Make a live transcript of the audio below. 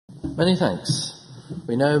Many thanks.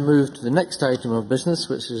 We now move to the next item of business,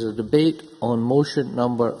 which is a debate on motion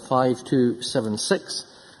number 5276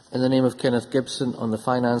 in the name of Kenneth Gibson on the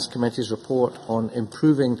Finance Committee's report on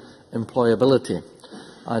improving employability.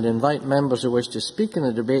 I'd invite members who wish to speak in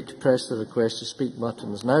the debate to press the request to speak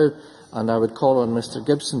buttons now, and I would call on Mr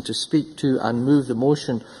Gibson to speak to and move the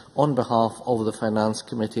motion on behalf of the Finance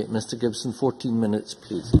Committee. Mr Gibson, 14 minutes,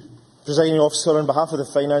 please. Presiding Officer, on behalf of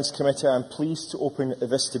the Finance Committee, I am pleased to open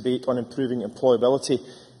this debate on improving employability.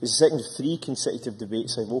 It's the second of 3 consecutive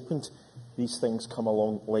debates I've opened. These things come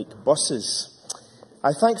along like buses.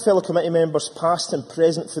 I thank fellow committee members past and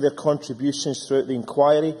present for their contributions throughout the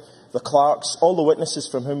inquiry, the clerks, all the witnesses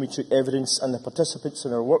from whom we took evidence, and the participants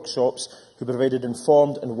in our workshops who provided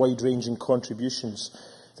informed and wide-ranging contributions.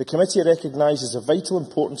 The committee recognises the vital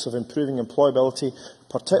importance of improving employability,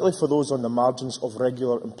 particularly for those on the margins of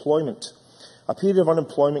regular employment. A period of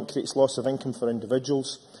unemployment creates loss of income for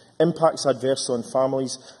individuals, impacts adversely on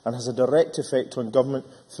families, and has a direct effect on government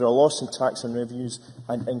through a loss in tax and revenues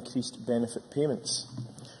and increased benefit payments.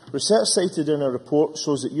 Research cited in our report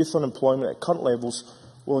shows that youth unemployment at current levels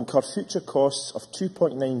will incur future costs of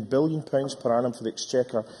 £2.9 billion per annum for the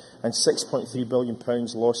Exchequer and £6.3 billion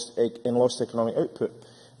in lost economic output.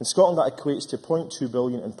 In Scotland, that equates to £0.2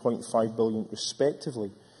 billion and £0.5 billion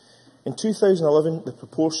respectively. In 2011, the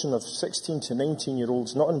proportion of 16 to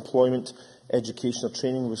 19-year-olds not in employment, education or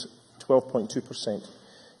training was 12.2%.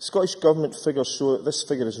 Scottish Government figures show that this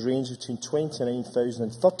figure has ranged between 29,000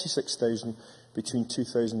 and 36,000 between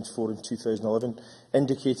 2004 and 2011,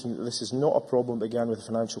 indicating that this is not a problem that began with the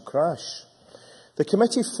financial crash. The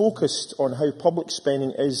committee focused on how public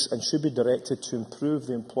spending is and should be directed to improve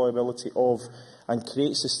the employability of and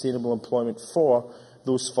create sustainable employment for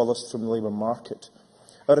those furthest from the labour market.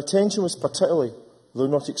 Our attention was particularly, though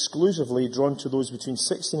not exclusively, drawn to those between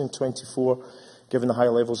 16 and 24, given the high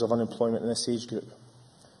levels of unemployment in this age group.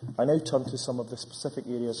 I now turn to some of the specific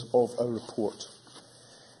areas of our report.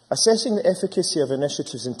 Assessing the efficacy of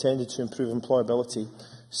initiatives intended to improve employability,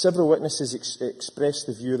 several witnesses expressed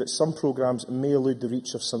the view that some programmes may elude the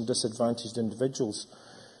reach of some disadvantaged individuals.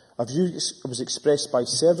 A view was expressed by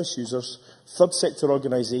service users, third sector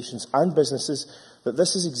organisations and businesses that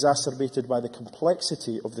this is exacerbated by the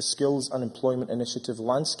complexity of the skills and employment initiative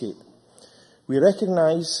landscape. We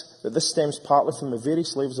recognise that this stems partly from the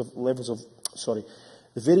various layers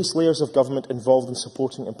of government involved in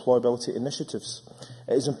supporting employability initiatives.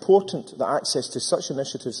 It is important that access to such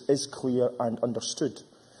initiatives is clear and understood.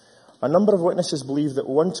 A number of witnesses believe that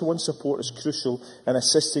one-to-one support is crucial in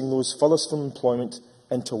assisting those furthest from employment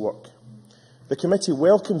into work. The committee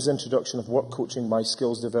welcomes the introduction of work coaching by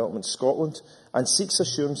Skills Development Scotland and seeks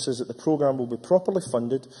assurances that the programme will be properly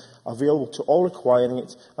funded, available to all requiring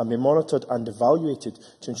it, and be monitored and evaluated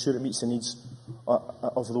to ensure it meets the needs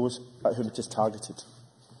of those at whom it is targeted.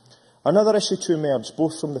 Another issue to emerge,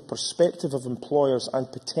 both from the perspective of employers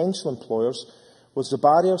and potential employers, was the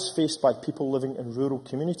barriers faced by people living in rural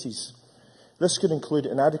communities. This could include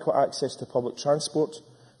inadequate access to public transport,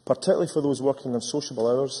 particularly for those working on sociable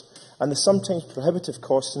hours, and the sometimes prohibitive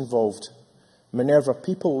costs involved. Minerva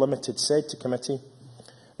People Limited said to committee,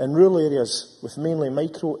 "In rural areas with mainly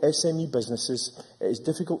micro SME businesses, it is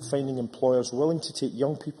difficult finding employers willing to take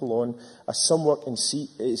young people on, as some work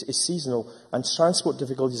is seasonal and transport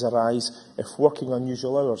difficulties arise if working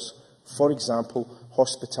unusual hours, for example,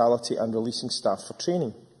 hospitality and releasing staff for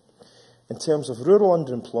training." In terms of rural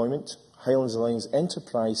underemployment, Highlands Alliance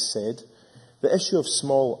Enterprise said, "The issue of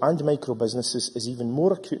small and micro businesses is even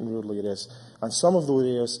more acute in rural areas, and some of those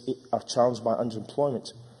areas are challenged by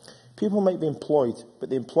underemployment. People might be employed, but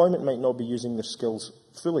the employment might not be using their skills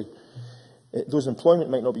fully. People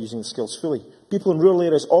in rural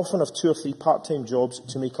areas often have 2 or 3 part-time jobs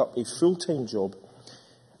to make up a full-time job.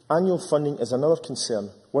 Annual funding is another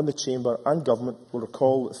concern, one the Chamber and Government will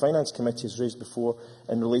recall that the Finance Committee has raised before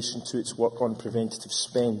in relation to its work on preventative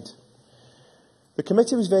spend. The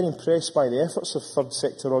committee was very impressed by the efforts of third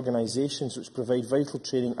sector organisations which provide vital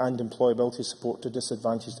training and employability support to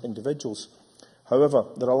disadvantaged individuals. However,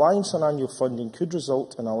 the reliance on annual funding could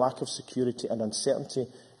result in a lack of security and uncertainty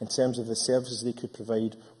in terms of the services they could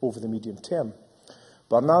provide over the medium term.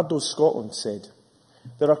 Bernardo Scotland said,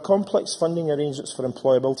 "There are complex funding arrangements for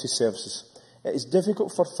employability services. It is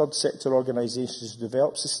difficult for third sector organisations to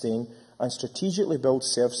develop, sustain and strategically build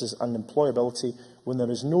services and employability when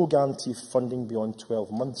there is no guarantee of funding beyond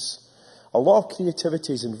 12 months. A lot of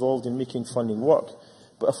creativity is involved in making funding work,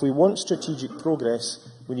 but if we want strategic progress,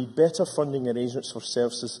 we need better funding arrangements for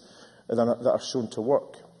services that are shown to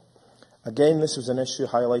work." Again, this was an issue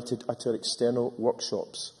highlighted at our external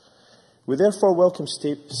workshops. We therefore welcome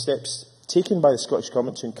steps taken by the Scottish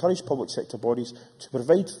Government to encourage public sector bodies to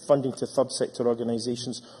provide funding to third sector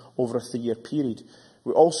organisations over a 3-year period.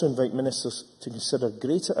 We also invite ministers to consider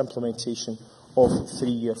greater implementation of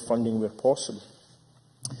 3-year funding where possible.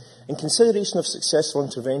 In consideration of successful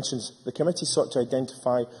interventions, the committee sought to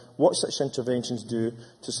identify what such interventions do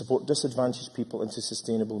to support disadvantaged people into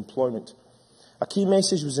sustainable employment. A key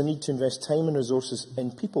message was the need to invest time and resources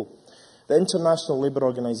in people. The International Labour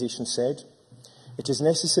Organisation said, "It is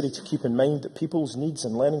necessary to keep in mind that people's needs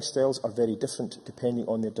and learning styles are very different depending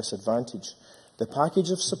on their disadvantage. The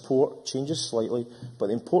package of support changes slightly, but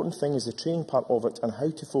the important thing is the training part of it and how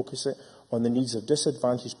to focus it on the needs of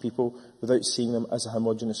disadvantaged people without seeing them as a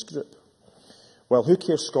homogenous group." While Who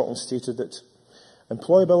Cares Scotland stated that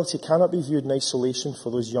employability cannot be viewed in isolation for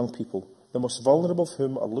those young people, the most vulnerable of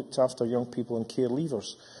whom are looked after young people and care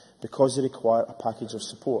leavers, because they require a package of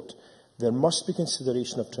support. There must be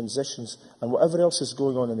consideration of transitions and whatever else is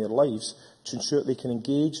going on in their lives to ensure that they can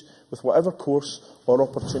engage with whatever course or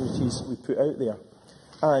opportunities we put out there.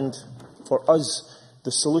 And for us,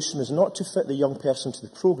 the solution is not to fit the young person to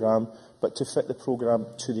the programme, but to fit the programme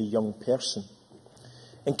to the young person.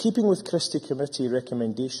 In keeping with Christie Committee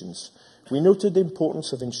recommendations, we noted the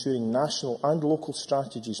importance of ensuring national and local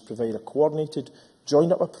strategies provide a coordinated,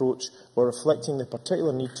 joined-up approach while reflecting the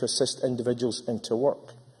particular need to assist individuals into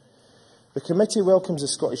work. The committee welcomes the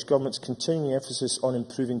Scottish Government's continuing emphasis on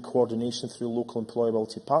improving coordination through local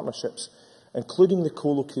employability partnerships, including the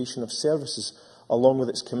co-location of services, along with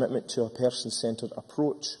its commitment to a person-centred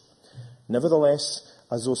approach. Nevertheless,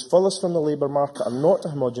 as those furthest from the labour market are not a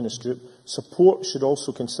homogenous group, support should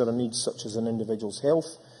also consider needs such as an individual's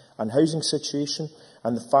health and housing situation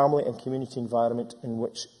and the family and community environment in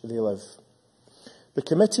which they live. The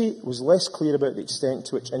committee was less clear about the extent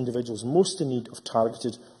to which individuals most in need of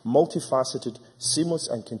targeted, multifaceted, seamless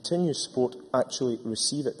and continuous support actually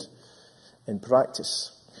receive it in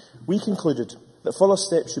practice. We concluded that further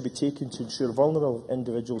steps should be taken to ensure vulnerable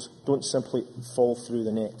individuals don't simply fall through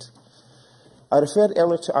the net. I referred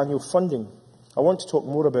earlier to annual funding. I want to talk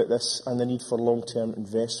more about this and the need for long-term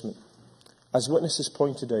investment. As witnesses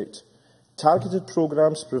pointed out, targeted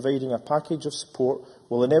programmes providing a package of support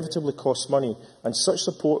will inevitably cost money, and such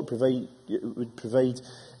support would provide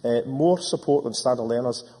more support than standard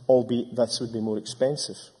learners, albeit this would be more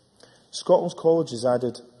expensive. Scotland's Colleges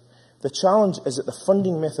added, "The challenge is that the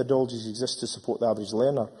funding methodologies exist to support the average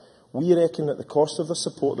learner. We reckon that the cost of the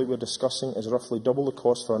support that we are discussing is roughly double the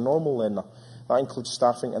cost for a normal learner. That includes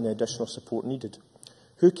staffing and the additional support needed."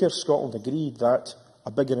 Who Cares Scotland agreed that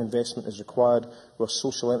a bigger investment is required, where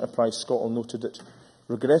Social Enterprise Scotland noted that,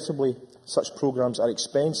 regrettably, such programmes are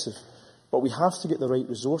expensive, but we have to get the right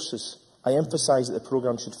resources. I emphasise that the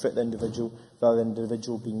programme should fit the individual rather than the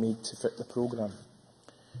individual being made to fit the programme.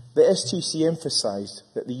 The STUC emphasised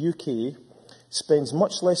that the UK spends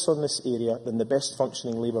much less on this area than the best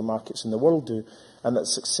functioning labour markets in the world do, and that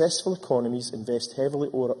successful economies invest heavily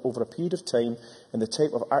over a period of time in the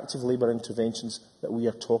type of active labour interventions that we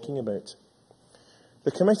are talking about.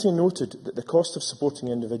 The committee noted that the cost of supporting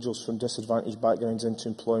individuals from disadvantaged backgrounds into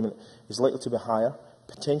employment is likely to be higher,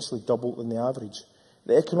 potentially double than the average.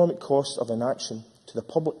 The economic cost of inaction to the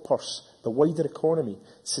public purse, the wider economy,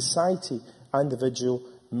 society and the individual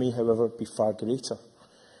may, however, be far greater.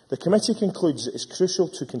 The committee concludes it is crucial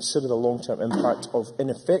to consider the long-term impact of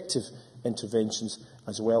ineffective interventions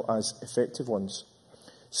as well as effective ones.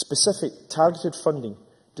 Specific, targeted funding,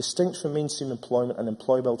 distinct from mainstream employment and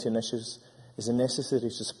employability initiatives, is necessary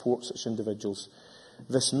to support such individuals.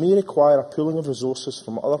 This may require a pooling of resources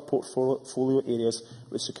from other portfolio areas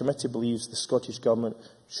which the committee believes the Scottish Government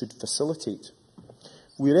should facilitate.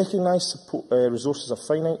 We recognise resources are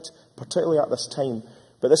finite, particularly at this time,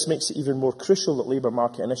 but this makes it even more crucial that labour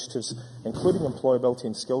market initiatives, including employability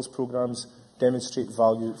and skills programmes, demonstrate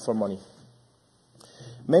value for money.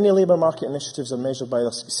 Many labour market initiatives are measured by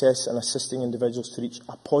their success in assisting individuals to reach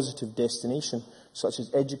a positive destination, such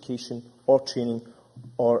as education or training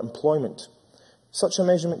or employment. Such a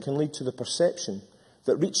measurement can lead to the perception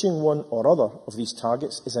that reaching one or other of these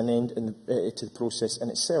targets is an end to the process in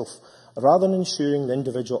itself, rather than ensuring the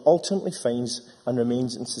individual ultimately finds and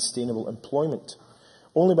remains in sustainable employment.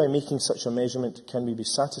 Only by making such a measurement can we be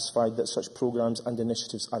satisfied that such programmes and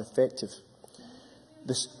initiatives are effective.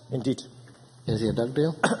 Indeed. Is he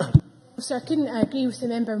Dugdale? So I couldn't agree with the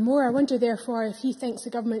member more. I wonder, therefore, if he thinks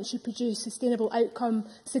the government should produce sustainable outcome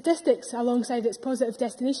statistics alongside its positive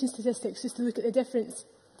destination statistics, just to look at the difference.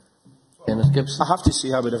 Kenneth Gibson. I have to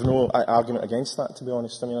say I would have no argument against that, to be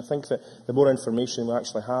honest. I mean, I think that the more information we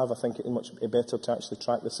actually have, I think it is much better to actually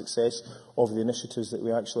track the success of the initiatives that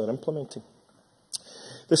we actually are implementing.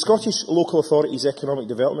 The Scottish Local Authorities Economic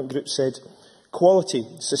Development Group said, "Quality,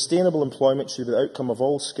 sustainable employment should be the outcome of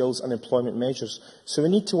all skills and employment measures, so we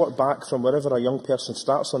need to work back from wherever a young person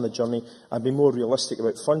starts on the journey and be more realistic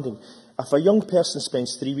about funding. If a young person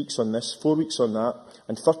spends 3 weeks on this, 4 weeks on that,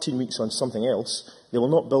 and 13 weeks on something else, they will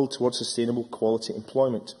not build towards sustainable quality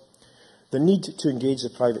employment." The need to engage the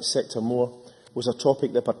private sector more was a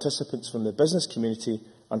topic that participants from the business community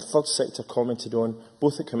and third sector commented on,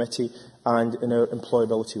 both at committee and in our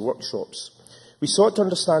employability workshops. We sought to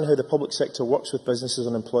understand how the public sector works with businesses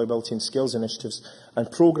on employability and skills initiatives and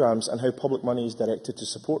programmes, and how public money is directed to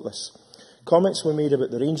support this. Comments were made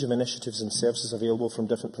about the range of initiatives and services available from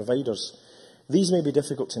different providers. These may be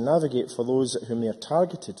difficult to navigate for those at whom they are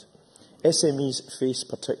targeted. SMEs face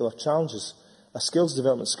particular challenges. A Skills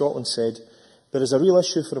Development Scotland said, "There is a real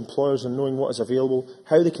issue for employers in knowing what is available,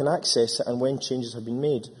 how they can access it and when changes have been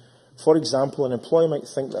made. For example, an employer might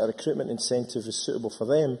think that a recruitment incentive is suitable for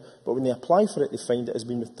them, but when they apply for it they find it has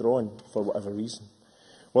been withdrawn for whatever reason."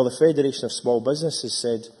 While the Federation of Small Businesses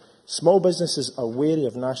said, "Small businesses are wary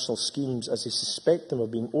of national schemes as they suspect them of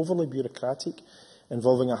being overly bureaucratic,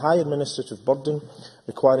 involving a high administrative burden,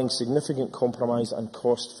 requiring significant compromise and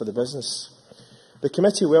cost for the business." The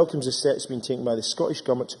committee welcomes the steps being taken by the Scottish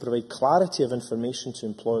Government to provide clarity of information to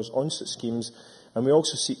employers on such schemes, and we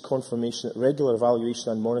also seek confirmation that regular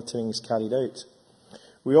evaluation and monitoring is carried out.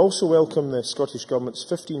 We also welcome the Scottish Government's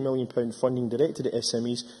 £15 million funding directed at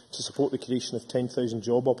SMEs to support the creation of 10,000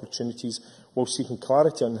 job opportunities, while seeking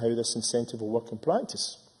clarity on how this incentive will work in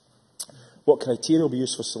practice. What criteria will be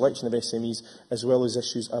used for selection of SMEs, as well as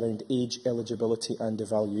issues around age, eligibility and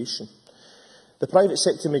evaluation. The private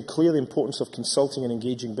sector made clear the importance of consulting and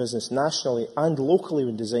engaging business nationally and locally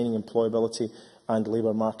when designing employability and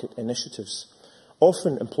labour market initiatives.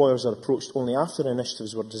 Often, employers are approached only after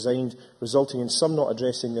initiatives were designed, resulting in some not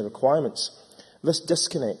addressing their requirements. This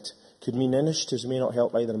disconnect could mean initiatives may not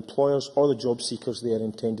help either employers or the job seekers they are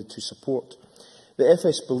intended to support. The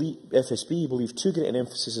FSB believe too great an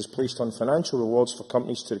emphasis is placed on financial rewards for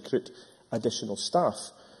companies to recruit additional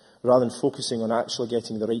staff, rather than focusing on actually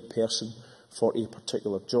getting the right person for a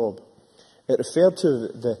particular job. It referred to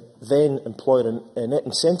the then Employer Net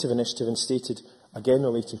Incentive Initiative and stated, again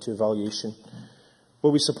relating to evaluation,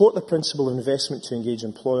 "While we support the principle of investment to engage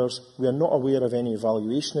employers, we are not aware of any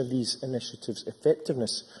evaluation of these initiatives'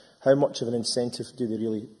 effectiveness. How much of an incentive do they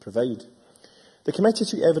really provide?" The committee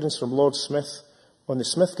took evidence from Lord Smith on the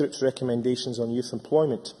Smith Group's recommendations on youth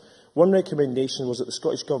employment. One recommendation was that the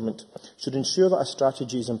Scottish Government should ensure that a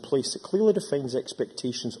strategy is in place that clearly defines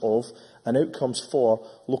expectations of and outcomes for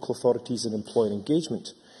local authorities in employer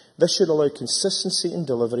engagement. This should allow consistency in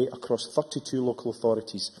delivery across 32 local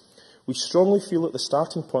authorities. We strongly feel that the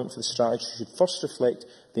starting point for the strategy should first reflect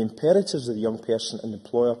the imperatives of the young person and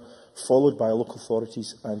employer, followed by local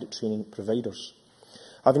authorities and training providers.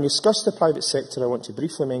 Having discussed the private sector, I want to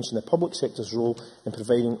briefly mention the public sector's role in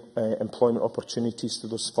providing employment opportunities to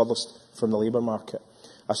those furthest from the labour market.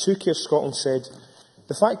 As Who Cares Scotland said,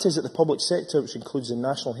 "The fact is that the public sector, which includes the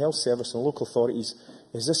National Health Service and local authorities,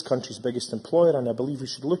 is this country's biggest employer, and I believe we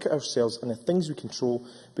should look at ourselves and the things we control,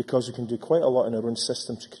 because we can do quite a lot in our own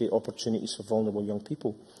system to create opportunities for vulnerable young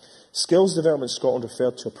people." Skills Development Scotland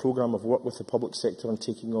referred to a programme of work with the public sector on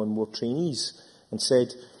taking on more trainees and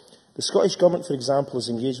said, "The Scottish Government, for example, is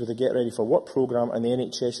engaged with the Get Ready for Work programme, and the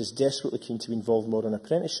NHS is desperately keen to be involved more in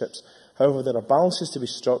apprenticeships. However, there are balances to be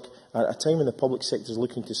struck, and at a time when the public sector is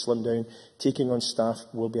looking to slim down, taking on staff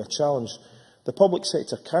will be a challenge. The public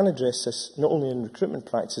sector can address this not only in recruitment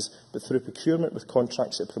practices, but through procurement with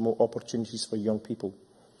contracts that promote opportunities for young people."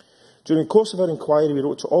 During the course of our inquiry, we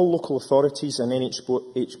wrote to all local authorities and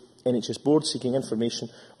NHS boards seeking information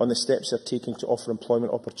on the steps they are taking to offer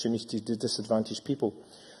employment opportunities to disadvantaged people.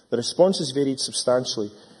 The responses varied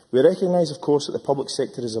substantially. We recognise, of course, that the public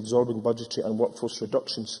sector is absorbing budgetary and workforce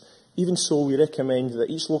reductions. Even so, we recommend that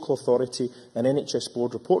each local authority and NHS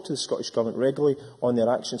board report to the Scottish Government regularly on their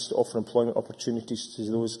actions to offer employment opportunities to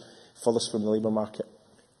those furthest from the labour market.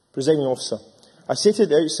 Presiding Officer, I stated at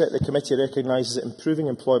the outset that the committee recognises that improving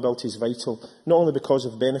employability is vital, not only because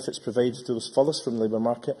of benefits provided to those furthest from the labour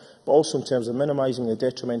market, but also in terms of minimising the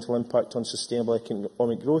detrimental impact on sustainable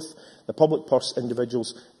economic growth, the public purse,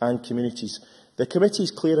 individuals and communities. The committee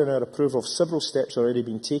is clear in our approval of several steps already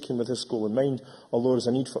being taken with this goal in mind, although there is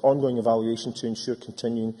a need for ongoing evaluation to ensure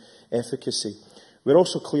continuing efficacy. We are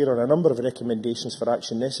also clear on a number of recommendations for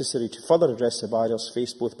action necessary to further address the barriers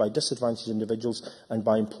faced both by disadvantaged individuals and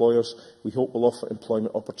by employers we hope will offer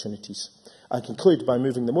employment opportunities. I conclude by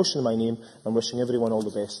moving the motion in my name and wishing everyone all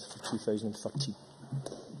the best for 2013.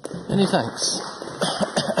 Many thanks.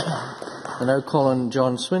 I now call on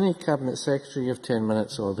John Swinney, Cabinet Secretary. You have 10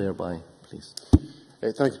 minutes or thereby, please.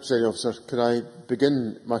 Thank you, Presiding Officer. Could I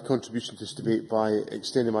begin my contribution to this debate by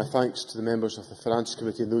extending my thanks to the members of the Finance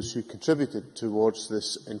Committee and those who contributed towards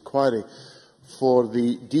this inquiry for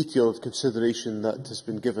the detailed consideration that has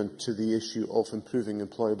been given to the issue of improving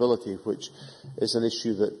employability, which is an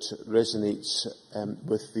issue that resonates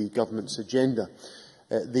with the Government's agenda.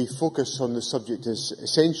 The focus on the subject is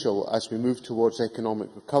essential as we move towards economic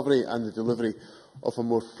recovery and the delivery of a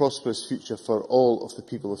more prosperous future for all of the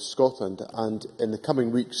people of Scotland, and in the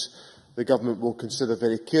coming weeks the Government will consider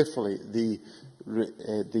very carefully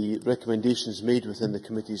the recommendations made within the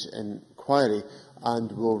Committee's inquiry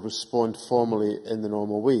and will respond formally in the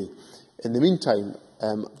normal way. In the meantime,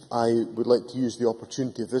 I would like to use the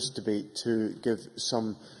opportunity of this debate to give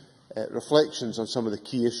some reflections on some of the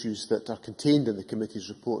key issues that are contained in the Committee's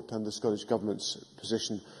report and the Scottish Government's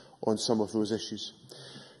position on some of those issues.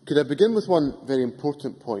 Could I begin with one very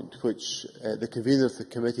important point which the convener of the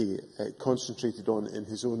committee concentrated on in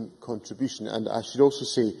his own contribution, and I should also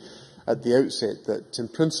say at the outset that in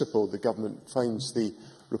principle the Government finds the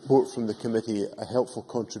report from the committee a helpful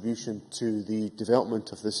contribution to the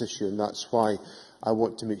development of this issue, and that's why I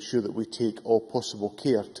want to make sure that we take all possible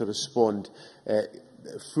care to respond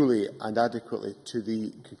fully and adequately to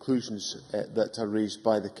the conclusions that are raised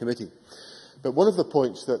by the committee. But one of the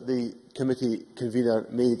points that the committee convener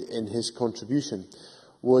made in his contribution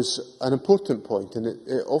was an important point, and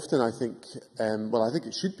often I think, I think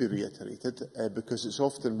it should be reiterated because it's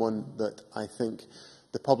often one that I think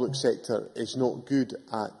the public sector is not good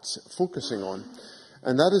at focusing on,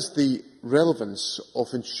 and that is the relevance of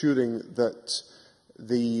ensuring that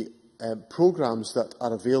the programmes that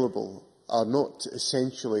are available are not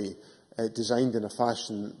essentially designed in a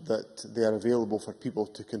fashion that they are available for people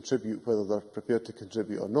to contribute, whether they're prepared to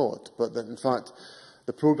contribute or not, but that in fact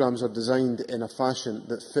the programmes are designed in a fashion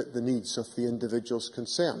that fit the needs of the individuals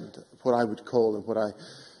concerned, what I would call and what I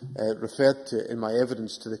referred to in my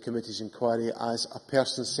evidence to the committee's inquiry as a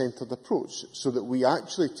person-centred approach, so that we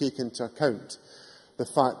actually take into account the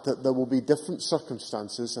fact that there will be different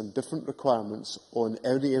circumstances and different requirements on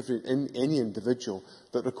any individual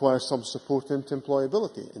that requires some support into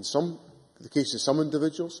employability. In the case of some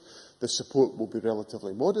individuals, the support will be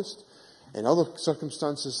relatively modest. In other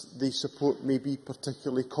circumstances, the support may be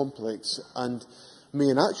particularly complex and may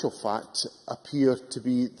in actual fact appear to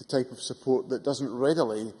be the type of support that doesn't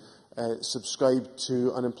readily subscribe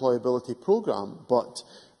to an employability programme, but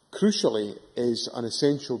crucially is an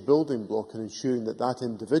essential building block in ensuring that that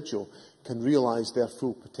individual can realise their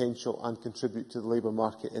full potential and contribute to the labour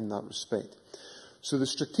market in that respect. So the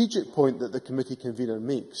strategic point that the committee convener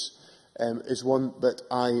makes is one that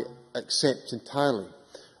I accept entirely,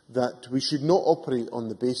 that we should not operate on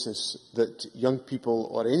the basis that young people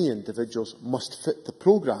or any individuals must fit the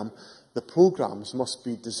programme. The programmes must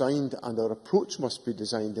be designed and our approach must be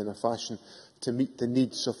designed in a fashion to meet the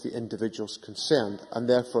needs of the individuals concerned and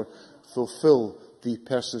therefore fulfil the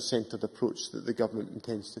person-centred approach that the Government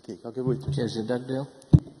intends to take. I'll give way to Kezia Dugdale.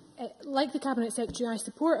 Like the Cabinet Secretary, I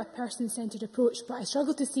support a person-centred approach, but I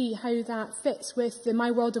struggle to see how that fits with the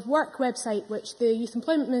My World of Work website, which the Youth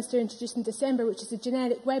Employment Minister introduced in December, which is a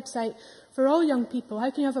generic website for all young people.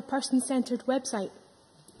 How can you have a person-centred website?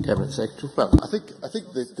 Cabinet Secretary. Well, I think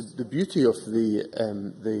the beauty of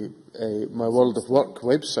the My World of Work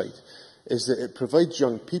website is that it provides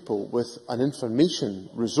young people with an information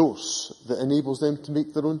resource that enables them to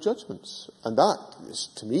make their own judgments. And that is,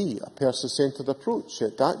 to me, a person-centred approach.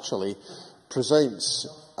 It actually presents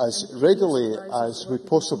as readily as we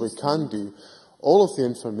possibly can do all of the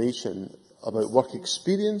information about work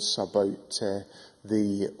experience, about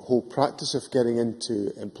the whole practice of getting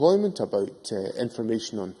into employment, about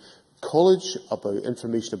information on college, about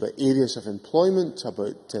information about areas of employment,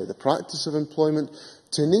 about the practice of employment,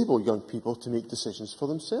 to enable young people to make decisions for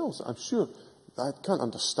themselves. I'm sure I can't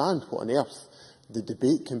understand what on earth the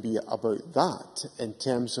debate can be about that in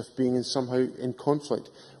terms of being somehow in conflict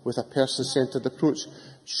with a person-centred approach.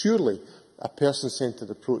 Surely a person-centred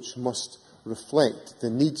approach must reflect the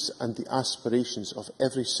needs and the aspirations of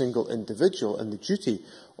every single individual, and the duty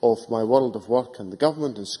of My World of Work and the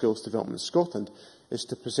Government and Skills Development Scotland is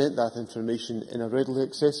to present that information in a readily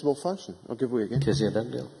accessible fashion. I'll give way again. Kezia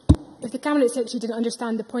Dugdale. If the Cabinet Secretary didn't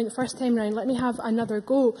understand the point the first time round, let me have another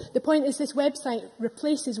go. The point is this website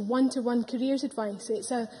replaces one-to-one careers advice. It's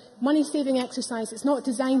a money-saving exercise. It's not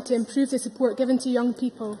designed to improve the support given to young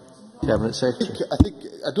people. Cabinet Secretary.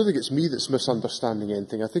 I don't think it's me that's misunderstanding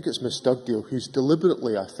anything. I think it's Ms Dugdale who's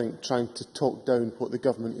deliberately, I think, trying to talk down what the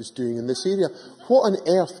Government is doing in this area. What on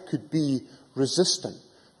earth could be resistant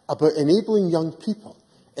about enabling young people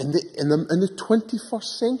in the 21st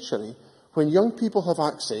century, when young people have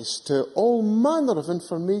access to all manner of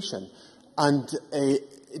information and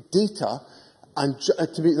data and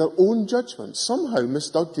to make their own judgments, somehow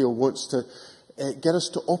Ms Dugdale wants to get us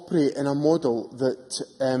to operate in a model that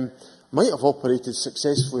might have operated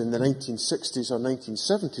successfully in the 1960s or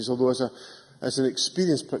 1970s, although as an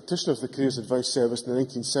experienced practitioner of the Careers Advice Service in the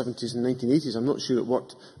 1970s and 1980s, I'm not sure it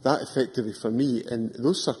worked that effectively for me in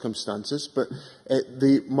those circumstances, but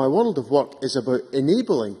my world of work is about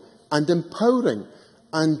enabling and empowering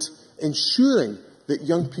and ensuring that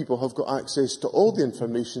young people have got access to all the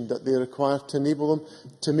information that they require to enable them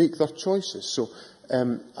to make their choices. So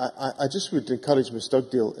I just would encourage Ms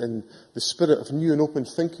Dugdale, in the spirit of new and open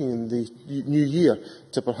thinking in the new year,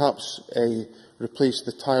 to perhaps replace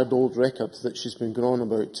the tired old record that she's been going on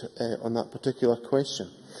about on that particular question.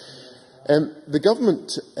 The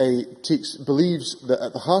Government believes that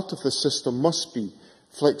at the heart of the system must be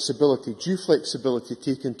due flexibility,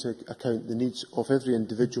 take into account the needs of every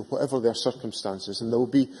individual, whatever their circumstances, and there will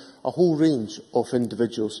be a whole range of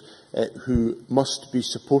individuals who must be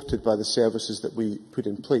supported by the services that we put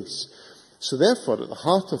in place. So therefore, at the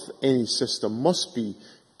heart of any system must be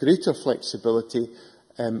greater flexibility,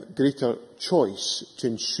 greater choice to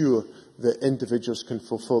ensure that individuals can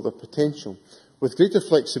fulfil their potential. With greater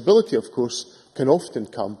flexibility, of course, can often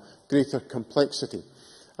come greater complexity.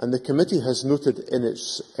 And the committee has noted in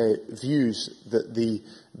its views that the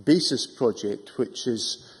BASIS project, which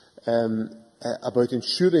is about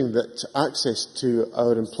ensuring that access to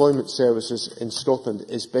our employment services in Scotland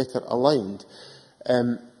is better aligned,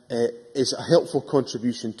 is a helpful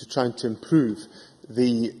contribution to trying to improve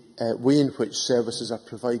the way in which services are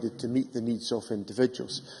provided to meet the needs of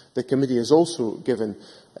individuals. The committee has also given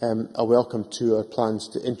a welcome to our plans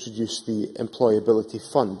to introduce the Employability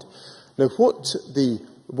Fund. Now, what the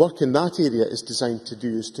work in that area is designed to do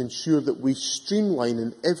is to ensure that we streamline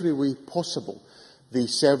in every way possible the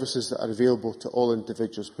services that are available to all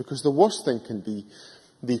individuals, because the worst thing can be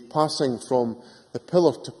the passing from the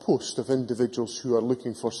pillar to post of individuals who are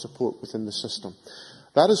looking for support within the system.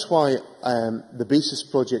 That is why the BASIS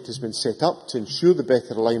project has been set up, to ensure the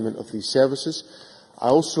better alignment of these services. I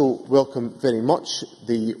also welcome very much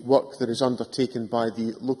the work that is undertaken by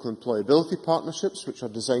the local employability partnerships, which are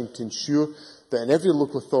designed to ensure that in every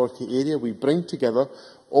local authority area we bring together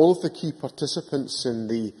all of the key participants in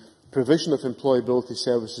the provision of employability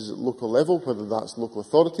services at local level, whether that's local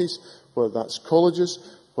authorities, whether that's colleges,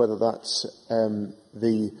 whether that's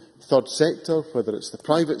the third sector, whether it's the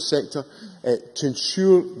private sector, to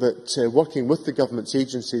ensure that working with the government's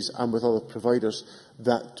agencies and with other providers,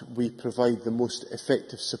 that we provide the most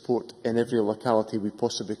effective support in every locality we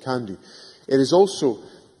possibly can do. It is also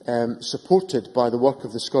supported by the work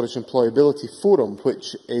of the Scottish Employability Forum,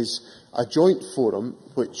 which is a joint forum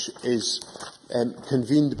which is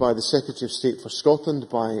convened by the Secretary of State for Scotland,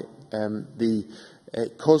 by the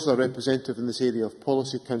COSLA representative in this area of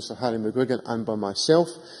policy, Councillor Harry McGuigan, and by myself,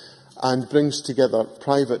 and brings together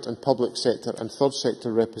private and public sector and third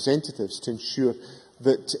sector representatives to ensure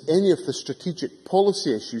that any of the strategic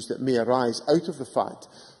policy issues that may arise out of the fact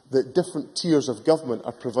that different tiers of government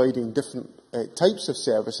are providing different types of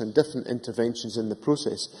service and different interventions in the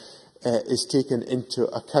process is taken into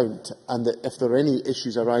account, and that if there are any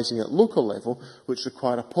issues arising at local level which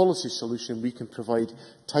require a policy solution, we can provide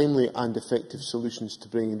timely and effective solutions to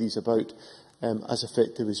bringing these about as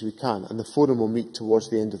effectively as we can. And the forum will meet towards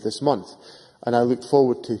the end of this month, and I look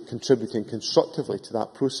forward to contributing constructively to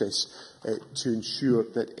that process to ensure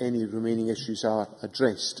that any remaining issues are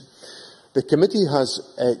addressed. The committee has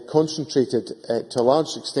concentrated to a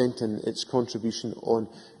large extent in its contribution on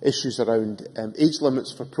issues around age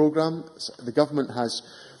limits for programmes. The government has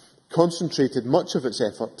concentrated much of its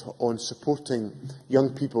effort on supporting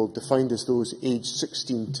young people defined as those aged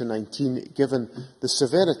 16 to 19, given the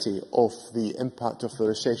severity of the impact of the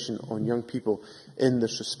recession on young people in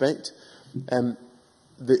this respect.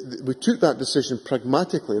 We took that decision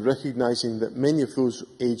pragmatically, recognising that many of those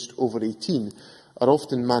aged over 18 are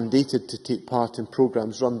often mandated to take part in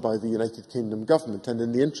programmes run by the United Kingdom Government, and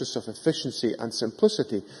in the interest of efficiency and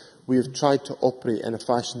simplicity, we have tried to operate in a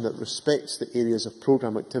fashion that respects the areas of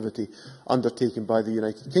programme activity undertaken by the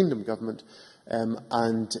United Kingdom Government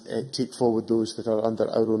and take forward those that are under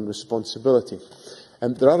our own responsibility.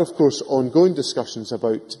 There are, of course, ongoing discussions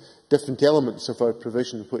about different elements of our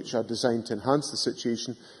provision which are designed to enhance the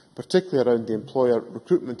situation, particularly around the employer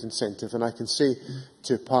recruitment incentive, and I can say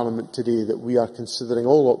to Parliament today that we are considering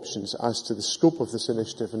all options as to the scope of this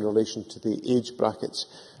initiative in relation to the age brackets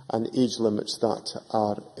and age limits that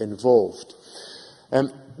are involved.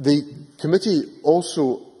 The committee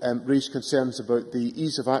also raised concerns about the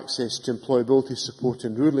ease of access to employability support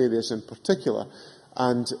in rural areas in particular,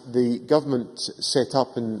 and the government set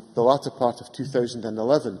up in the latter part of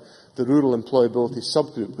 2011 the Rural Employability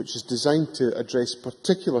Subgroup, which is designed to address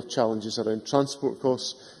particular challenges around transport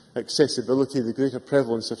costs, accessibility, the greater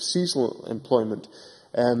prevalence of seasonal employment,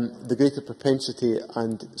 the greater propensity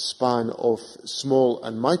and span of small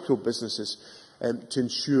and micro businesses, to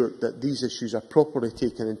ensure that these issues are properly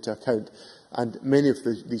taken into account. And many of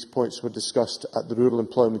these points were discussed at the Rural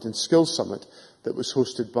Employment and Skills Summit that was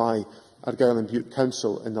hosted by Argyll and Bute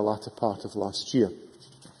Council in the latter part of last year.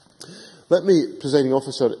 Let me, Presiding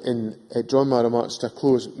Officer, in drawing my remarks to a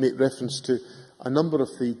close, make reference to a number of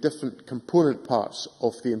the different component parts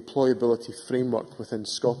of the employability framework within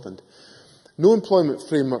Scotland. No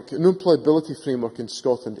employability framework in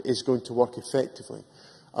Scotland is going to work effectively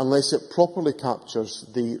unless it properly captures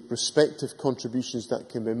the respective contributions that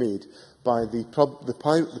can be made by the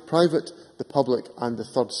private, the public and the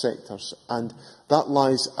third sectors. And that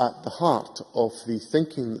lies at the heart of the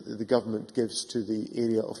thinking that the government gives to the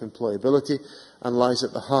area of employability, and lies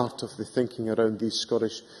at the heart of the thinking around the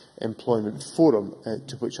Scottish Employment Forum,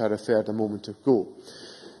 to which I referred a moment ago.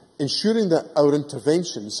 Ensuring that our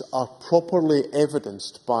interventions are properly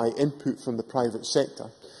evidenced by input from the private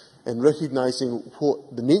sector, in recognising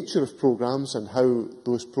what the nature of programmes and how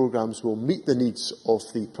those programmes will meet the needs of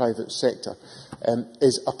the private sector,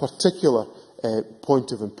 is a particular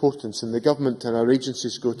point of importance. And the government and our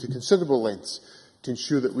agencies go to considerable lengths to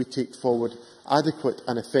ensure that we take forward adequate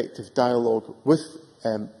and effective dialogue with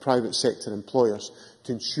private sector employers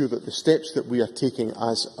to ensure that the steps that we are taking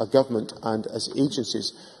as a government and as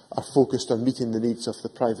agencies are focused on meeting the needs of the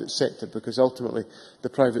private sector, because ultimately the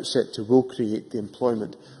private sector will create the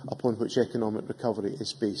employment upon which economic recovery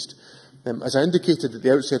is based. As I indicated at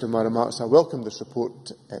the outset of my remarks, I welcome this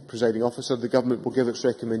report, Presiding Officer. The Government will give its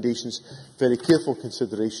recommendations very careful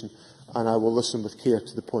consideration, and I will listen with care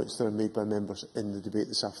to the points that are made by members in the debate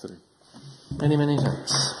this afternoon. Many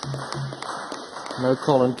thanks. Now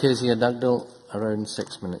call on Kezia Dugdale. Around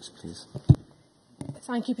 6 minutes, please.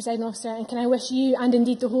 Thank you, Presiding Officer, and can I wish you and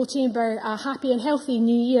indeed the whole Chamber a happy and healthy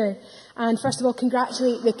new year, and first of all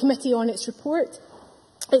congratulate the committee on its report.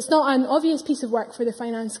 It's not an obvious piece of work for the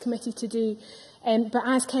Finance Committee to do, but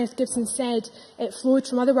as Kenneth Gibson said, it flowed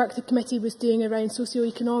from other work the committee was doing around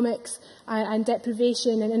socio-economics and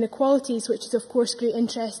deprivation and inequalities, which is of course great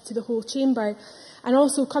interest to the whole Chamber. And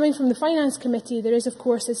also coming from the Finance Committee, there is of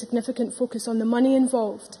course a significant focus on the money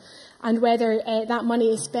involved, and whether that money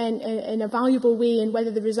is spent in a valuable way and whether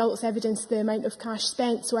the results evidence the amount of cash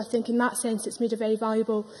spent. So I think in that sense it's made a very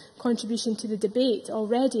valuable contribution to the debate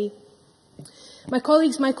already. My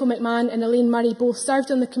colleagues Michael McMahon and Elaine Murray both served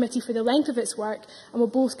on the committee for the length of its work and will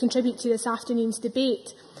both contribute to this afternoon's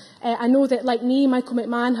debate. I know that, like me, Michael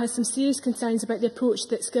McMahon has some serious concerns about the approach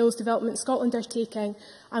that Skills Development Scotland are taking,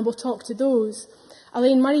 and will talk to those.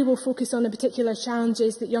 Elaine Murray will focus on the particular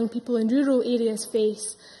challenges that young people in rural areas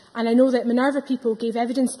face, and I know that Minerva people gave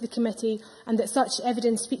evidence to the committee and that such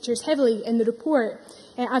evidence features heavily in the report.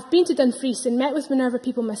 I've been to Dumfries and met with Minerva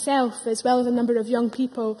people myself, as well as a number of young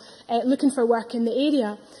people looking for work in the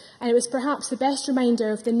area. And it was perhaps the best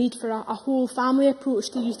reminder of the need for a whole family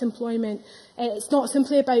approach to youth employment. It's not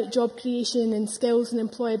simply about job creation and skills and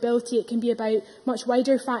employability. It can be about much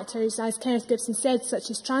wider factors, as Kenneth Gibson said,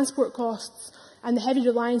 such as transport costs and the heavy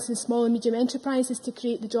reliance on small and medium enterprises to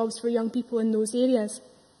create the jobs for young people in those areas.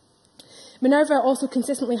 Minerva also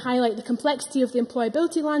consistently highlight the complexity of the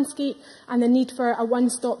employability landscape and the need for a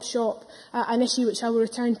one-stop shop, an issue which I will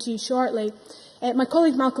return to shortly. My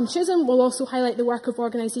colleague Malcolm Chisholm will also highlight the work of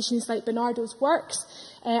organisations like Bernardo's Works,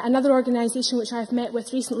 another organisation which I have met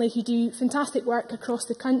with recently who do fantastic work across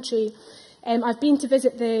the country. I've been to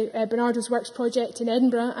visit the Bernardo's Works project in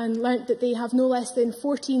Edinburgh and learnt that they have no less than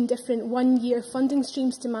 14 different one-year funding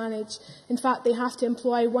streams to manage. In fact, they have to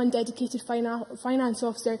employ one dedicated finance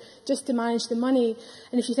officer just to manage the money.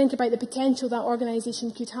 And if you think about the potential that organisation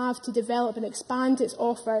could have to develop and expand its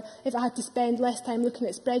offer, if it had to spend less time looking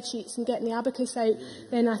at spreadsheets and getting the abacus out,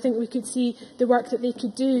 then I think we could see the work that they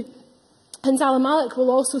could do. And Zala Malik will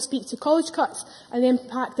also speak to college cuts and the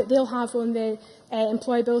impact that they'll have on the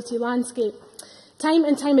employability landscape. Time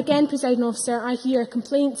and time again, Presiding Officer, I hear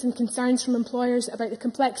complaints and concerns from employers about the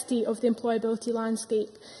complexity of the employability landscape.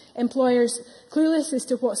 Employers clueless as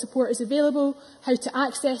to what support is available, how to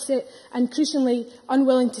access it, and crucially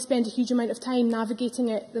unwilling to spend a huge amount of time navigating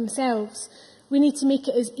it themselves. We need to make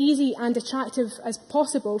it as easy and attractive as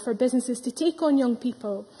possible for businesses to take on young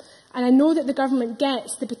people. And I know that the government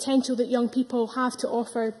gets the potential that young people have to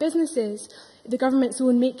offer businesses. The government's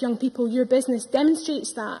own Make Young People Your Business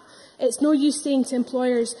demonstrates that. It's no use saying to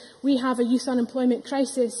employers, we have a youth unemployment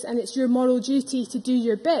crisis and it's your moral duty to do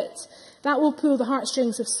your bit. That will pull the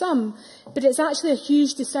heartstrings of some, but it's actually a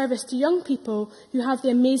huge disservice to young people who have the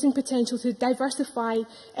amazing potential to diversify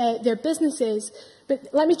their businesses. But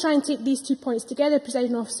let me try and take these 2 points together,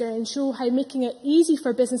 Presiding Officer, and show how making it easy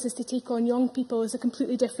for businesses to take on young people is a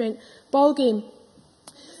completely different ballgame.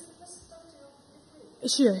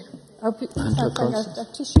 Sure. I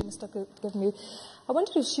appreciate Mr Givney. I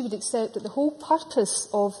wonder if she would accept that the whole purpose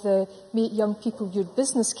of the Make Young People Your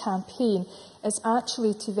Business campaign is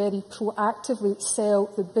actually to very proactively sell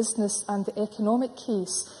the business and the economic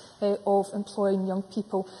case of employing young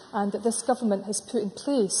people, and that this government has put in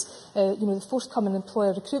place the forthcoming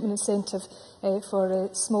employer recruitment incentive for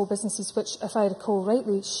small businesses, which, if I recall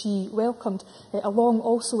rightly, she welcomed, along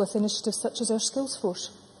also with initiatives such as our skills force.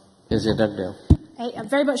 I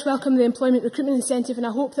very much welcome the employment recruitment incentive, and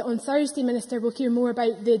I hope that on Thursday, Minister, we'll hear more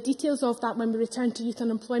about the details of that when we return to youth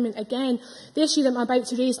unemployment again. The issue that I'm about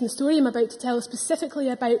to raise and the story I'm about to tell is specifically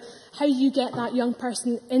about how you get that young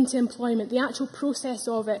person into employment, the actual process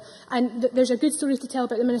of it. And there's a good story to tell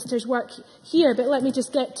about the Minister's work here, but let me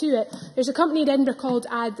just get to it. There's a company in Edinburgh called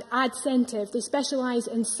Adcentive. They specialise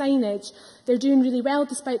in signage. They're doing really well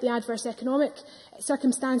despite the adverse economic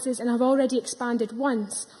circumstances and have already expanded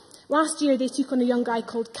once. Last year, they took on a young guy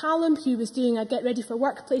called Callum, who was doing a Get Ready for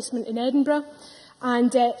Work placement in Edinburgh.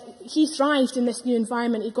 And he thrived in this new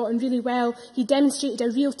environment. He got on really well. He demonstrated a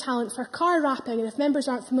real talent for car wrapping. And if members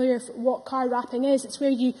aren't familiar with what car wrapping is, it's where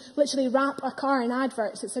you literally wrap a car in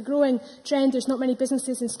adverts. It's a growing trend. There's not many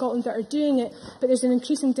businesses in Scotland that are doing it, but there's an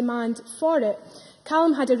increasing demand for it.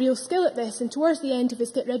 Callum had a real skill at this, and towards the end of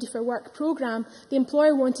his Get Ready for Work programme, the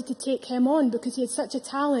employer wanted to take him on because he had such a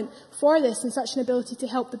talent for this and such an ability to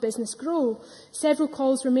help the business grow. Several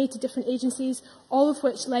calls were made to different agencies, all of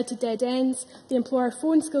which led to dead ends. The employer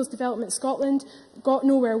phoned Skills Development Scotland, got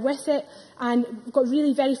nowhere with it, and got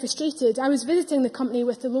really very frustrated. I was visiting the company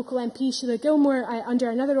with the local MP, Sheila Gilmore, under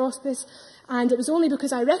another auspice, and it was only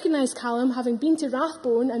because I recognised Callum, having been to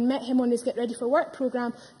Rathbone and met him on his Get Ready for Work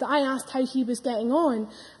programme, that I asked how he was getting on.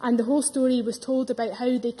 And the whole story was told about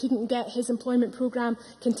how they couldn't get his employment programme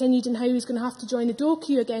continued and how he was going to have to join the dole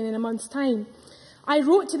queue again in a month's time. I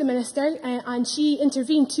wrote to the Minister and she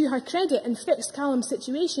intervened to her credit and fixed Callum's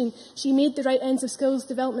situation. She made the right ends of Skills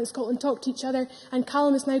Development Scotland talk to each other, and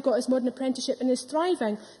Callum has now got his modern apprenticeship and is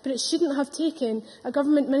thriving. But it shouldn't have taken a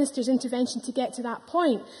government minister's intervention to get to that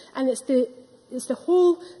point. And it's the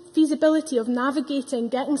whole feasibility of navigating,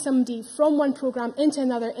 getting somebody from one programme into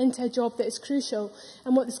another, into a job that is crucial.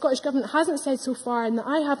 And what the Scottish Government hasn't said so far, and that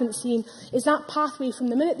I haven't seen, is that pathway from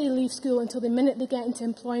the minute they leave school until the minute they get into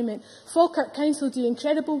employment. Falkirk Council do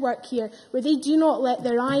incredible work here, where they do not let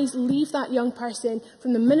their eyes leave that young person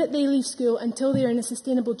from the minute they leave school until they are in a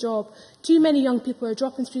sustainable job. Too many young people are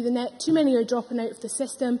dropping through the net, too many are dropping out of the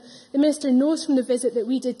system. The Minister knows from the visit that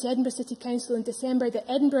we did to Edinburgh City Council in December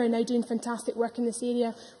that Edinburgh are now doing fantastic work in this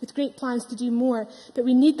area, with great plans to do more. But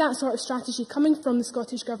we need that sort of strategy coming from the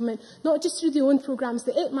Scottish Government, not just through the own programmes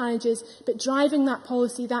that it manages, but driving that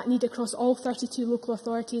policy, that need across all 32 local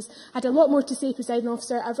authorities. I had a lot more to say, Presiding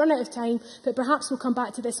Officer. I've run out of time, but perhaps we'll come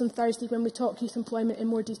back to this on Thursday when we talk youth employment in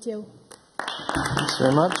more detail. Thanks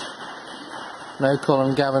very much. Now call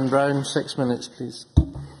on Gavin Brown. 6 minutes, please.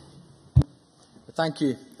 Thank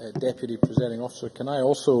you, Deputy Presiding Officer. Can I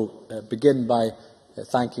also begin by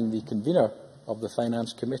thanking the convener of the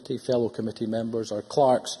Finance Committee, fellow committee members, our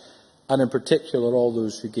clerks, and in particular all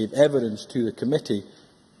those who gave evidence to the committee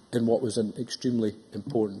in what was an extremely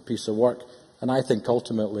important piece of work, and I think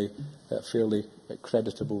ultimately a fairly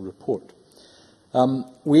creditable report.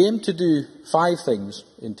 We aim to do 5 things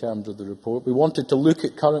in terms of the report. We wanted to look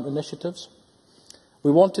at current initiatives.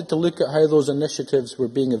 We wanted to look at how those initiatives were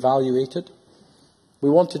being evaluated. We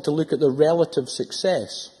wanted to look at the relative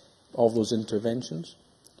success of those interventions.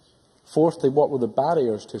 Fourthly, what were the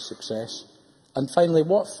barriers to success? And finally,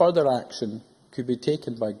 what further action could be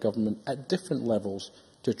taken by government at different levels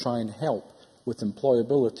to try and help with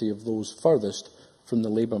employability of those furthest from the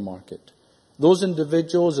labour market? Those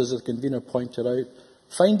individuals, as the convener pointed out,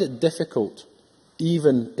 find it difficult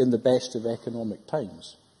even in the best of economic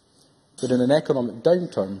times. But in an economic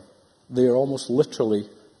downturn, they are almost literally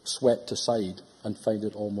swept aside and find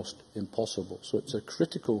it almost impossible. So it's a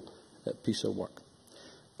critical piece of work.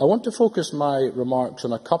 I want to focus my remarks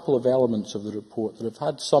on a couple of elements of the report that have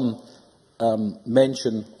had some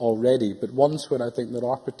mention already, but ones where I think there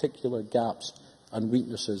are particular gaps and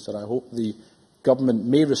weaknesses that I hope the Government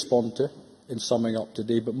may respond to in summing up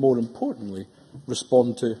today, but more importantly,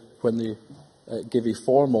 respond to when they give a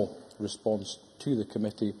formal response to the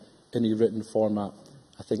committee in a written format,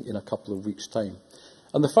 I think in a couple of weeks' time.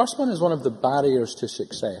 And the first one is one of the barriers to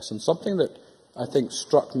success, and something that I think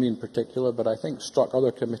struck me in particular, but I think struck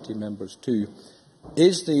other committee members too,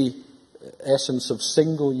 is the essence of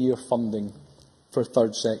single-year funding for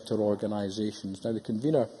third sector organisations. Now, the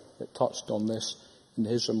convener touched on this in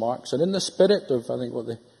his remarks, and in the spirit of, I think, what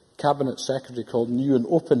the Cabinet Secretary called new and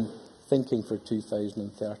open thinking for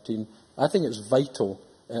 2013, I think it's vital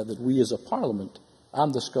that we as a Parliament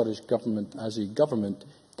and the Scottish Government as a government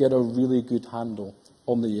get a really good handle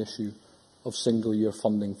on the issue of single-year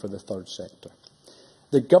funding for the third sector.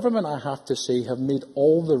 The Government, I have to say, have made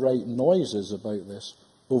all the right noises about this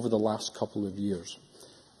over the last couple of years.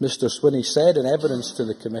 Mr Swinney said in evidence to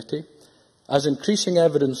the committee, as increasing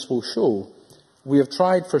evidence will show, we have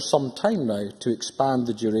tried for some time now to expand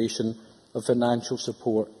the duration of financial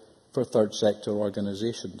support for third sector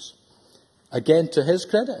organisations. Again, to his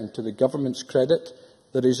credit and to the Government's credit,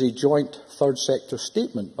 there is a joint third sector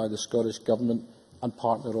statement by the Scottish Government and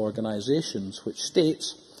partner organisations which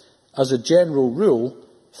states, as a general rule,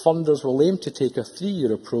 funders will aim to take a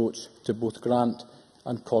 3-year approach to both grant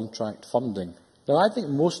and contract funding. Now, I think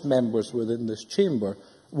most members within this chamber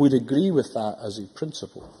would agree with that as a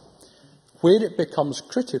principle. Where it becomes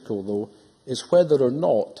critical, though, is whether or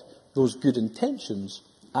not those good intentions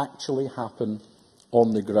actually happen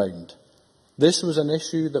on the ground. This was an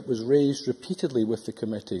issue that was raised repeatedly with the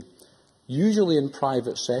committee, usually in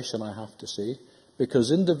private session, I have to say,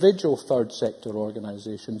 because individual third sector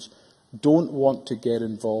organisations don't want to get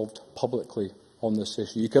involved publicly on this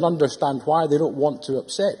issue. You can understand why. They don't want to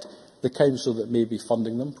upset the council that may be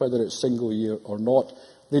funding them, whether it's single year or not.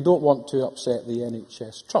 They don't want to upset the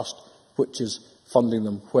NHS Trust, which is funding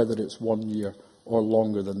them, whether it's 1 year or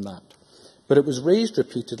longer than that. But it was raised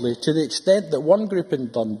repeatedly to the extent that one group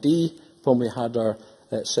in Dundee, when we had our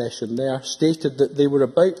session there, stated that they were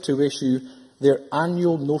about to issue their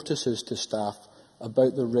annual notices to staff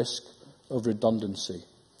about the risk of redundancy.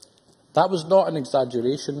 That was not an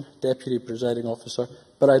exaggeration, Deputy Presiding Officer,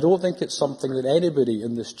 but I don't think it's something that anybody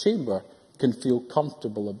in this chamber can feel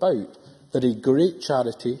comfortable about, that a great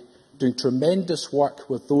charity doing tremendous work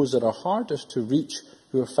with those that are hardest to reach,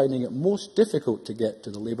 who are finding it most difficult to get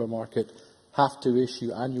to the labour market, have to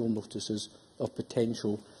issue annual notices of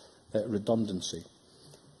potential redundancy.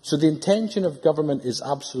 So the intention of government is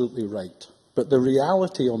absolutely right, but the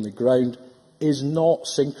reality on the ground is not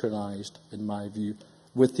synchronised, in my view,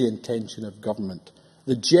 with the intention of government.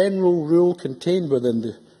 The general rule contained within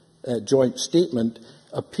the joint statement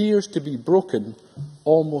appears to be broken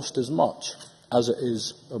almost as much as it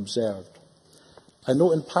is observed. I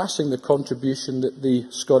note in passing the contribution that the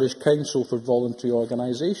Scottish Council for Voluntary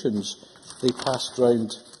Organisations, they passed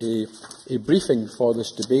round a briefing for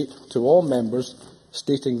this debate to all members,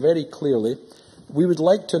 stating very clearly, we would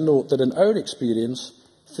like to note that in our experience,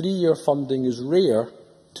 3-year funding is rare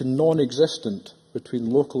to non-existent between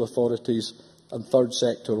local authorities and third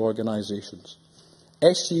sector organisations.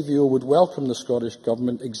 SCVO would welcome the Scottish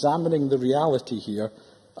Government examining the reality here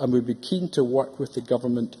and would be keen to work with the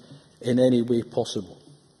Government in any way possible.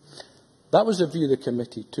 That was a view the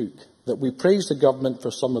committee took, that we praised the Government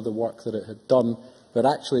for some of the work that it had done, but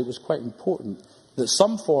actually it was quite important that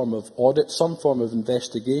some form of audit, some form of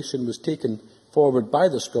investigation was taken forward by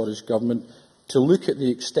the Scottish Government to look at the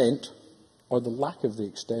extent, or the lack of the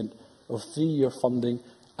extent, of 3-year funding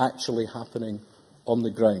actually happening on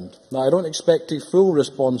the ground. Now, I don't expect a full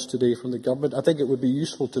response today from the Government. I think it would be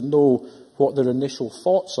useful to know what their initial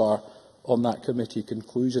thoughts are on that committee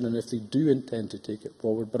conclusion and if they do intend to take it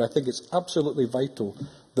forward. But I think it's absolutely vital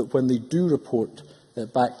that when they do report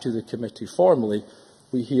back to the committee formally,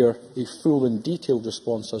 we hear a full and detailed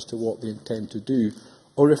response as to what they intend to do,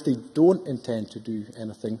 or if they don't intend to do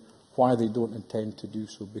anything, why they don't intend to do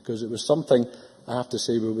so. Because it was something, I have to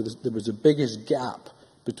say, where there was the biggest gap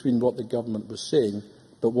between what the Government was saying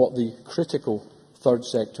but what the critical third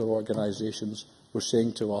sector organisations were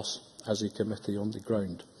saying to us as a committee on the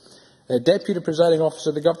ground. Deputy Presiding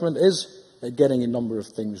Officer, the Government is getting a number of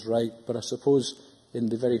things right, but I suppose in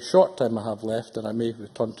the very short time I have left, and I may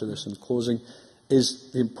return to this in closing,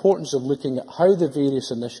 is the importance of looking at how the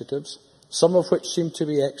various initiatives, some of which seem to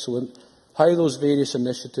be excellent, how those various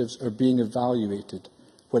initiatives are being evaluated.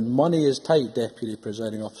 When money is tight, Deputy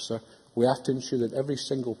Presiding Officer, we have to ensure that every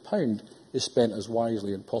single pound is spent as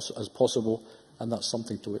wisely as possible, and that's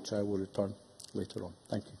something to which I will return later on.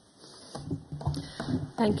 Thank you.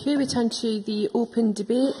 Thank you. We turn to the open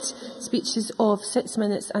debate. Speeches of 6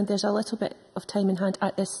 minutes, and there's a little bit of time in hand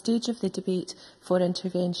at this stage of the debate for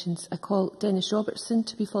interventions. I call Dennis Robertson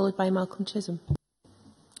to be followed by Malcolm Chisholm.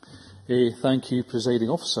 Thank you, Presiding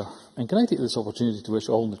Officer. And can I take this opportunity to wish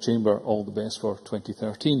all in the Chamber all the best for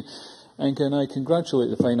 2013? And can I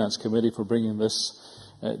congratulate the Finance Committee for bringing this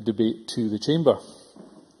debate to the Chamber?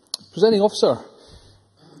 Presiding Officer,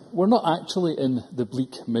 we're not actually in the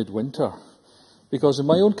bleak midwinter, because in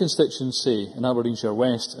my own constituency in Aberdeenshire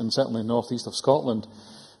West, and certainly north east of Scotland,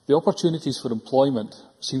 the opportunities for employment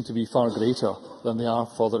seem to be far greater than they are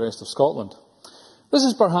for the rest of Scotland. This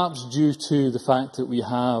is perhaps due to the fact that we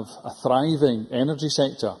have a thriving energy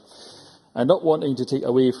sector, and not wanting to take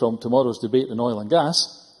away from tomorrow's debate on oil and gas,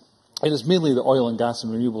 it is mainly the oil and gas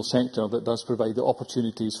and renewable sector that does provide the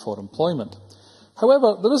opportunities for employment.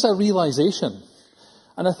 However, there is a realisation,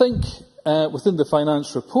 and I think within the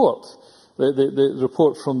finance report, the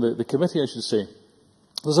report from the committee, I should say,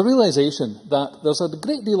 there's a realisation that there's a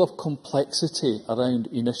great deal of complexity around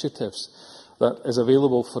initiatives that is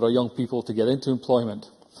available for our young people to get into employment.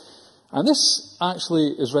 And this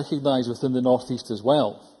actually is recognised within the North East as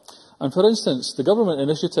well. And for instance, the government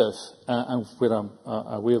initiative, and where I'm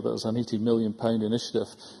aware that there's an £80 million initiative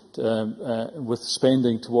with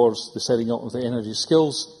spending towards the setting up of the Energy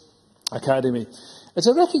Skills Academy, it's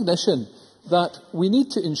a recognition that we need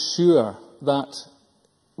to ensure that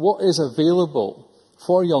what is available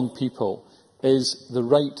for young people is the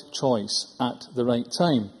right choice at the right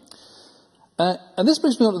time. And this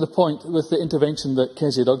brings me on to the point with the intervention that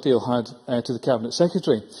Kezia Dugdale had to the Cabinet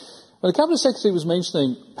Secretary. When the Cabinet Secretary was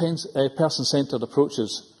mentioning person-centred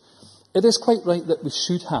approaches, it is quite right that we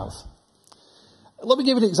should have. Let me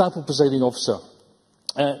give you an example, Presiding Officer.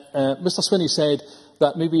 Mr Swinney said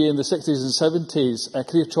that maybe in the 60s and 70s,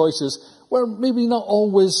 career choices were maybe not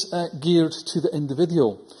always geared to the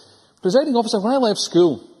individual. Presiding Officer, when I left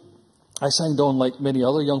school, I signed on like many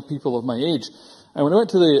other young people of my age. And when I went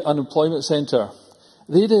to the unemployment centre,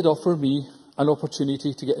 they did offer me an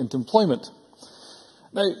opportunity to get into employment.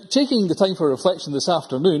 Now, taking the time for reflection this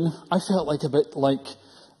afternoon, I felt like a bit like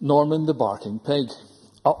Norman the Barking Pig,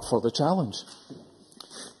 up for the challenge.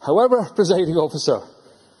 However, Presiding Officer,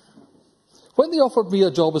 when they offered me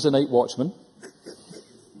a job as a night watchman,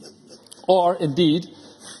 or indeed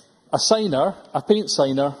a signer, a paint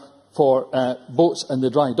signer for boats in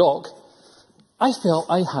the dry dock, I felt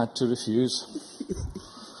I had to refuse.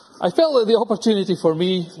 I felt that the opportunity for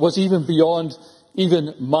me was even beyond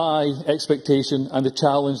even my expectation and the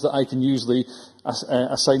challenge that I can usually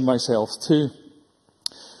assign myself to.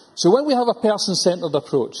 So when we have a person-centred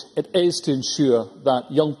approach, it is to ensure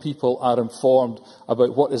that young people are informed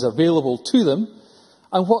about what is available to them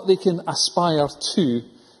and what they can aspire to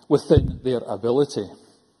within their ability.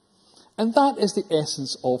 And that is the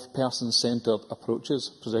essence of person-centred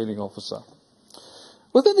approaches, Presiding Officer.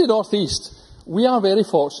 Within the North East, we are very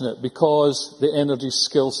fortunate because the Energy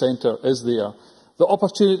Skills Centre is there. The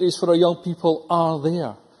opportunities for our young people are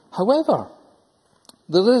there. However,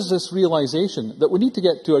 there is this realisation that we need to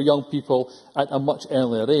get to our young people at a much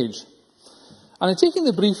earlier age. And in taking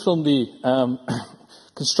the brief from the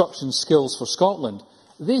Construction Skills for Scotland,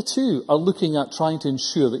 they too are looking at trying to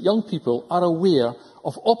ensure that young people are aware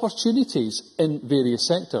of opportunities in various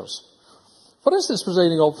sectors. For instance,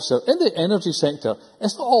 Presiding Officer, in the energy sector,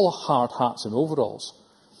 it's not all hard hats and overalls.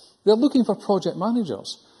 They're looking for project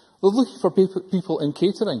managers. They're looking for people in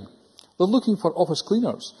catering. They're looking for office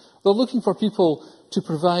cleaners. They're looking for people to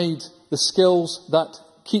provide the skills that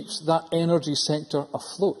keeps that energy sector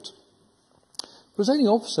afloat. Presiding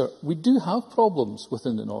Officer, we do have problems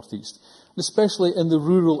within the North East, especially in the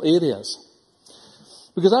rural areas.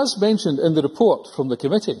 Because as mentioned in the report from the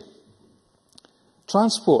committee,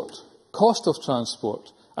 transport, cost of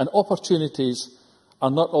transport and opportunities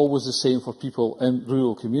are not always the same for people in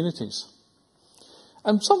rural communities.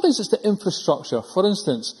 And sometimes it's the infrastructure, for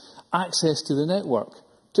instance, access to the network,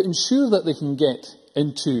 to ensure that they can get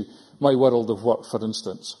into my world of work, for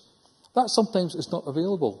instance. That sometimes is not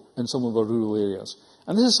available in some of our rural areas.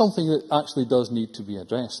 And this is something that actually does need to be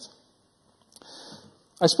addressed.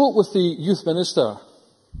 I spoke with the Youth Minister,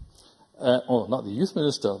 not the Youth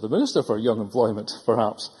Minister, the Minister for Young Employment,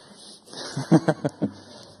 perhaps.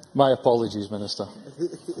 My apologies, Minister.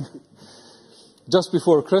 Just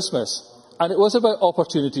before Christmas. And it was about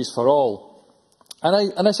opportunities for all.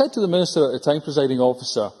 And I said to the Minister at the time, Presiding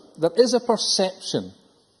Officer, there is a perception,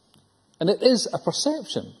 and it is a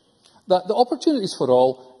perception, that the opportunities for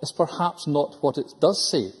all is perhaps not what it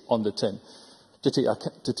does say on the tin,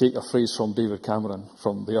 to take a phrase from David Cameron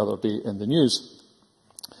from the other day in the news.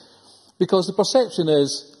 Because the perception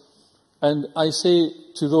is And I say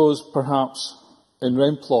to those perhaps in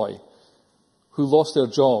employ who lost their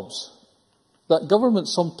jobs that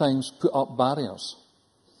governments sometimes put up barriers.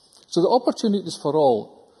 So the opportunities for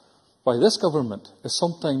all by this government is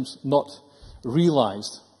sometimes not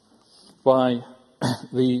realised by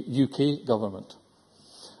the UK government.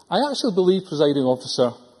 I actually believe, Presiding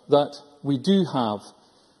Officer, that we do have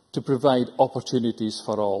to provide opportunities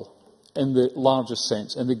for all in the largest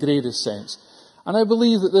sense, in the greatest sense. And I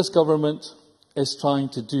believe that this government is trying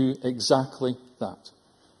to do exactly that.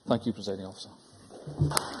 Thank you, Presiding Officer.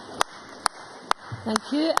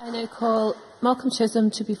 Thank you. I now call Malcolm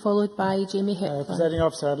Chisholm to be followed by Jamie Hickman. Presiding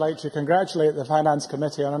Officer, I'd like to congratulate the Finance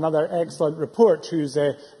Committee on another excellent report whose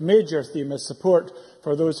major theme is support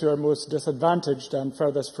for those who are most disadvantaged and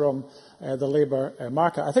furthest from the labour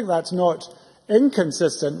market. I think that's not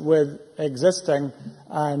inconsistent with existing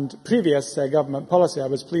and previous government policy. I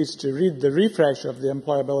was pleased to read the refresh of the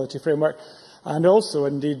employability framework and also,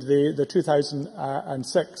 indeed, the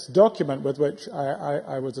 2006 document with which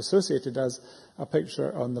I was associated, as a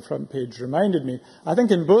picture on the front page reminded me. I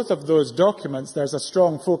think in both of those documents there's a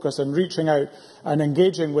strong focus on reaching out and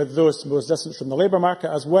engaging with those most distant from the labour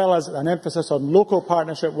market, as well as an emphasis on local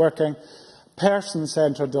partnership working,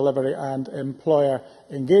 person-centred delivery and employer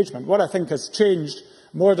engagement. What I think has changed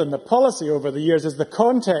more than the policy over the years is the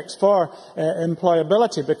context for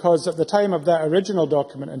employability, because at the time of that original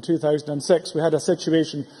document in 2006 we had a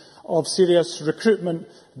situation of serious recruitment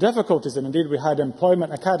difficulties, and indeed we had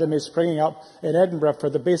employment academies springing up in Edinburgh for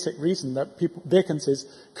the basic reason that vacancies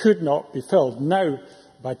could not be filled. Now,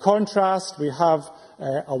 by contrast, we have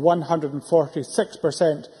a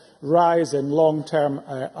 146% rise in long-term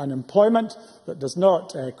unemployment that does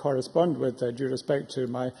not correspond, with due respect to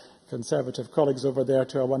my Conservative colleagues over there,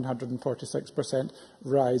 to a 146%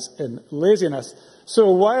 rise in laziness.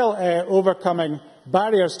 So while overcoming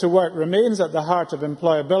barriers to work remains at the heart of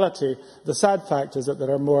employability, the sad fact is that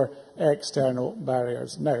there are more external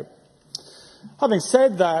barriers now. Having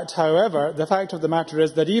said that, however, the fact of the matter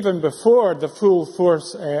is that even before the full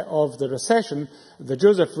force of the recession, the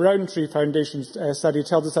Joseph Rowntree Foundation study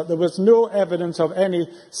tells us that there was no evidence of any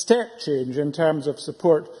step change in terms of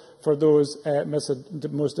support for those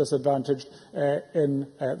most disadvantaged in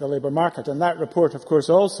the labour market. And that report, of course,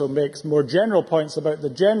 also makes more general points about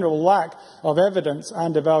the general lack of evidence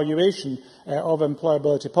and evaluation of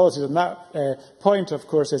employability policies. And that point, of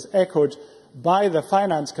course, is echoed by the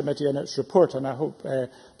Finance Committee in its report, and I hope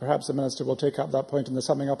perhaps the Minister will take up that point in the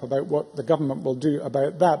summing up about what the Government will do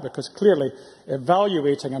about that, because clearly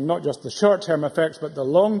evaluating, and not just the short-term effects but the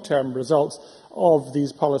long-term results of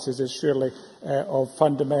these policies, is surely of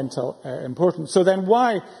fundamental importance. So then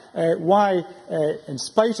why, in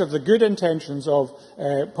spite of the good intentions of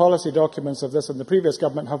policy documents of this and the previous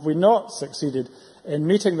Government, have we not succeeded in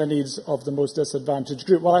meeting the needs of the most disadvantaged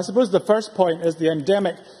group? Well, I suppose the first point is the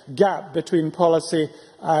endemic gap between policy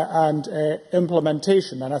and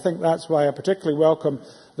implementation, and I think that's why I particularly welcome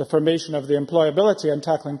the formation of the Employability and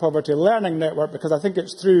Tackling Poverty Learning Network, because I think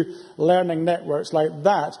it's through learning networks like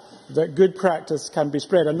that that good practice can be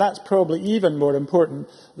spread, and that's probably even more important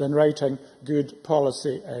than writing good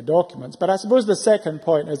policy documents. But I suppose the second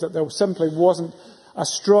point is that there simply wasn't a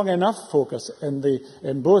strong enough focus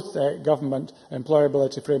in both government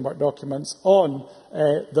employability framework documents on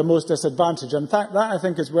the most disadvantaged. In fact, that I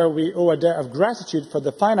think is where we owe a debt of gratitude for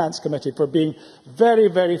the Finance Committee for being very,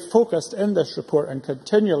 very focused in this report and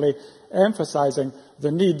continually emphasising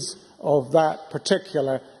the needs of that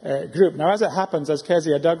particular group. Now, as it happens, as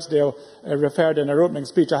Kezia Dugsdale referred in her opening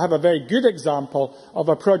speech, I have a very good example of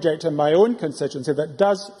a project in my own constituency that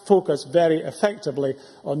does focus very effectively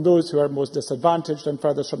on those who are most disadvantaged and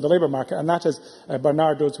furthest from the labour market, and that is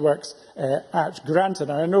Bernardo's Works at Granton.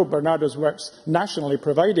 And I know Bernardo's Works nationally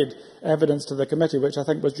provided evidence to the committee, which I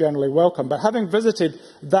think was generally welcome. But having visited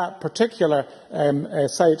that particular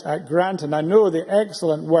site at Granton, I know the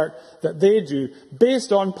excellent work that they do,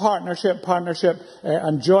 based on partnership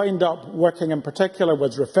and joined up working in particular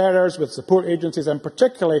with referrers, with support agencies, and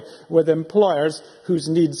particularly with employers whose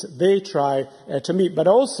needs they try to meet. But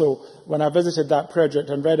also, when I visited that project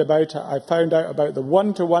and read about it, I found out about the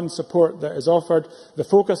one-to-one support that is offered, the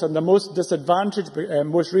focus on the most disadvantaged.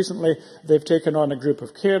 Most recently, they've taken on a group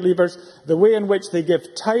of care leavers, the way in which they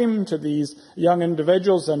give time to these young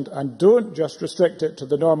individuals and don't just restrict it to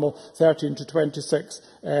the normal 13 to 26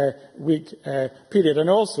 6-week period, and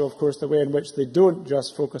also, of course, the way in which they don't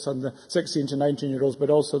just focus on the 16 to 19-year-olds, but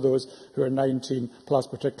also those who are 19 plus,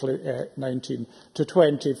 particularly 19 to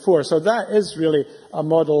 24. So that is really a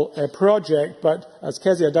model project, but as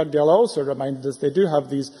Kezia Dugdale also reminded us, they do have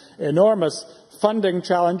these enormous funding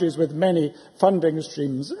challenges with many funding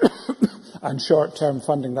streams and short-term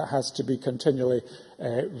funding that has to be continually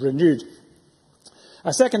renewed.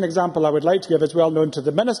 A second example I would like to give is well known to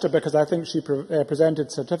the Minister, because I think she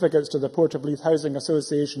presented certificates to the Port of Leith Housing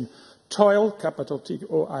Association TOIL, capital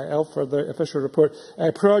T-O-I-L for the official report,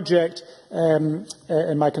 project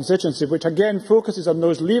in my constituency, which again focuses on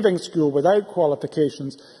those leaving school without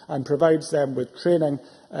qualifications and provides them with training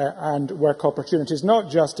and work opportunities, not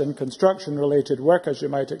just in construction-related work, as you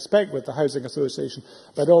might expect with the Housing Association,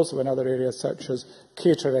 but also in other areas such as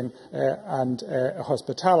catering and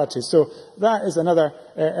hospitality. So that is another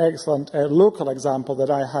excellent local example that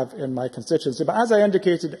I have in my constituency. But as I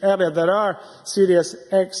indicated earlier, there are serious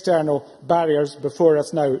external barriers before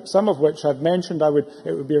us now, some of which I've mentioned.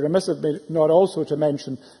 It would be remiss of me not also to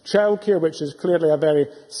mention childcare, which is clearly a very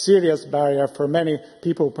serious barrier for many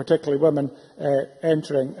people, particularly women,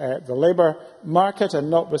 entering the labour market, and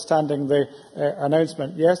notwithstanding the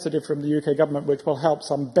announcement yesterday from the UK Government, which will help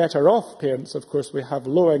some better-off parents, of course, we have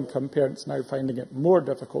low-income parents now finding it more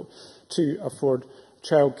difficult to afford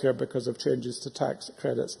childcare because of changes to tax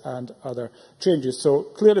credits and other changes. So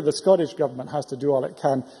clearly the Scottish Government has to do all it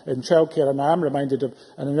can in childcare, and I am reminded of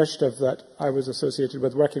an initiative that I was associated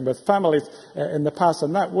with working with families in the past,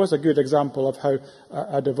 and that was a good example of how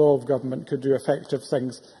a devolved government could do effective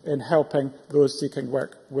things in helping those seeking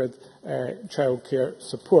work with childcare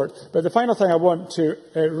support. But the final thing I want to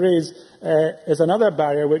raise is another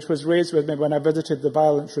barrier which was raised with me when I visited the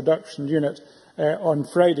Violence Reduction Unit on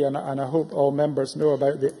Friday, and I hope all members know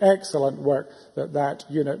about the excellent work that that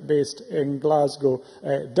unit based in Glasgow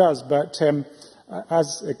does. But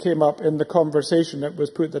as it came up in the conversation, it was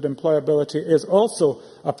put that employability is also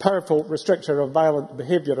a powerful restrictor of violent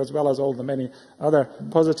behaviour, as well as all the many other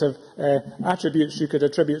positive attributes you could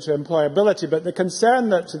attribute to employability. But the concern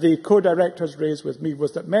that the co-directors raised with me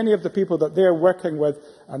was that many of the people that they're working with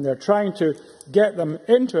and they're trying to get them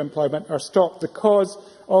into employment are stopped because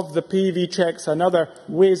of the PV checks and other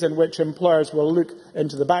ways in which employers will look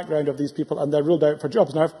into the background of these people, and they're ruled out for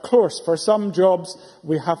jobs. Now, of course, for some jobs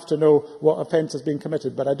we have to know what offence has been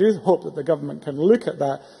committed, but I do hope that the government can look at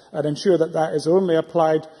that and ensure that that is only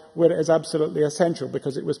applied where it is absolutely essential,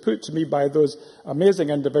 because it was put to me by those amazing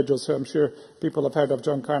individuals who I'm sure people have heard of,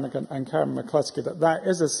 John Carnahan and Karen McCluskey, that that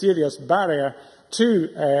is a serious barrier to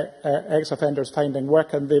ex-offenders finding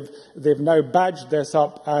work, and they've now badged this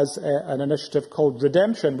up as an initiative called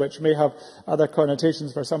Redemption, which may have other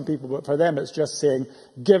connotations for some people, but for them it's just saying,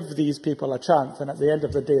 give these people a chance, and at the end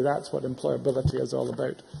of the day that's what employability is all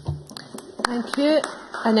about. Thank you.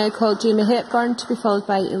 I now call Jamie Hepburn to be followed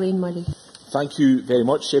by Elaine Murray. Thank you very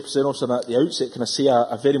much, President Officer. At the outset, can I say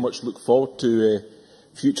I very much look forward to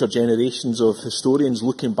future generations of historians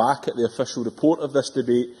looking back at the official report of this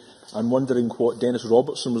debate and wondering what Dennis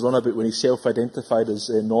Robertson was on about when he self-identified as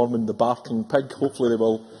Norman the Barking Pig. Hopefully they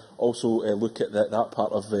will also look at that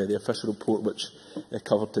part of the official report which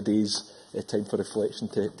covered today's time for reflection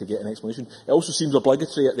to get an explanation. It also seems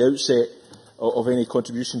obligatory at the outset of any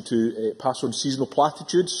contribution to pass on seasonal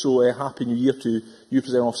platitudes, so Happy New Year to you,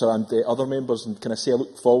 President Officer, and other members, and can I say I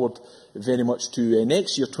look forward very much to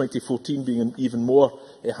next year, 2014, being an even more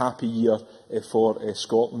happy year for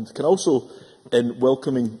Scotland. Can I also, in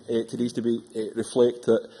welcoming today's debate, reflect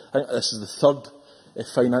that I think this is the third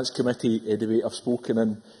Finance Committee debate I've spoken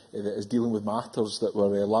in that is dealing with matters that were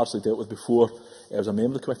largely dealt with before I was a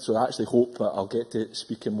member of the committee, so I actually hope that I'll get to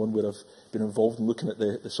speak in one where I've been involved in looking at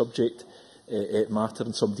the subject matter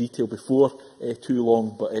in some detail before too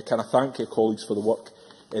long. But can I thank colleagues for the work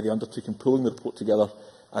they undertook in pulling the report together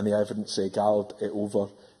and the evidence gathered over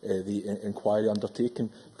the inquiry undertaken,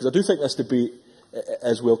 because I do think this debate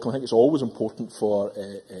is welcome. I think it's always important for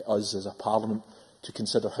us as a Parliament to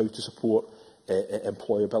consider how to support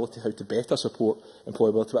employability, how to better support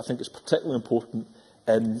employability, but I think it's particularly important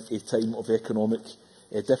in a time of economic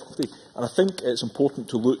difficulty. And I think it's important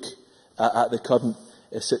to look at the current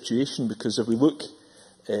situation, because if we look,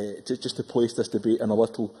 just to place this debate in a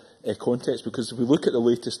little context, because if we look at the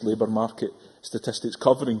latest labour market statistics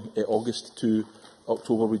covering August to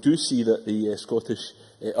October, we do see that the Scottish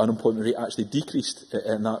unemployment rate actually decreased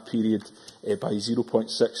in that period by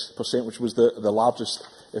 0.6%, which was the largest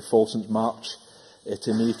fall since March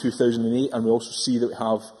to May 2008, and we also see that we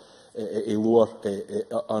have a lower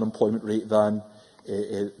unemployment rate than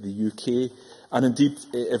the UK. And indeed,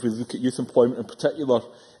 if we look at youth employment in particular,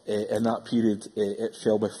 In that period, it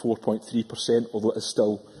fell by 4.3%, although it is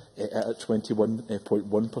still at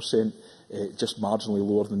 21.1%, just marginally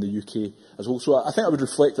lower than the UK as well. So I think I would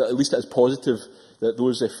reflect that at least it is positive that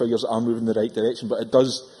those figures are moving in the right direction, but it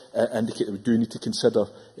does indicate that we do need to consider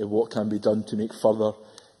what can be done to make further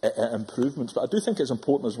improvements. But I do think it's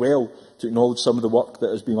important as well to acknowledge some of the work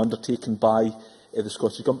that is being undertaken by the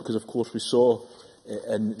Scottish Government, because of course we saw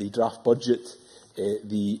in the draft budget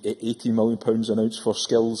the £18 million announced for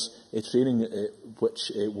skills training,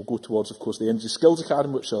 which will go towards, of course, the Energy Skills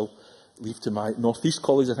Academy, which I'll leave to my North East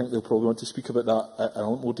colleagues. I think they'll probably want to speak about that in a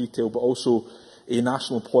lot more detail, but also a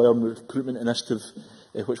national employer recruitment initiative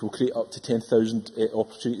which will create up to 10,000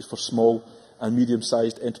 opportunities for small and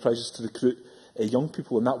medium-sized enterprises to recruit young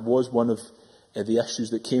people. And that was one of the issues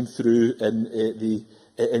that came through in the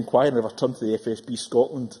inquiry. And if I turn to the FSB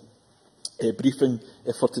Scotland briefing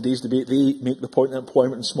for today's debate, they make the point that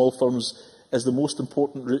employment in small firms is the most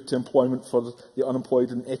important route to employment for the unemployed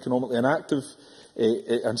and economically inactive,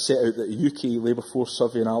 and set out that the UK Labour Force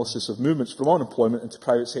Survey analysis of movements from unemployment into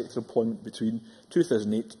private sector employment between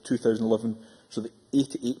 2008 to 2011 so that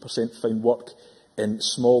 88% found work in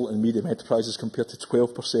small and medium enterprises compared to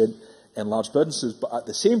 12% in large businesses. But at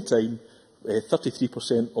the same time,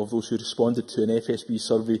 33% of those who responded to an FSB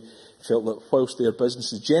survey felt that whilst their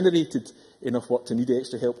businesses generated enough work to need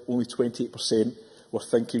extra help, only 28% were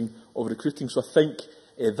thinking of recruiting. So I think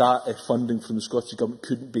that funding from the Scottish Government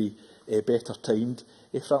couldn't be better timed,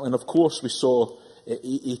 frankly. And of course we saw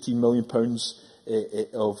 £18 million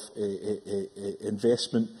of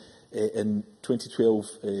investment in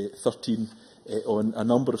 2012-13 on a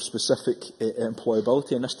number of specific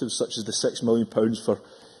employability initiatives, such as the £6 million for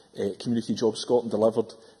Community Jobs Scotland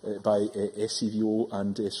delivered by SCVO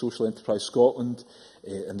and Social Enterprise Scotland,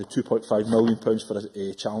 and the £2.5 million for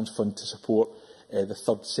a challenge fund to support the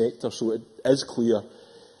third sector. So it is clear,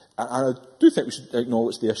 and I do think we should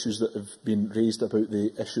acknowledge the issues that have been raised about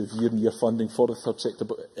the issue of year-on-year funding for the third sector,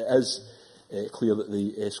 but it is clear that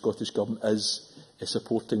the Scottish Government is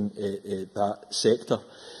supporting that sector.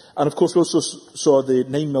 And of course we also saw the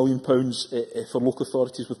 £9 million for local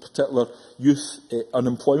authorities with particular youth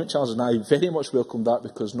unemployment challenges, and I very much welcome that,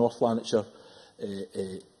 because North Lanarkshire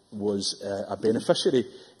was a beneficiary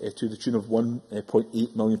to the tune of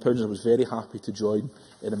 £1.8 million. I was very happy to join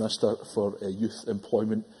the Minister for Youth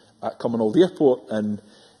Employment at Cumbernauld Airport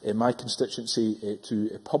in my constituency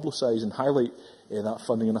to publicise and highlight that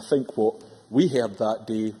funding. And I think what we heard that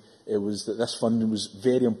day was that this funding was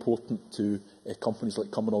very important to companies like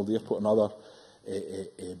Cumbernauld Airport and other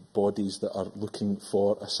bodies that are looking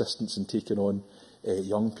for assistance in taking on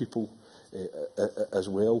young people as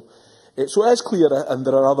well. So it is clear, and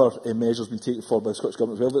there are other measures being taken forward by the Scottish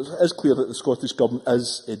Government as well, but it is clear that the Scottish Government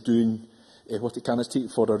is doing what it can, is taking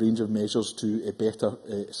forward a range of measures to better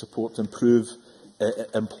support and improve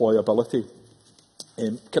employability.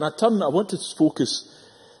 I want to focus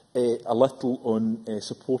a little on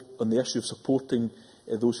the issue of supporting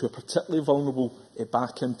those who are particularly vulnerable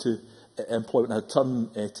back into employment. I turn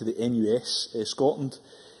to the NUS Scotland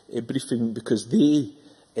briefing, because they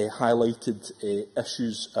highlighted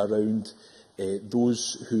issues around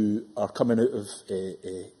those who are coming out of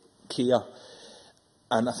care.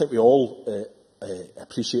 And I think we all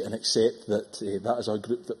appreciate and accept that that is a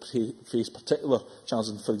group that face particular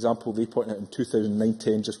challenges. For example, they point out in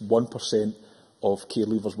 2009-10 just 1% of care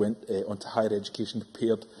leavers went on to higher education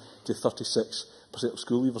compared to 36% of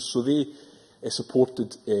school leavers. So they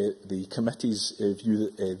supported the committee's view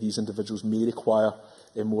that these individuals may require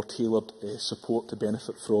more tailored support to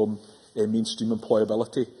benefit from mainstream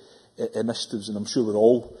employability initiatives. And I'm sure we're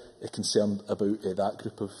all concerned about that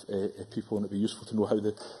group of people, and it would be useful to know how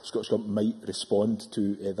the Scottish Government might respond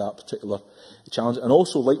to that particular challenge. And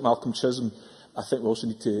also, like Malcolm Chisholm, I think we also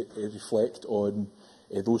need to reflect on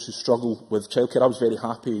those who struggle with childcare. I was very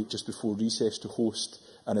happy just before recess to host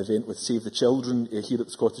an event with Save the Children here at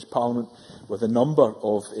the Scottish Parliament, with a number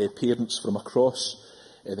of parents from across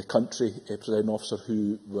the country, Presiding Officer,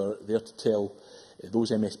 who were there to tell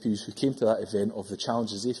those MSPs who came to that event of the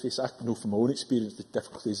challenges they face. I know from my own experience the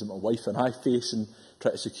difficulties that my wife and I face in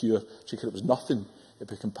trying to secure childcare. It was nothing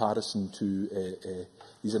by comparison to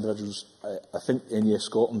these individuals. I think NES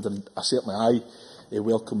Scotland, and certainly I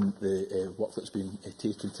welcome the work that's been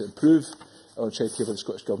taken to improve on childcare by the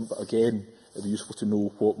Scottish Government, but again, it would be useful to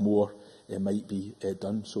know what more might be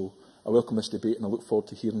done. So I welcome this debate, and I look forward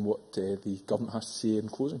to hearing what the Government has to say in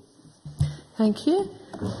closing. Thank you.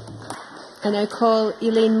 I now call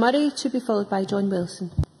Elaine Murray, to be followed by John Wilson.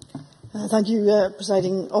 Thank you,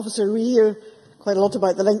 Presiding Officer. We hear quite a lot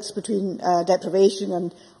about the links between deprivation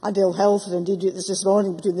and ill health, and indeed this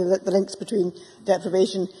morning between the links between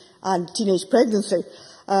deprivation and teenage pregnancy.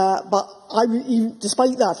 But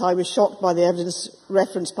despite that, I was shocked by the evidence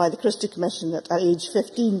referenced by the Christie Commission that at age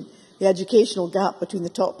 15, the educational gap between the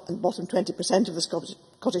top and bottom 20% of the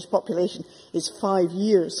Scottish population is 5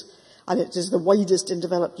 years, and it is the widest in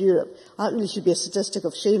developed Europe. That really should be a statistic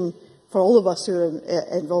of shame for all of us who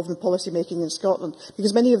are involved in policy making in Scotland,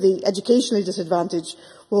 because many of the educationally disadvantaged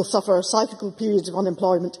will suffer cyclical periods of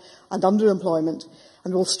unemployment and underemployment,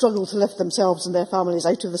 and will struggle to lift themselves and their families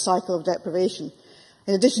out of the cycle of deprivation.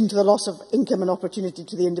 In addition to the loss of income and opportunity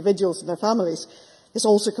to the individuals and their families, this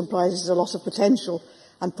also comprises a loss of potential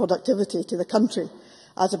and productivity to the country,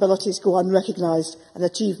 as abilities go unrecognised and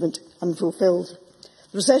achievement unfulfilled.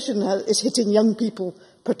 The recession is hitting young people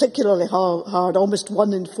particularly hard. Almost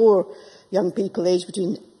 1 in 4 young people aged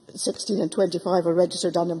between 16 and 25 are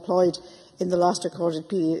registered unemployed in the last recorded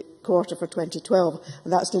quarter for 2012,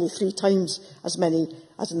 and that's nearly 3 times as many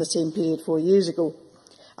as in the same period 4 years ago.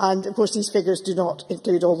 And, of course, these figures do not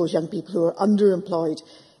include all those young people who are underemployed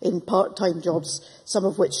in part-time jobs, some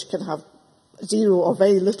of which can have zero or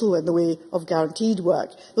very little in the way of guaranteed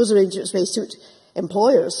work. Those arrangements may suit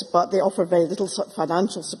employers, but they offer very little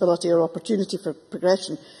financial stability or opportunity for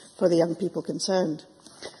progression for the young people concerned.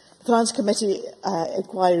 The Finance Committee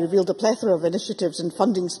inquiry revealed a plethora of initiatives and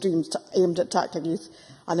funding streams aimed at tackling youth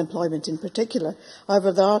unemployment in particular.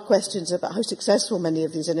 However, there are questions about how successful many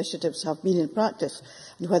of these initiatives have been in practice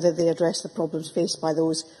and whether they address the problems faced by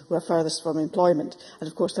those who are furthest from employment. And,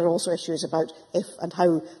 of course, there are also issues about if and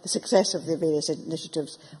how the success of the various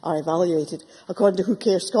initiatives are evaluated. According to Who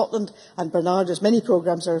Cares Scotland and Bernarda's, many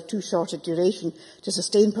programmes are of too short a duration to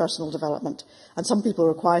sustain personal development, and some people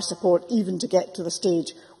require support even to get to the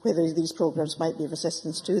stage where these programmes might be of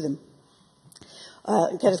assistance to them.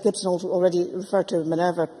 Kenneth Gibson already referred to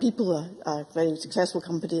Minerva People, a very successful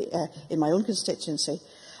company in my own constituency,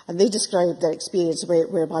 and they described their experience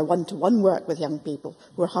whereby one-to-one work with young people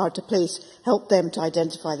who are hard to place helped them to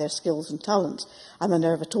identify their skills and talents. And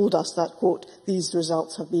Minerva told us that, quote, these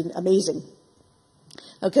results have been amazing.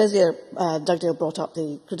 Now, Kezia Dugdale brought up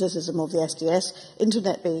the criticism of the SDS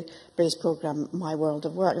internet-based programme, My World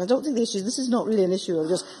of Work. And I don't think this is not really an issue of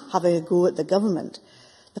just having a go at the government.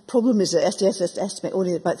 The problem is that SDS estimate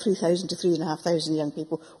only about 3,000 to 3,500 young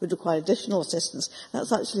people would require additional assistance.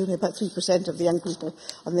 That's actually only about 3% of the young people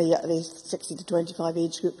on the 60 to 25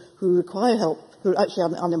 age group who require help, who are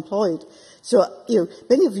actually unemployed. So,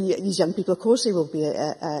 many of these young people, of course, they will be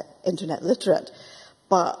internet literate,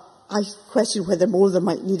 but I question whether more of them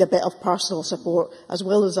might need a bit of personal support as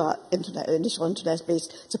well as that initial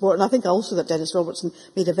internet-based support. And I think also that Dennis Robertson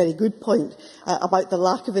made a very good point about the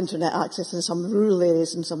lack of internet access in some rural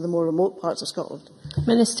areas and some of the more remote parts of Scotland.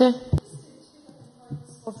 Minister.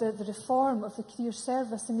 Of the reform of the career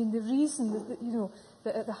service, I mean, the reason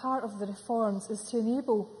that at the heart of the reforms is to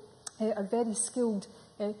enable a very skilled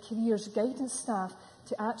careers guidance staff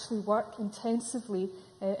to actually work intensively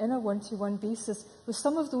in a one-to-one basis with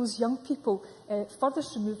some of those young people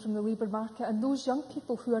furthest removed from the labour market and those young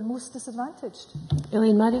people who are most disadvantaged.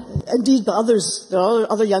 Elaine Murray. Indeed, but there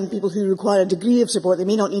are other young people who require a degree of support. They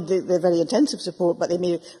may not need the very intensive support, but they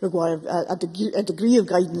may require a degree of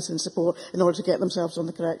guidance and support in order to get themselves on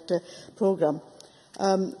the correct programme.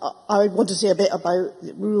 I want to say a bit about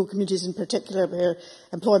rural communities in particular, where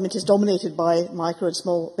employment is dominated by micro and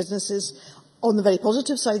small businesses. On the very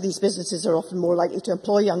positive side, these businesses are often more likely to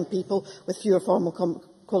employ young people with fewer formal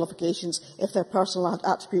qualifications if their personal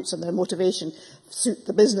attributes and their motivation suit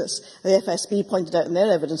the business. The FSB pointed out in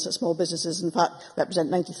their evidence that small businesses, in fact,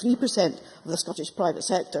 represent 93% of the Scottish private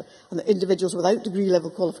sector, and that individuals without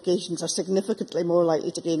degree-level qualifications are significantly more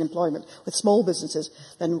likely to gain employment with small businesses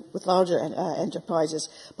than with larger enterprises.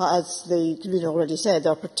 But as the convener already said,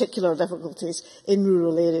 there are particular difficulties in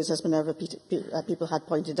rural areas, as Minerva people had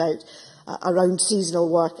pointed out, around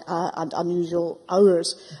seasonal work and unusual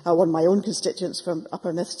hours. One of my own constituents from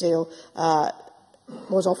Upper Nithsdale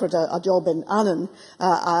was offered a job in Annan.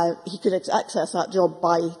 He could access that job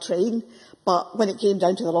by train, but when it came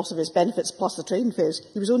down to the loss of his benefits plus the train fares,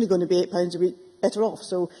 he was only going to be £8 a week better off,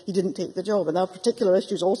 so he didn't take the job. And there are particular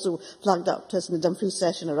issues also flagged up to us in the Dumfries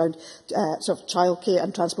session around sort of childcare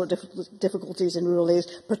and transport difficulties in rural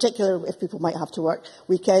areas, particularly if people might have to work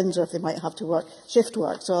weekends or if they might have to work shift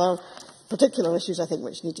work. So there are particular issues, I think,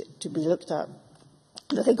 which need to be looked at.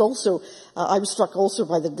 And I think also, I was struck also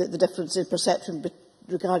by the difference in perception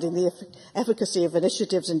regarding the efficacy of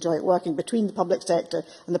initiatives in joint working between the public sector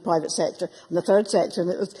and the private sector and the third sector. And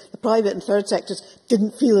it was the private and third sectors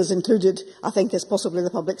didn't feel as included, I think, as possibly the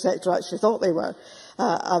public sector actually thought they were.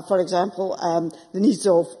 For example, the needs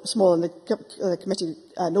of small, and the committee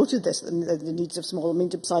noted this, the needs of small and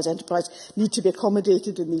medium-sized enterprise need to be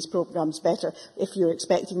accommodated in these programmes better if you're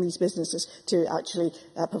expecting these businesses to actually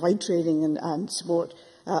provide training and support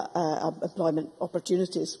employment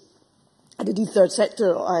opportunities. And indeed, third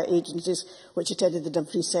sector agencies which attended the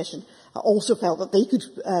Dumfries session also felt that they could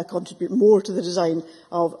contribute more to the design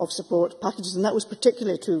of support packages, and that was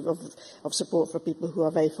particularly true of support for people who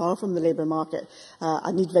are very far from the labour market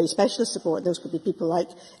and need very specialist support. Those could be people like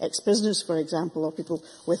ex-prisoners, for example, or people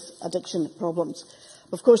with addiction problems.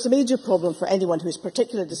 Of course, the major problem for anyone who is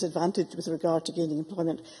particularly disadvantaged with regard to gaining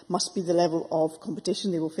employment must be the level of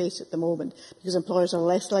competition they will face at the moment, because employers are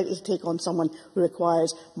less likely to take on someone who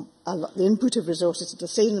requires the input of resources to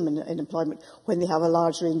sustain them in employment when they have a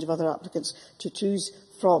large range of other applicants to choose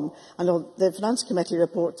from. And the Finance Committee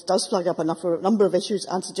report does flag up a number of issues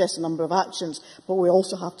and suggest a number of actions, but we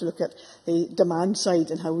also have to look at the demand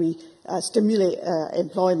side and how we stimulate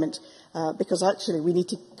employment. Because actually we need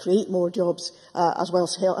to create more jobs as well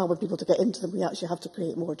as helping people to get into them. We actually have to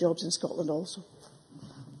create more jobs in Scotland also.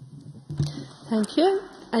 Thank you.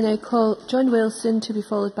 I now call John Wilson to be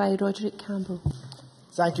followed by Roderick Campbell.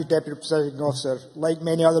 Thank you, Deputy Presiding Officer. Like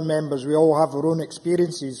many other members, we all have our own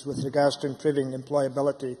experiences with regards to improving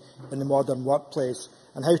employability in the modern workplace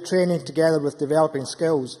and how training together with developing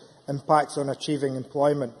skills impacts on achieving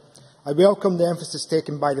employment. I welcome the emphasis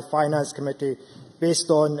taken by the Finance Committee based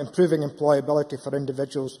on improving employability for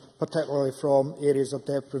individuals, particularly from areas of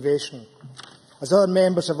deprivation. As other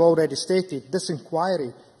members have already stated, this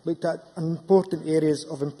inquiry looked at important areas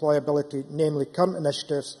of employability, namely current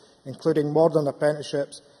initiatives, including modern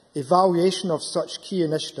apprenticeships, evaluation of such key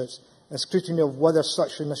initiatives, and scrutiny of whether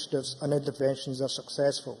such initiatives and interventions are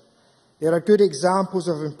successful. There are good examples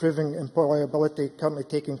of improving employability currently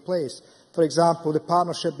taking place. For example, the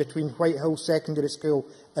partnership between Whitehill Secondary School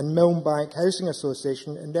and Milnebank Housing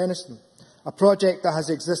Association in Denniston, a project that has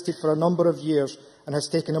existed for a number of years and has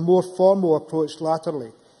taken a more formal approach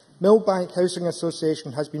latterly. Milnebank Housing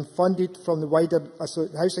Association has been funded from the wider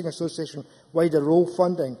Housing Association wider role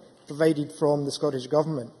funding provided from the Scottish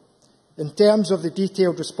Government. In terms of the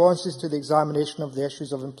detailed responses to the examination of the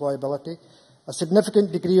issues of employability, a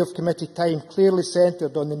significant degree of committee time clearly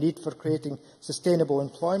centred on the need for creating sustainable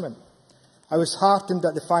employment. I was heartened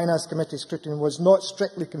that the Finance Committee scrutiny was not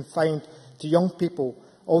strictly confined to young people,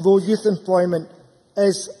 although youth employment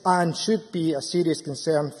is and should be a serious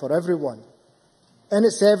concern for everyone. In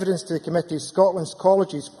its evidence to the committee, Scotland's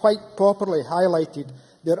colleges quite properly highlighted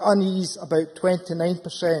their unease about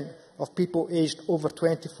 29% of people aged over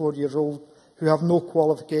 24 years old who have no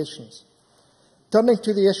qualifications. Turning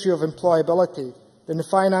to the issue of employability, then the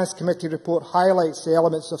Finance Committee report highlights the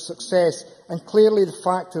elements of success and clearly the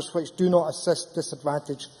factors which do not assist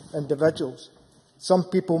disadvantaged individuals. Some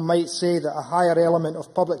people might say that a higher element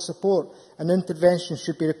of public support and intervention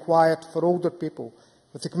should be required for older people,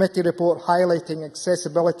 with the committee report highlighting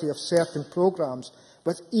accessibility of certain programmes,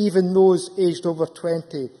 with even those aged over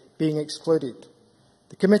 20 being excluded.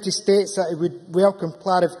 The committee states that it would welcome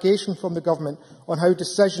clarification from the Government on how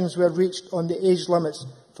decisions were reached on the age limits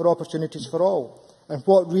for opportunities for all, and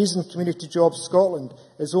what reason Community Jobs Scotland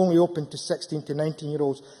is only open to 16 to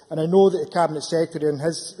 19-year-olds. And I know that the Cabinet Secretary in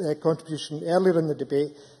his contribution earlier in the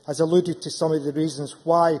debate has alluded to some of the reasons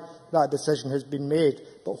why that decision has been made,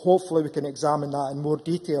 but hopefully we can examine that in more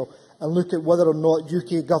detail and look at whether or not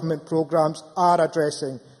UK Government programmes are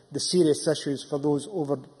addressing the serious issues for those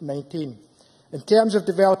over 19. In terms of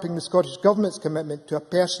developing the Scottish Government's commitment to a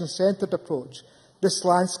person-centred approach, this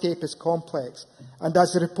landscape is complex, and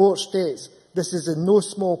as the report states, this is in no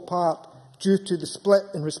small part due to the split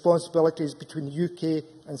in responsibilities between the UK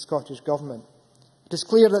and Scottish Government. It is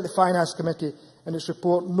clear that the Finance Committee in its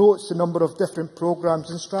report notes the number of different programmes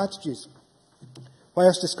and strategies.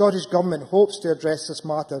 Whilst the Scottish Government hopes to address this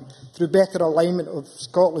matter through better alignment of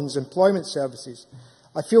Scotland's employment services,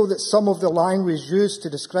 I feel that some of the language used to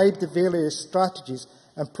describe the various strategies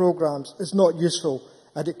and programmes is not useful,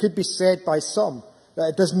 and it could be said by some that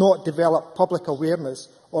it does not develop public awareness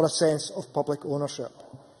or a sense of public ownership.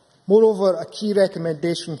 Moreover, a key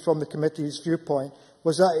recommendation from the committee's viewpoint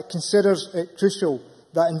was that it considers it crucial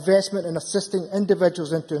that investment in assisting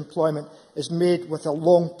individuals into employment is made with a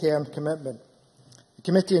long-term commitment. The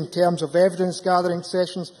committee, in terms of evidence-gathering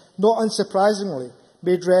sessions, not unsurprisingly,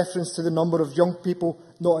 made reference to the number of young people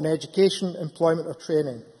not in education, employment or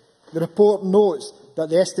training. The report notes that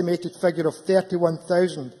the estimated figure of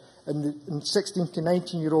 31,000 in the 16 to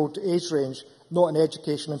 19-year-old age range not in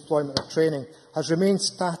education, employment or training has remained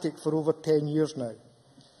static for over 10 years now.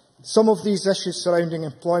 Some of these issues surrounding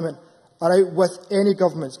employment are out with any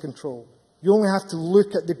government's control. You only have to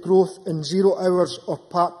look at the growth in 0 hours or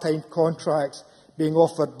part-time contracts being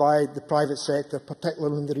offered by the private sector,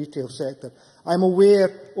 particularly in the retail sector. I'm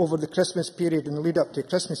aware over the Christmas period and the lead-up to the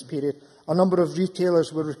Christmas period, a number of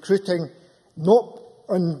retailers were recruiting not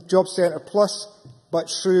on Job Centre Plus, but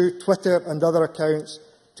through Twitter and other accounts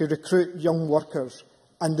to recruit young workers.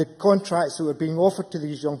 And the contracts that were being offered to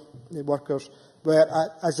these young workers were,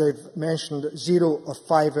 as I've mentioned, 0 or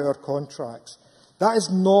 5-hour contracts. That is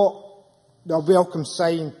not a welcome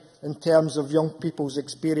sign in terms of young people's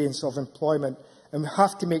experience of employment, and we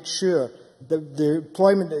have to make sure that the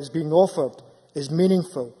employment that is being offered is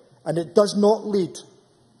meaningful, and it does not lead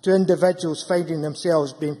to individuals finding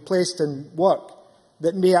themselves being placed in work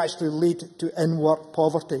that may actually lead to in-work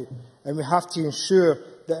poverty. And we have to ensure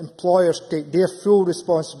that employers take their full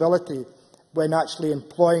responsibility when actually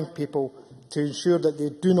employing people to ensure that they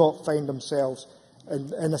do not find themselves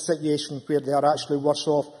in a situation where they are actually worse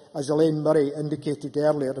off, as Elaine Murray indicated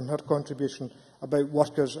earlier in her contribution about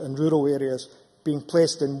workers in rural areas being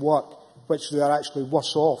placed in work which they are actually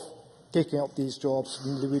worse off taking up these jobs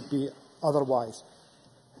than they would be otherwise.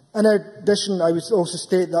 In addition, I would also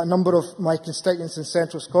state that a number of my constituents in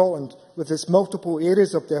central Scotland, with its multiple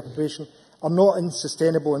areas of the operation, are not in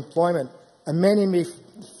sustainable employment, and many may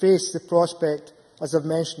face the prospect, as I've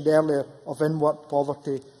mentioned earlier, of in-work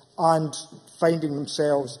poverty and finding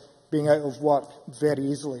themselves being out of work very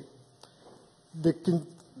easily. The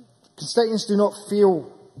constituents do not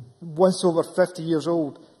feel, once over 50 years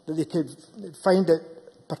old, that they could find it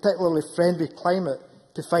particularly friendly climate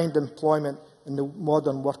to find employment in the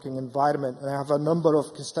modern working environment. And I have a number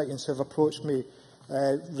of constituents who have approached me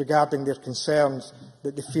regarding their concerns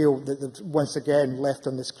that they feel that they're once again left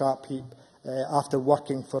on the scrap heap after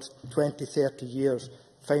working for 20, 30 years,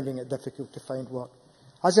 finding it difficult to find work.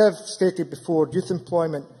 As I have stated before, youth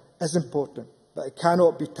employment is important, but it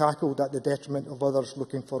cannot be tackled at the detriment of others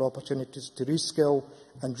looking for opportunities to reskill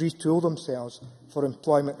and retool themselves for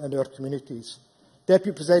employment in our communities.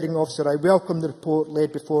 Deputy Presiding Officer, I welcome the report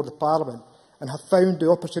laid before the Parliament and have found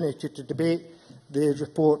the opportunity to debate the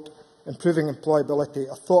report Improving Employability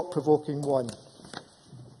a thought-provoking one.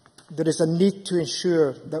 There is a need to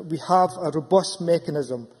ensure that we have a robust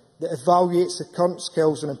mechanism that evaluates the current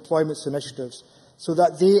skills and employment initiatives so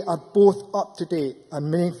that they are both up-to-date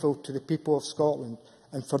and meaningful to the people of Scotland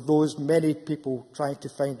and for those many people trying to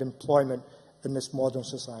find employment in this modern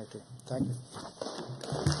society. Thank you.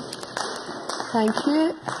 Thank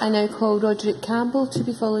you. I now call Roderick Campbell to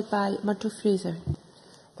be followed by Murdo Fraser.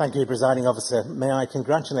 Thank you, Presiding Officer. May I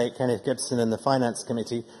congratulate Kenneth Gibson and the Finance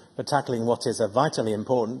Committee for tackling what is a vitally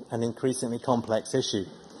important and increasingly complex issue.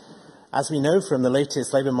 As we know from the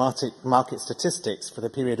latest labour market statistics for the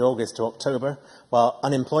period August to October, while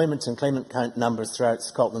unemployment and claimant count numbers throughout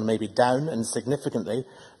Scotland may be down and significantly,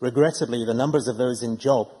 regrettably the numbers of those in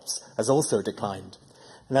jobs has also declined.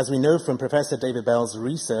 And as we know from Professor David Bell's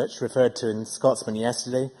research referred to in Scotsman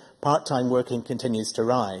yesterday, part-time working continues to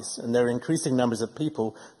rise, and there are increasing numbers of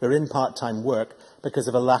people who are in part-time work because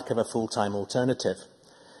of a lack of a full-time alternative.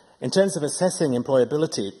 In terms of assessing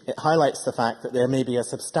employability, it highlights the fact that there may be a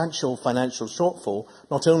substantial financial shortfall,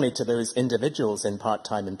 not only to those individuals in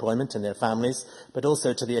part-time employment and their families, but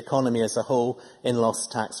also to the economy as a whole in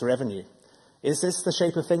lost tax revenue. Is this the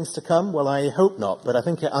shape of things to come? Well, I hope not, but I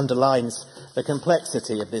think it underlines the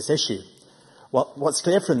complexity of this issue. What's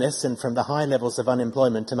clear from this and from the high levels of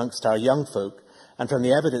unemployment amongst our young folk and from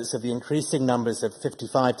the evidence of the increasing numbers of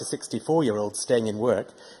 55 to 64-year-olds staying in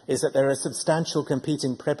work is that there are substantial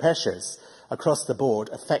competing pressures across the board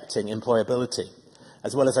affecting employability,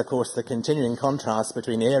 as well as, of course, the continuing contrast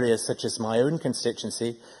between areas such as my own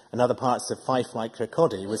constituency and other parts of Fife like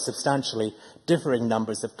Kirkcaldy with substantially differing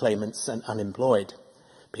numbers of claimants and unemployed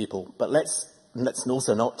people. But let's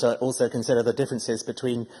also not also consider the differences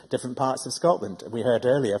between different parts of Scotland. We heard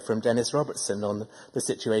earlier from Dennis Robertson on the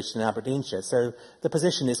situation in Aberdeenshire. So the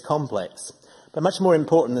position is complex. But much more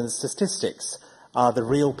important than the statistics are the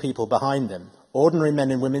real people behind them. Ordinary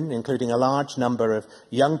men and women, including a large number of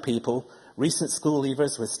young people, recent school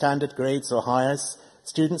leavers with standard grades or higher,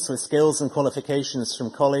 students with skills and qualifications from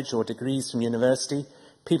college or degrees from university,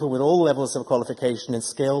 people with all levels of qualification and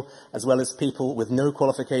skill, as well as people with no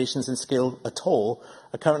qualifications and skill at all,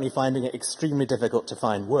 are currently finding it extremely difficult to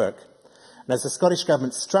find work. And as the Scottish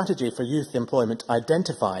Government's strategy for youth employment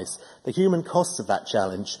identifies the human costs of that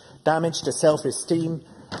challenge, damage to self-esteem,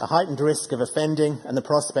 a heightened risk of offending, and the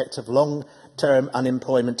prospect of long-term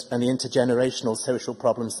unemployment and the intergenerational social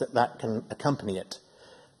problems that can accompany it.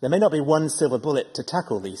 There may not be one silver bullet to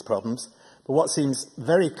tackle these problems, but what seems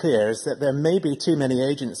very clear is that there may be too many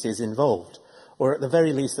agencies involved, or at the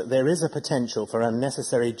very least that there is a potential for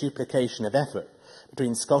unnecessary duplication of effort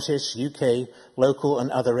between Scottish, UK, local and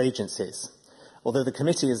other agencies, although the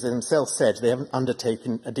committee has themselves said they haven't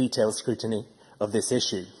undertaken a detailed scrutiny of this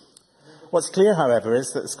issue. What's clear, however,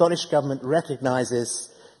 is that the Scottish Government recognises...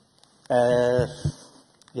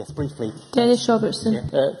 yes, briefly. Dennis Robertson.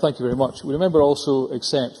 Yeah. Thank you very much. We remember also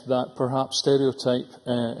accept that perhaps stereotype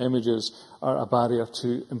images are a barrier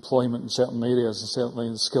to employment in certain areas, and certainly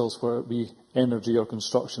in skills, whether it be energy or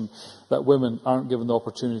construction, that women aren't given the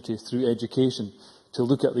opportunity through education to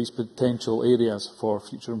look at these potential areas for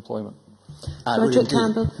future employment. Roger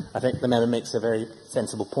Campbell. I think the member makes a very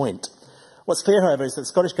sensible point. What's clear, however, is that the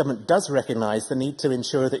Scottish Government does recognise the need to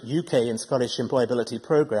ensure that UK and Scottish employability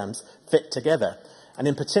programmes fit together, and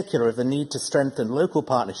in particular of the need to strengthen local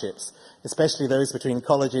partnerships, especially those between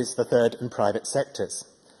colleges, the third and private sectors.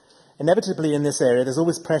 Inevitably in this area, there's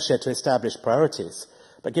always pressure to establish priorities,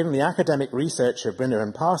 but given the academic research of Brynner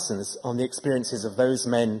and Parsons on the experiences of those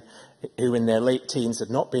men who in their late teens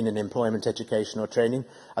had not been in employment, education or training,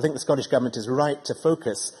 I think the Scottish Government is right to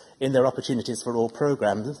focus in their opportunities for all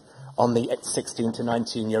programmes on the 16 to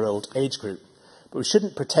 19-year-old age group. But we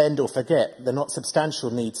shouldn't pretend or forget the not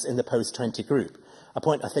substantial needs in the post-20 group, a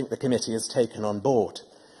point I think the committee has taken on board.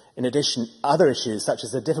 In addition, other issues such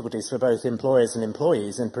as the difficulties for both employers and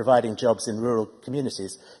employees in providing jobs in rural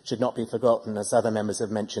communities should not be forgotten, as other members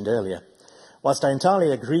have mentioned earlier. Whilst I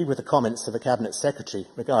entirely agree with the comments of the Cabinet Secretary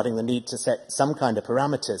regarding the need to set some kind of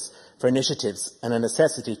parameters for initiatives and a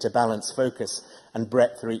necessity to balance focus and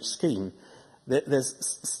breadth for each scheme,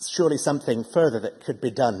 there's surely something further that could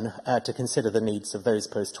be done to consider the needs of those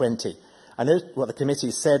post-20. I know what the committee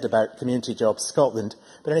said about Community Jobs Scotland,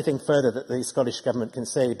 but anything further that the Scottish Government can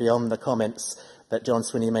say beyond the comments that John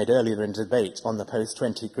Swinney made earlier in debate on the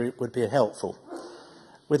post-20 group would be helpful.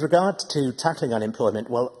 With regard to tackling unemployment,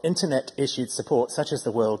 well, internet-issued support such as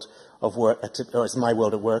the World of Work, or as My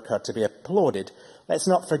World of Work, are to be applauded. Let's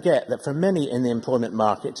not forget that for many in the employment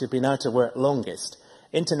market who've been out of work longest,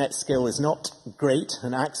 internet skill is not great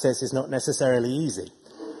and access is not necessarily easy.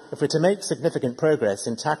 If we're to make significant progress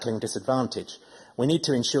in tackling disadvantage, we need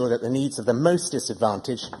to ensure that the needs of the most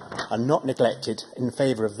disadvantaged are not neglected in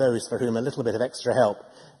favour of those for whom a little bit of extra help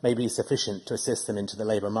may be sufficient to assist them into the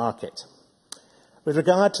labour market. With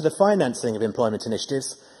regard to the financing of employment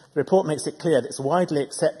initiatives, the report makes it clear that it's widely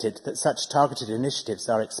accepted that such targeted initiatives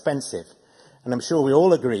are expensive, and I'm sure we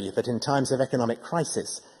all agree that in times of economic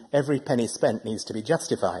crisis, every penny spent needs to be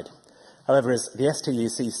justified. However, as the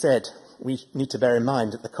STUC said, we need to bear in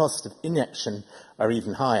mind that the costs of inaction are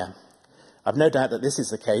even higher. I've no doubt that this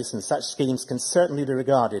is the case, and such schemes can certainly be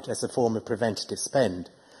regarded as a form of preventative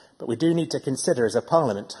spend. But we do need to consider as a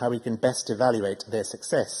Parliament how we can best evaluate their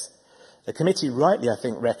success. The committee rightly, I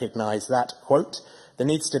think, recognised that, quote, there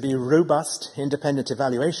needs to be robust, independent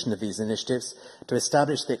evaluation of these initiatives to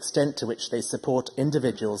establish the extent to which they support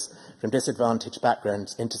individuals from disadvantaged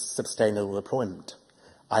backgrounds into sustainable employment.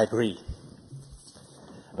 I agree.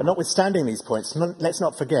 But notwithstanding these points, let's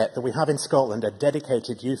not forget that we have in Scotland a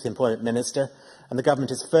dedicated youth employment minister, and the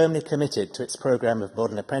government is firmly committed to its programme of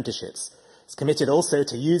modern apprenticeships. It's committed also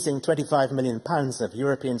to using £25 million of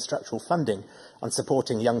European structural funding on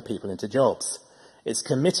supporting young people into jobs. It's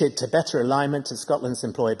committed to better alignment of Scotland's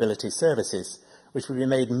employability services, which would be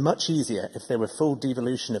made much easier if there were full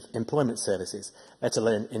devolution of employment services, let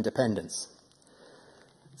alone independence.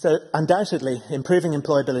 So, undoubtedly, improving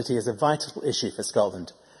employability is a vital issue for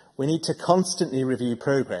Scotland. We need to constantly review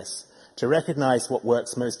progress, to recognise what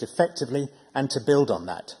works most effectively and to build on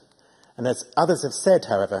that. And as others have said,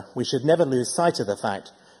 however, we should never lose sight of the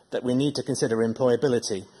fact that we need to consider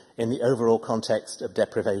employability in the overall context of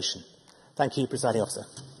deprivation. Thank you, Presiding Officer.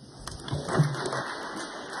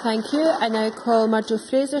 Thank you. I now call Murdo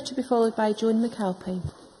Fraser to be followed by Joan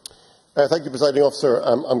McAlpine. Thank you, Presiding Officer.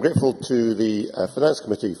 I'm grateful to the Finance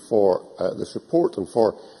Committee for this report and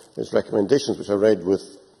for its recommendations, which I read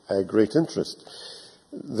with great interest.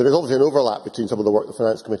 There is obviously an overlap between some of the work the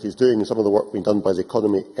Finance Committee is doing and some of the work being done by the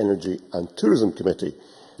Economy, Energy and Tourism Committee.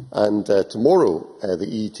 And tomorrow, the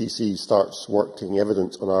EETC starts work taking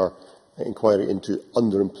evidence on our inquiry into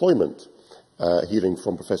underemployment, hearing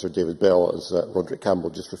from Professor David Bell, as Roderick Campbell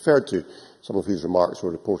just referred to, some of whose remarks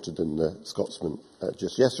were reported in the Scotsman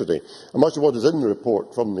just yesterday. And much of what is in the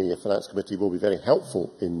report from the Finance Committee will be very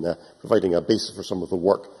helpful in providing a basis for some of the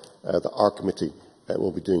work that our committee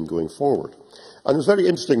will be doing going forward. And it was very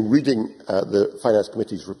interesting reading the Finance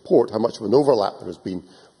Committee's report, how much of an overlap there has been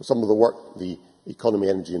with some of the work the Economy,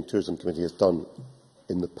 Energy and Tourism Committee has done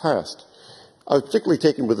in the past. I was particularly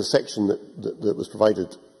taken with the section that was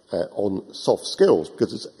provided on soft skills,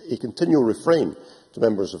 because it's a continual refrain to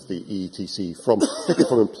members of the EETC, particularly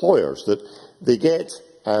from employers, that they get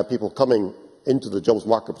people coming into the jobs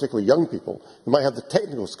market, particularly young people, who might have the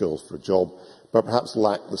technical skills for a job, but perhaps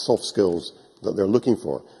lack the soft skills that they're looking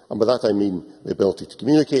for. And by that I mean the ability to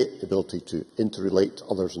communicate, the ability to interrelate to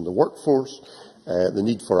others in the workforce, the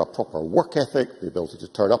need for a proper work ethic, the ability to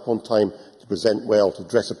turn up on time, to present well, to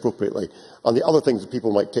dress appropriately, and the other things that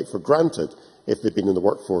people might take for granted if they've been in the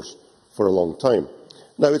workforce for a long time.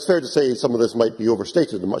 Now, it's fair to say some of this might be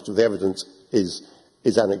overstated, and much of the evidence is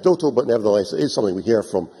anecdotal, but nevertheless it is something we hear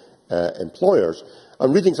from employers.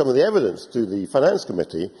 I'm reading some of the evidence to the Finance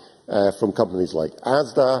Committee from companies like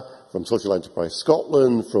ASDA, from Social Enterprise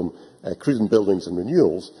Scotland, from Cruden Buildings and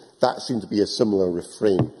Renewals. That seemed to be a similar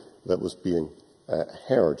refrain that was being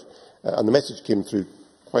heard. And the message came through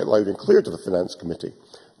quite loud and clear to the Finance Committee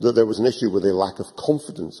that there was an issue with a lack of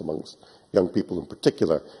confidence amongst young people in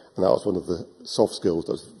particular, and that was one of the soft skills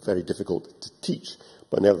that was very difficult to teach,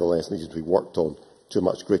 but nevertheless needed to be worked on to a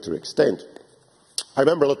much greater extent. I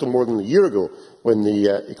remember a little more than a year ago when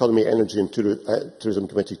the Economy, Energy and Tourism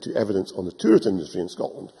Committee took evidence on the tourist industry in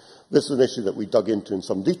Scotland. This is an issue that we dug into in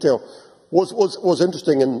some detail. What's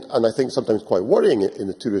interesting and I think sometimes quite worrying in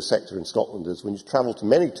the tourist sector in Scotland is when you travel to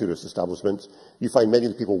many tourist establishments, you find many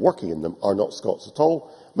of the people working in them are not Scots at all.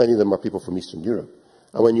 Many of them are people from Eastern Europe.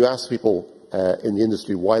 And when you ask people in the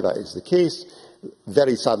industry why that is the case,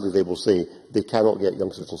 very sadly they will say they cannot get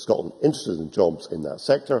youngsters in Scotland interested in jobs in that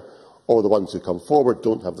sector, or the ones who come forward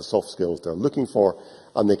don't have the soft skills they're looking for,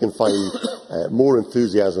 and they can find more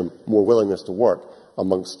enthusiasm, more willingness to work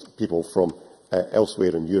amongst people from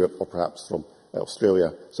elsewhere in Europe, or perhaps from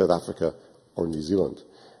Australia, South Africa or New Zealand.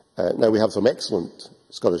 Now, we have some excellent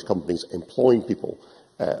Scottish companies employing people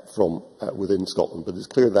from within Scotland, but it's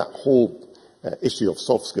clear that whole issue of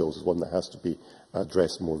soft skills is one that has to be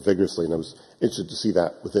addressed more vigorously, and I was interested to see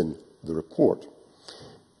that within the report.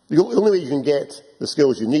 The only way you can get the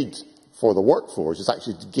skills you need for the workforce is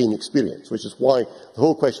actually to gain experience, which is why the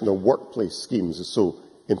whole question of workplace schemes is so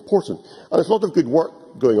important. And there's a lot of good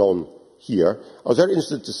work going on here. I was very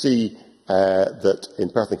interested to see that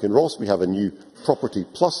in Perth and Kinross we have a new Property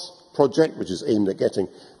Plus project, which is aimed at getting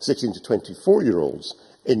 16 to 24-year-olds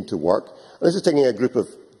into work. And this is taking a group of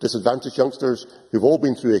disadvantaged youngsters who've all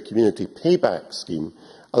been through a community payback scheme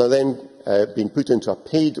and are then being put into a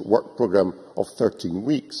paid work programme of 13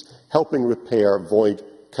 weeks, helping repair void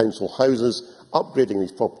council houses, upgrading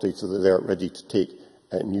these properties so that they're ready to take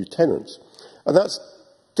new tenants. And that's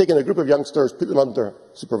taken a group of youngsters, put them under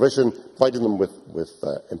supervision, providing them with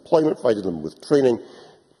employment, providing them with training,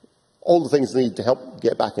 all the things they need to help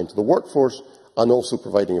get back into the workforce, and also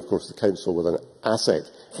providing, of course, the council with an asset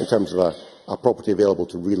in terms of a property available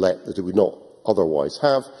to re-let that it would not otherwise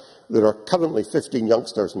have. There are currently 15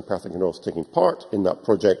 youngsters in Perth and Kinross taking part in that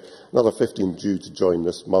project, another 15 due to join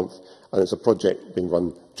this month, and it's a project being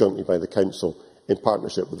run jointly by the council in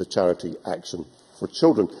partnership with the charity Action for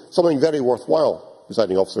Children. Something very worthwhile,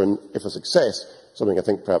 Presiding Officer, and if a success, something I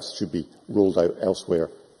think perhaps should be rolled out elsewhere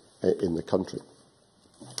in the country.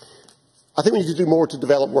 I think we need to do more to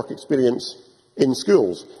develop work experience in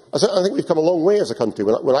schools. I think we've come a long way as a country.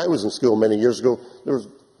 When I was in school many years ago, there was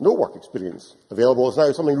no work experience available. It's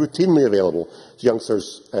now something routinely available to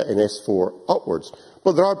youngsters in S4 upwards.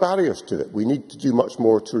 But there are barriers to it. We need to do much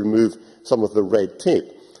more to remove some of the red tape.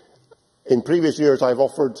 In previous years, I've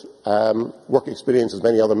offered work experience, as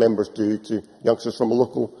many other members do, to youngsters from a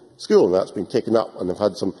local school, and that's been taken up, and I've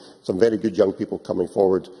had some very good young people coming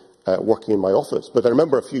forward working in my office. But I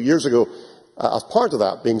remember a few years ago, as part of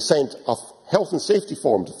that, being sent a health and safety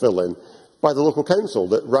form to fill in by the local council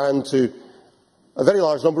that ran to a very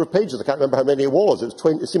large number of pages. I can't remember how many it was.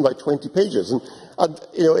 It seemed like 20 pages. And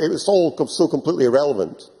you know, it was all so completely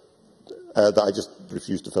irrelevant that I just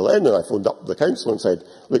refused to fill it in. And I phoned up the council and said,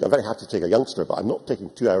 look, I'm very happy to take a youngster, but I'm not taking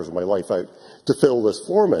 2 hours of my life out to fill this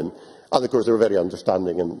form in. And of course, they were very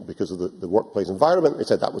understanding, and because of the workplace environment, they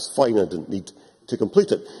said that was fine, I didn't need to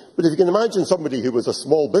complete it. But if you can imagine somebody who was a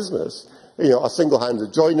small business, you know, a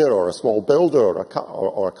single-handed joiner or a small builder or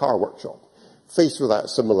a car workshop, faced with that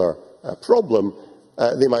similar problem,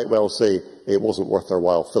 they might well say it wasn't worth their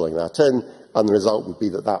while filling that in, and the result would be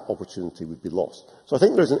that that opportunity would be lost. So I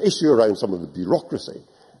think there's an issue around some of the bureaucracy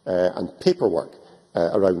and paperwork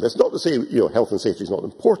around this. Not to say, you know, health and safety is not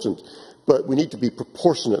important, but we need to be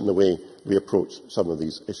proportionate in the way we approach some of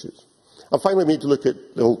these issues. And finally, we need to look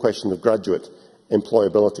at the whole question of graduate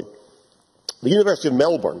employability. The University of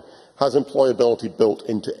Melbourne has employability built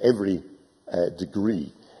into every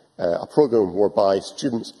degree, a programme whereby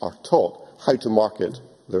students are taught how to market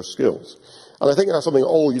their skills. And I think that's something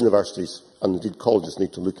all universities and indeed colleges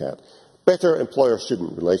need to look at. better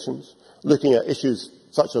employer-student relations, looking at issues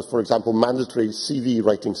such as, for example, mandatory CV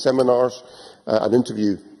writing seminars and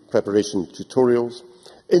interview preparation tutorials,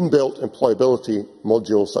 inbuilt employability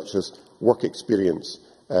modules such as work experience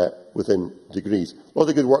within degrees. A lot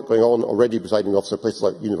of good work going on already, Presiding Officer, places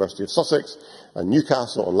like the University of Sussex and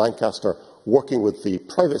Newcastle and Lancaster, working with the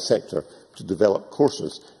private sector to develop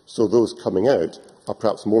courses so those coming out are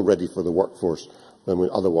perhaps more ready for the workforce than would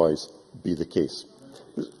otherwise be the case.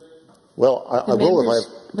 Well, I will if I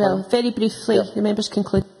have... Well, very briefly, Yeah. the members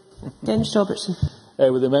conclude. Dennis Robertson.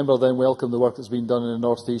 Would the member then welcome the work that's been done in the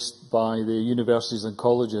North East by the universities and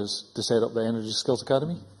colleges to set up the Energy Skills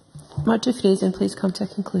Academy? Mark Fraser, please come to a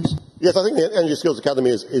conclusion. Yes, I think the Energy Skills Academy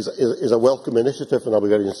is a welcome initiative, and I'll be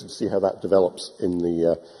very interested to see how that develops in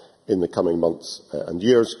the coming months and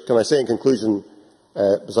years. Can I say in conclusion,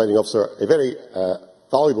 Presiding Officer, a very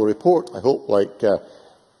valuable report, I hope,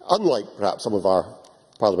 unlike perhaps some of our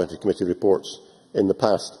Parliamentary Committee reports in the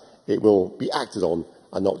past, it will be acted on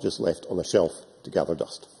and not just left on a shelf to gather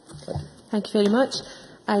dust. Thank you. Thank you very much.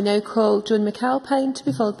 I now call Joan McAlpine to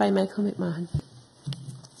be followed by Michael McMahon.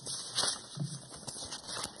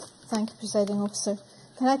 Thank you, Presiding Officer.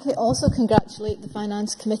 Can I also congratulate the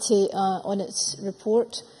Finance Committee on its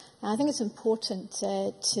report? I think it's important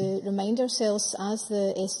to remind ourselves, as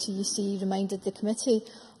the STUC reminded the committee,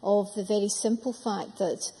 of the very simple fact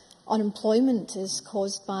that unemployment is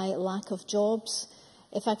caused by lack of jobs.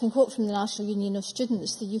 If I can quote from the National Union of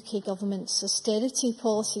Students, the UK government's austerity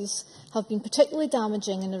policies have been particularly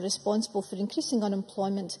damaging and are responsible for increasing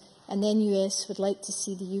unemployment, and the NUS would like to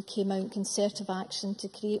see the UK mount concerted action to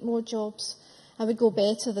create more jobs. I would go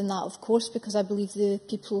better than that, of course, because I believe the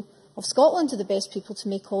people of Scotland are the best people to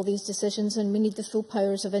make all these decisions, and we need the full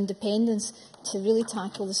powers of independence to really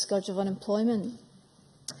tackle the scourge of unemployment.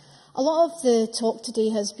 A lot of the talk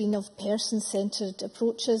today has been of person-centred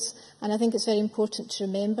approaches, and I think it's very important to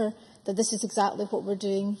remember that this is exactly what we're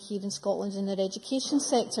doing here in Scotland in our education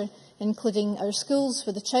sector, including our schools,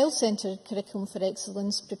 where the child-centred curriculum for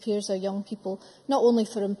excellence prepares our young people not only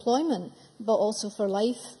for employment, but also for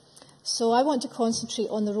life. So I want to concentrate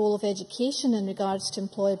on the role of education in regards to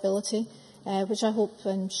employability, which I hope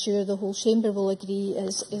and sure the whole Chamber will agree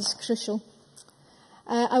is crucial.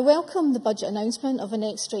 I welcome the budget announcement of an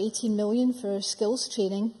extra £18 million for skills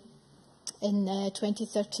training in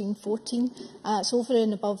 2013-14. It's over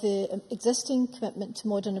and above the existing commitment to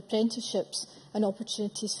modern apprenticeships and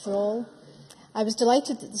opportunities for all. I was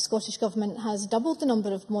delighted that the Scottish Government has doubled the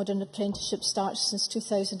number of modern apprenticeship starts since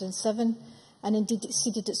 2007, and indeed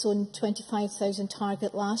exceeded its own 25,000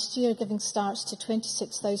 target last year, giving starts to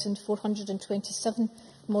 26,427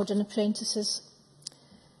 modern apprentices.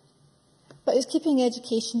 But it's keeping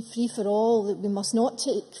education free for all that we must not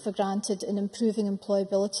take for granted in improving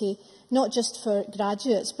employability, not just for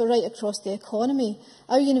graduates, but right across the economy.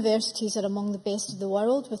 Our universities are among the best of the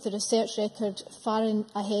world, with a research record far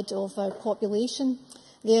ahead of our population.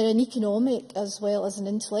 They are an economic as well as an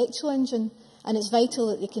intellectual engine, and it's vital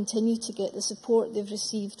that they continue to get the support they've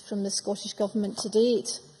received from the Scottish Government to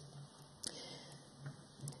date.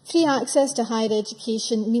 Free access to higher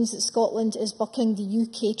education means that Scotland is bucking the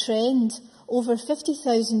UK trend. Over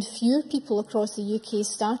 50,000 fewer people across the UK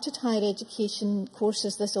started higher education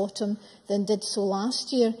courses this autumn than did so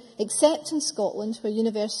last year, except in Scotland, where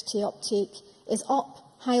university uptake is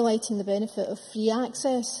up, highlighting the benefit of free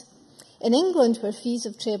access. In England, where fees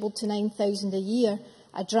have trebled to £9,000 a year,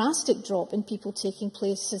 a drastic drop in people taking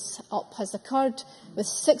places up has occurred, with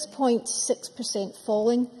 6.6%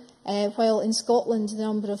 falling, while in Scotland the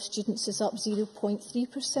number of students is up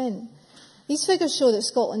 0.3%. These figures show that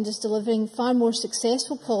Scotland is delivering far more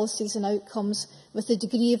successful policies and outcomes with the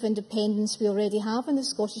degree of independence we already have in the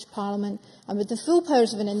Scottish Parliament, and with the full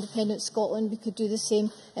powers of an independent Scotland we could do the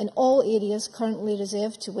same in all areas currently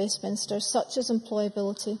reserved to Westminster, such as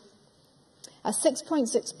employability. A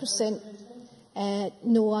 6.6%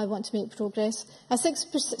 no, I want to make progress. A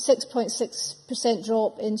 6.6%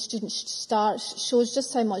 drop in student starts shows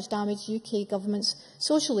just how much damage UK Government's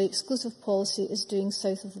socially exclusive policy is doing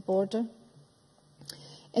south of the border.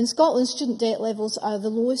 In Scotland, student debt levels are the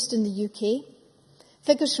lowest in the UK.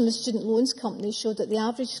 Figures from the Student Loans Company showed that the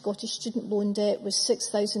average Scottish student loan debt was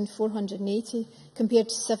 £6,480 compared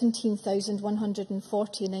to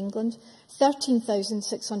 £17,140 in England,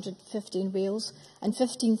 £13,650 in Wales and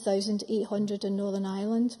 £15,800 in Northern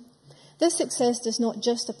Ireland. This success does not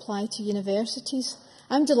just apply to universities.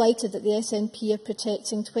 I'm delighted that the SNP are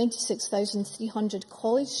protecting 26,300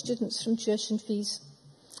 college students from tuition fees.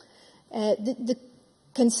 The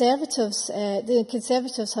The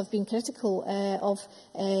Conservatives have been critical of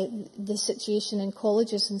the situation in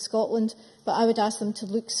colleges in Scotland, but I would ask them to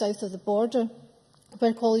look south of the border,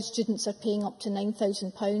 where college students are paying up to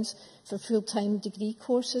 £9,000 for full-time degree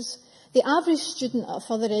courses. The average student at a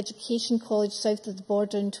further education college south of the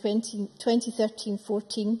border in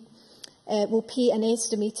 2013-14 will pay an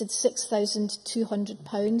estimated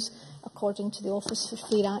 £6,200, according to the Office for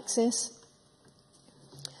Fair Access.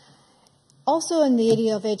 Also in the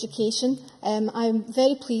area of education, I'm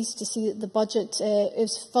very pleased to see that the budget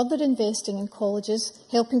is further investing in colleges,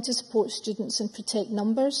 helping to support students and protect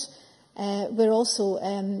numbers. We're also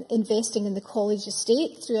investing in the college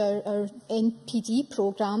estate through our NPD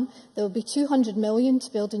programme. There will be £200 million to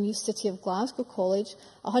build a new City of Glasgow college,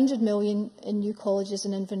 £100 million in new colleges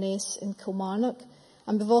in Inverness and Kilmarnock.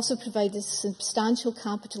 And we've also provided substantial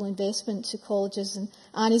capital investment to colleges in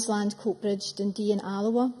Anniesland, Coatbridge, Dundee and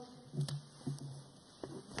Alloa.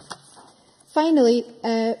 Finally,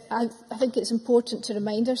 I think it's important to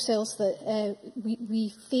remind ourselves that we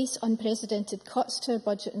face unprecedented cuts to our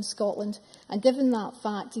budget in Scotland, and given that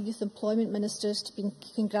fact, the Youth Employment Minister is to be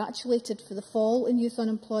congratulated for the fall in youth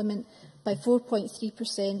unemployment by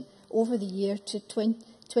 4.3% over the year to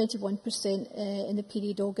 21% in the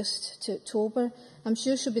period August to October. I'm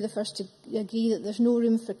sure she'll be the first to agree that there's no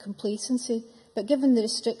room for complacency. But given the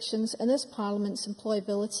restrictions in this Parliament's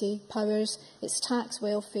employability powers, its tax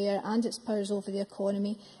welfare and its powers over the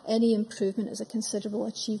economy, any improvement is a considerable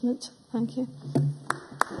achievement. Thank you.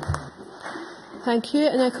 Thank you.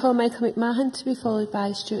 And I call Michael McMahon to be followed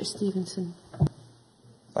by Stuart Stevenson.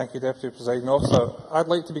 Thank you, Deputy Presiding Officer. I'd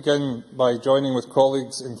like to begin by joining with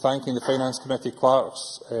colleagues in thanking the Finance Committee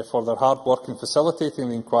clerks for their hard work in facilitating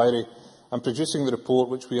the inquiry and producing the report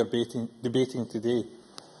which we are debating today.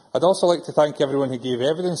 I'd also like to thank everyone who gave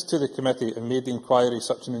evidence to the committee and made the inquiry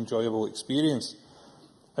such an enjoyable experience.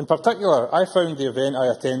 In particular, I found the event I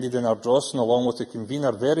attended in Ardrossan along with the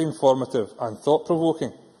convener very informative and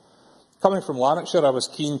thought-provoking. Coming from Lanarkshire, I was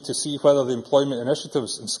keen to see whether the employment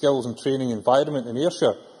initiatives and skills and training environment in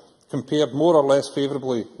Ayrshire compared more or less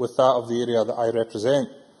favourably with that of the area that I represent.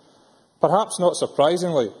 Perhaps not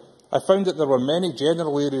surprisingly, I found that there were many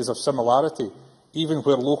general areas of similarity, even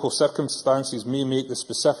where local circumstances may make the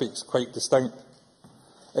specifics quite distinct.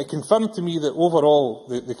 It confirmed to me that overall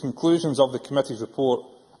the conclusions of the committee's report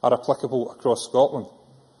are applicable across Scotland.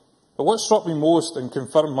 But what struck me most and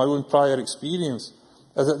confirmed my own prior experience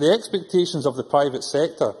is that the expectations of the private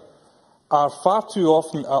sector are far too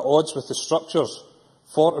often at odds with the structures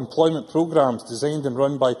for employment programmes designed and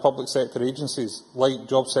run by public sector agencies like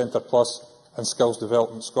Job Centre Plus and Skills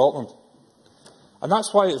Development Scotland. And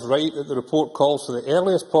that's why it's right that the report calls for the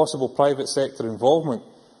earliest possible private sector involvement,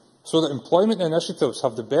 so that employment initiatives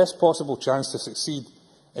have the best possible chance to succeed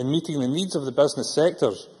in meeting the needs of the business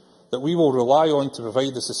sectors that we will rely on to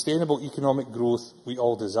provide the sustainable economic growth we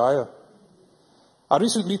all desire. A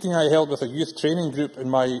recent meeting I held with a youth training group in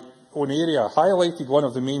my own area highlighted one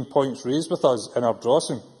of the main points raised with us in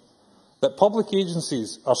Ardrossan, that public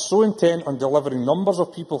agencies are so intent on delivering numbers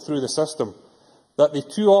of people through the system that they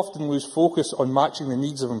too often lose focus on matching the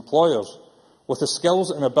needs of employers with the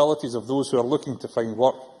skills and abilities of those who are looking to find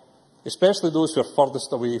work, especially those who are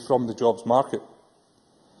furthest away from the jobs market.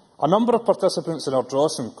 A number of participants in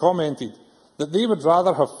Ardrossan commented that they would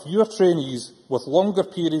rather have fewer trainees with longer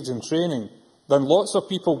periods in training than lots of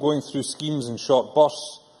people going through schemes in short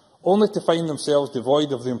bursts, only to find themselves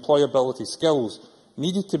devoid of the employability skills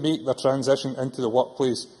needed to make their transition into the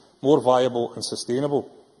workplace more viable and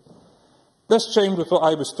sustainable. This chimed with what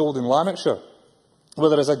I was told in Lanarkshire, where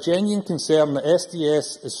there is a genuine concern that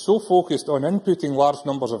SDS is so focused on inputting large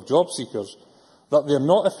numbers of job seekers that they are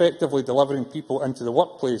not effectively delivering people into the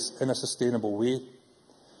workplace in a sustainable way.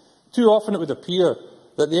 Too often it would appear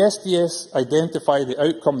that the SDS identify the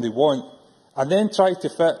outcome they want and then try to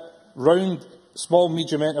fit round small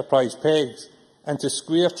medium enterprise pegs into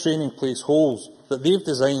square training place holes that they've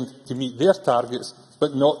designed to meet their targets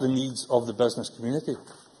but not the needs of the business community.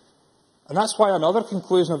 And that's why another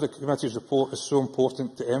conclusion of the committee's report is so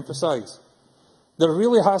important to emphasise. There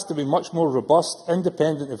really has to be much more robust,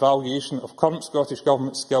 independent evaluation of current Scottish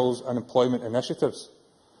Government skills and employment initiatives.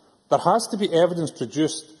 There has to be evidence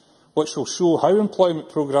produced which will show how employment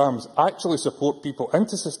programmes actually support people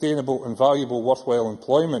into sustainable and valuable worthwhile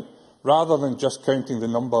employment, rather than just counting the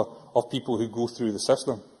number of people who go through the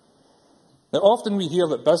system. Now, often we hear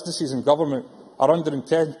that businesses and government are under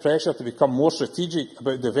intense pressure to become more strategic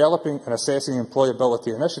about developing and assessing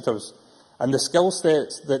employability initiatives and the skill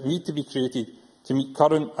sets that need to be created to meet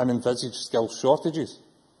current and envisaged skills shortages.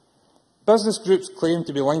 Business groups claim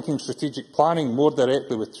to be linking strategic planning more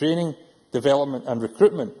directly with training, development and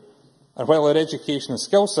recruitment, and while our education and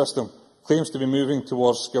skills system claims to be moving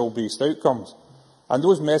towards skill-based outcomes. And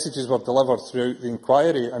those messages were delivered throughout the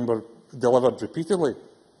inquiry and were delivered repeatedly.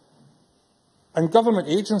 And government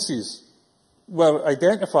agencies were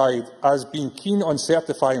identified as being keen on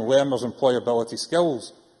certifying learners' employability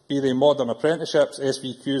skills, be they modern apprenticeships,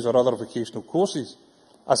 SVQs or other vocational courses,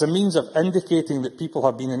 as a means of indicating that people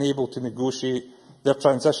have been enabled to negotiate their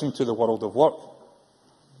transition to the world of work.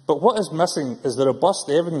 But what is missing is the robust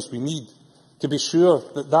evidence we need to be sure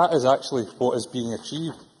that that is actually what is being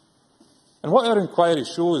achieved. And what our inquiry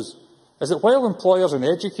shows is that while employers and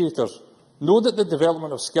educators know that the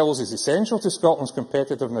development of skills is essential to Scotland's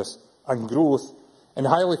competitiveness and growth in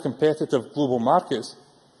highly competitive global markets,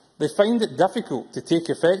 they find it difficult to take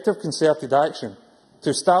effective concerted action to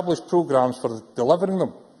establish programmes for delivering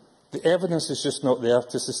them. The evidence is just not there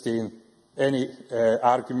to sustain any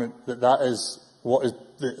argument that that is what is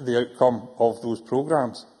the outcome of those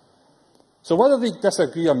programmes. So whether they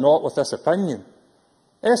disagree or not with this opinion,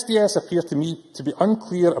 SDS appear to me to be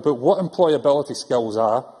unclear about what employability skills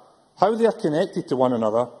are, how they are connected to one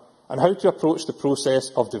another, and how to approach the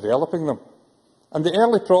process of developing them. And the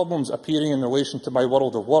early problems appearing in relation to my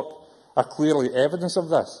world of work are clearly evidence of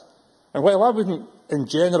this. And while I wouldn't, in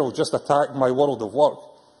general, just attack my world of work,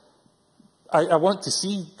 I want to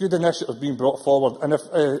see good initiatives being brought forward, and if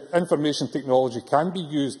information technology can be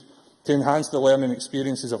used to enhance the learning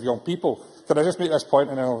experiences of young people. Can I just make this point,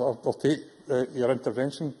 and then I'll take your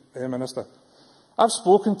intervention, Minister? I've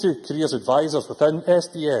spoken to careers advisors within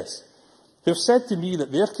SDS who have said to me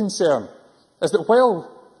that their concern is that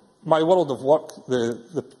while my world of work,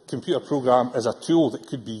 the computer programme, is a tool that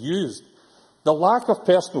could be used, the lack of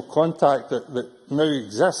personal contact that now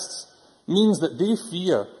exists means that they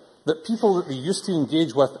fear that people that they used to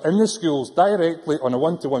engage with in the schools directly on a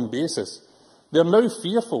one-to-one basis, they're now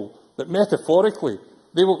fearful that metaphorically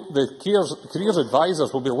the careers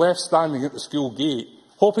advisors will be left standing at the school gate,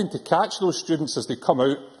 hoping to catch those students as they come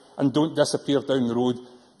out and don't disappear down the road,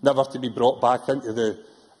 never to be brought back into the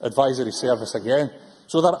advisory service again.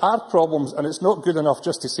 So there are problems, and it's not good enough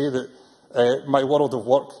just to say that my world of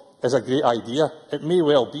work is a great idea. It may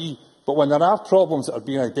well be, but when there are problems that are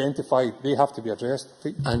being identified, they have to be addressed.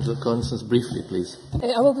 Angela Constance, briefly, please.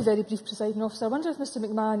 I will be very brief, Presiding Officer. I wonder if Mr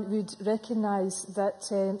McMahon would recognise that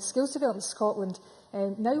Skills Development Scotland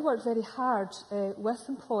now work very hard with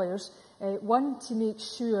employers, one, to make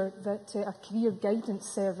sure that a career guidance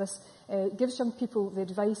service gives young people the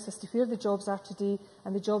advice as to where the jobs are today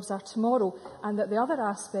and the jobs are tomorrow, and that the other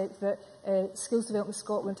aspect that Skills Development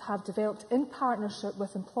Scotland have developed in partnership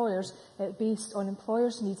with employers based on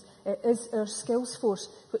employers' needs is our skills force,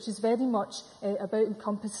 which is very much about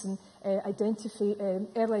encompassing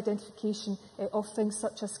early identification of things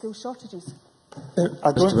such as skill shortages.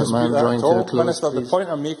 I don't dispute that at all, Minister. The point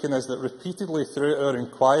I'm making is that repeatedly throughout our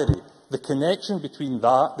inquiry, the connection between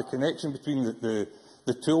that, the connection between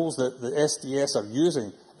the tools that the SDS are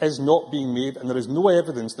using is not being made, and there is no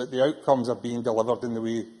evidence that the outcomes are being delivered in the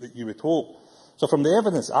way that you would hope. So from the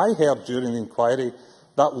evidence I heard during the inquiry,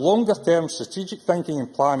 that longer-term strategic thinking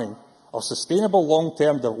and planning of sustainable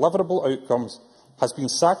long-term deliverable outcomes has been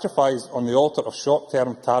sacrificed on the altar of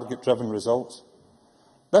short-term target-driven results.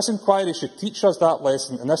 This inquiry should teach us that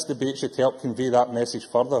lesson, and this debate should help convey that message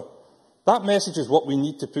further. That message is what we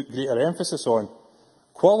need to put greater emphasis on.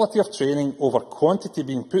 Quality of training over quantity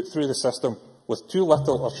being put through the system with too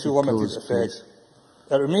little or too limited effect.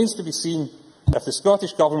 It remains to be seen if the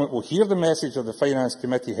Scottish Government will hear the message of the Finance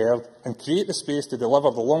Committee heard and create the space to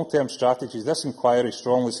deliver the long-term strategies this inquiry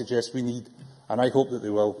strongly suggests we need, and I hope that they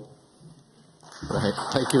will. Right.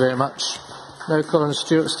 Thank you very much. Now, Colin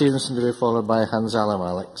Stewart-Stevenson to be followed by Hans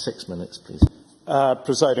Malik. 6 minutes, please.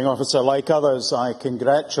 Presiding Officer, like others, I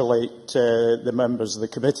congratulate the members of the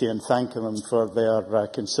committee and thank them for their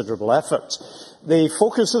considerable efforts. The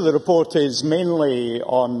focus of the report is mainly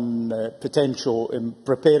on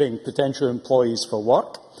preparing potential employees for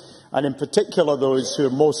work, and in particular those who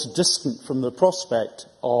are most distant from the prospect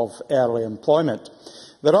of early employment.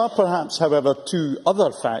 There are perhaps, however, two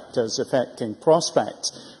other factors affecting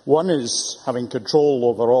prospects. One is having control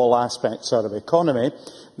over all aspects of the economy.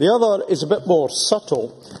 The other is a bit more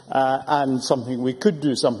subtle and something we could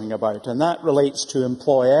do something about, and that relates to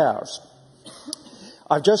employers.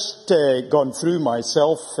 I've just gone through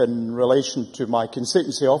myself in relation to my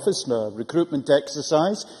constituency office, a recruitment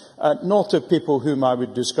exercise, not of people whom I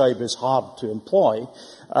would describe as hard to employ,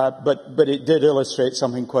 but it did illustrate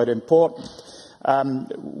something quite important.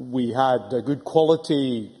 We had a good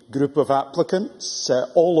quality group of applicants,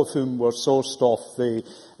 all of whom were sourced off the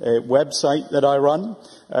website that I run.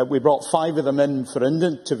 We brought 5 of them in for an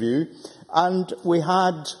interview, And we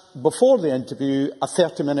had, before the interview, a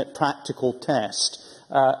 30-minute practical test.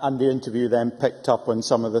 And the interview then picked up on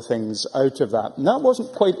some of the things out of that. And that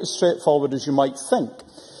wasn't quite as straightforward as you might think,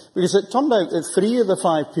 because it turned out that 3 of the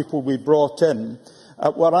 5 people we brought in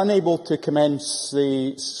were unable to commence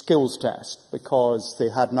the skills test because they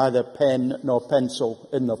had neither pen nor pencil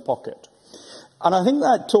in their pocket. And I think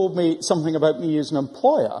that told me something about me as an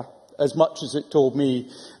employer, as much as it told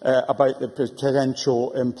me about the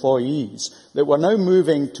potential employees, that we're now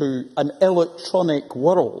moving to an electronic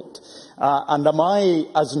world. And am I,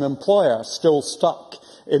 as an employer, still stuck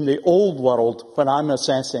in the old world when I'm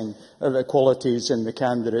assessing the qualities in the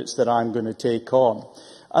candidates that I'm going to take on?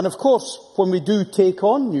 And of course, when we do take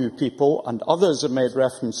on new people, and others have made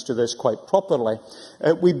reference to this quite properly,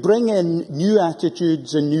 we bring in new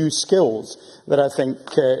attitudes and new skills that I think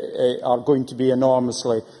are going to be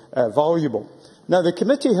enormously valuable. Now, the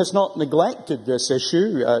committee has not neglected this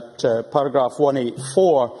issue. At paragraph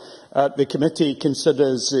 184, the committee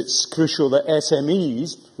considers it's crucial that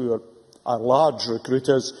SMEs, who are large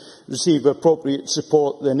recruiters, receive appropriate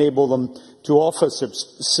support that enable them to offer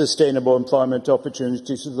sustainable employment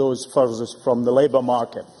opportunities to those furthest from the labour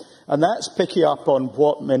market. And that's picking up on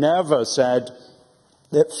what Minerva said,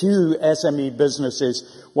 that few SME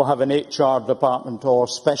businesses will have an HR department or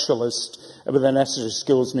specialist with the necessary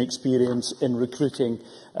skills and experience in recruiting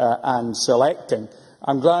and selecting.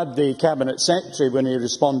 I'm glad the Cabinet Secretary, when he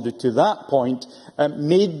responded to that point,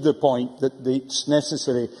 made the point that it's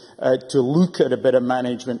necessary to look at a bit of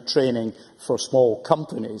management training for small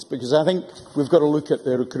companies, because I think we've got to look at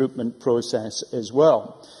the recruitment process as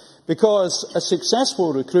well. Because a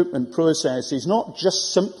successful recruitment process is not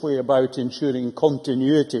just simply about ensuring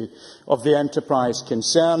continuity of the enterprise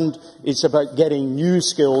concerned, it's about getting new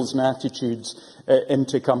skills and attitudes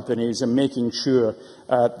into companies and making sure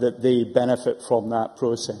that they benefit from that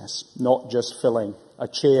process, not just filling a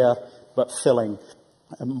chair, but filling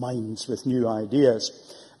minds with new ideas.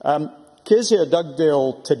 Kezia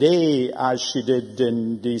Dugdale today, as she did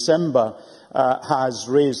in December, has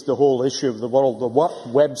raised the whole issue of the World of Work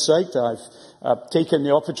website. I've taken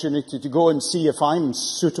the opportunity to go and see if I'm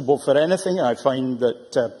suitable for anything. I find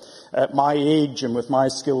that at my age and with my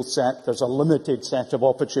skill set, there's a limited set of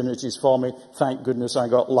opportunities for me. Thank goodness I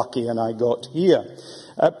got lucky and I got here.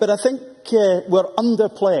 But I think we're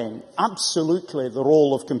underplaying absolutely the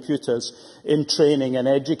role of computers in training and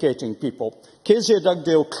educating people. Kezia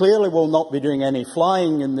Dugdale clearly will not be doing any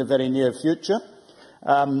flying in the very near future.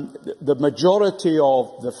 The majority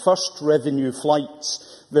of the first revenue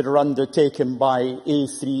flights that are undertaken by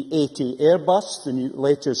A380 Airbus, the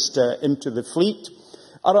latest into the fleet,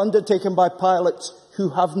 are undertaken by pilots who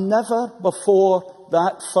have never before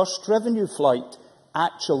that first revenue flight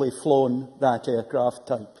actually flown that aircraft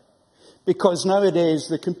type. Because nowadays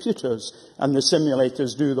the computers and the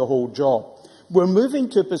simulators do the whole job. We're moving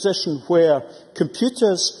to a position where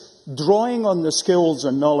computers, drawing on the skills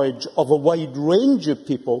and knowledge of a wide range of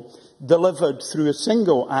people delivered through a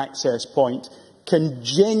single access point, can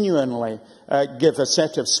genuinely give a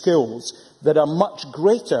set of skills that are much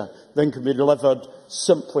greater than can be delivered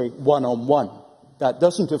simply one-on-one. That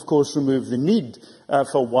doesn't, of course, remove the need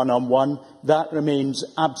for one-on-one. That remains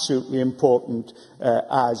absolutely important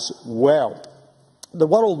as well. The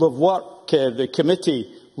world of work, the committee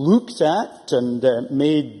looked at and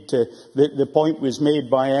the point was made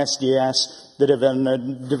by SDS that if an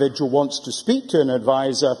individual wants to speak to an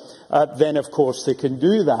advisor, then of course they can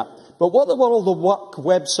do that. But what the World of Work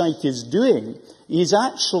website is doing is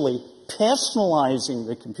actually personalising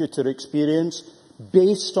the computer experience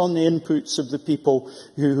based on the inputs of the people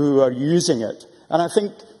who are using it. And I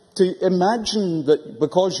think to imagine that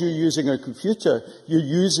because you're using a computer, you're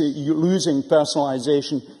losing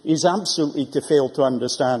personalisation is absolutely to fail to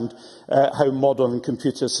understand how modern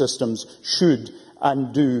computer systems should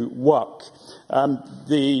and do work.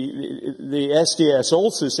 The SDS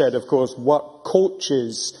also said, of course, work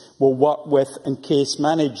coaches will work with and case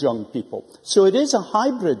manage young people. So it is a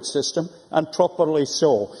hybrid system, and properly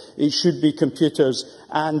so. It should be computers,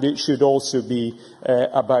 and it should also be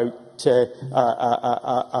about the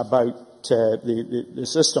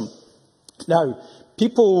system. Now,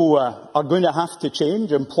 people are going to have to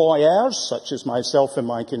change. Employers, such as myself in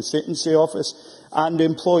my constituency office, and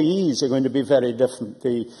employees are going to be very different.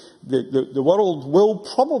 The world will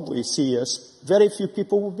probably see us. Very few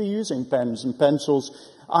people will be using pens and pencils.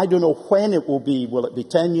 I don't know when it will be. Will it be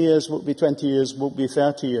 10 years? Will it be 20 years? Will it be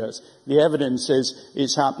 30 years? The evidence is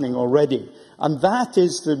it's happening already. And that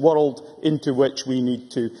is the world into which we need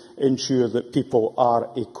to ensure that people are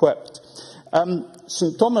equipped.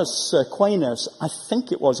 St Thomas Aquinas, I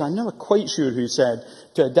think it was, I'm never quite sure who said,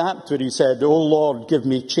 to adapt what he said, "O Lord, give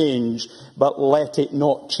me change, but let it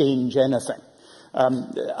not change anything."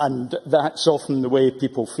 And that's often the way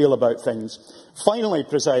people feel about things. Finally,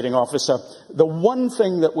 Presiding Officer, the one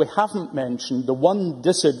thing that we haven't mentioned, the one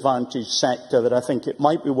disadvantaged sector that I think it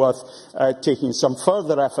might be worth taking some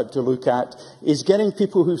further effort to look at, is getting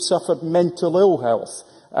people who've suffered mental ill health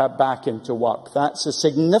back into work. That's a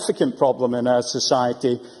significant problem in our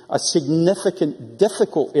society, a significant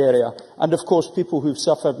difficult area, and of course people who've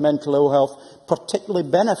suffered mental ill health particularly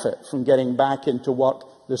benefit from getting back into work,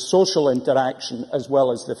 the social interaction as well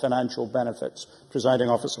as the financial benefits. Presiding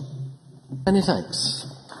Officer. Many thanks.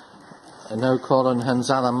 I now call on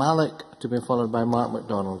Hanzala Malik to be followed by Mark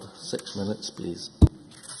MacDonald. 6 minutes, please.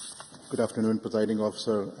 Good afternoon, Presiding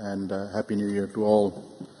Officer, and Happy New Year to all.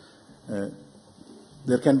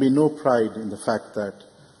 There can be no pride in the fact that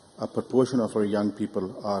a proportion of our young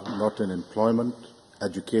people are not in employment,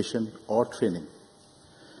 education or training,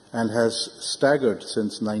 and has staggered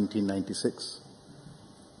since 1996.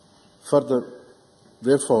 Further,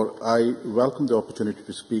 therefore, I welcome the opportunity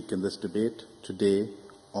to speak in this debate today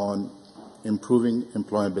on improving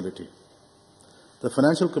employability. The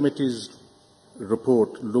Financial Committee's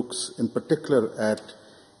report looks in particular at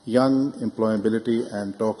young employability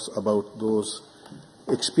and talks about those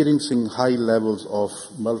experiencing high levels of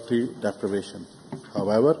multi-deprivation.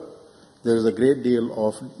 However, there is a great deal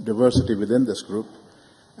of diversity within this group,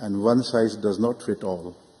 and one size does not fit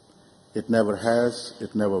all. It never has,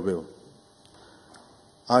 it never will.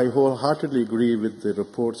 I wholeheartedly agree with the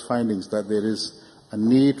report's findings that there is a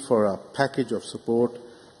need for a package of support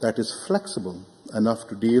that is flexible enough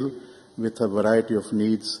to deal with a variety of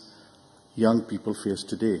needs young people face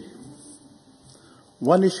today.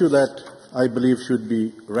 One issue that I believe should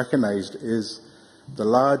be recognized is the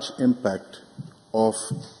large impact of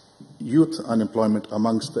youth unemployment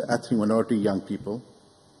amongst the ethnic minority young people,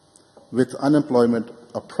 with unemployment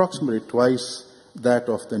approximately twice that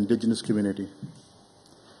of the indigenous community.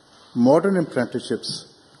 Modern apprenticeships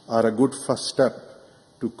are a good first step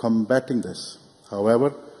to combating this.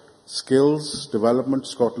 However, Skills Development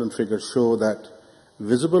Scotland figures show that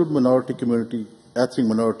visible ethnic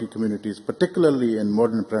minority communities, particularly in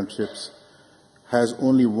modern apprenticeships, has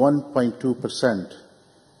only 1.2%,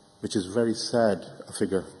 which is very sad a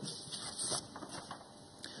figure.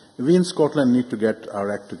 We in Scotland need to get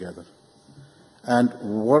our act together and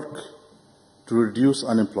work to reduce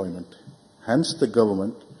unemployment. Hence, the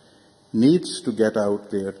government needs to get out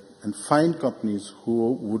there and find companies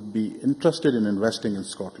who would be interested in investing in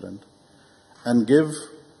Scotland and give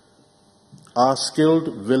our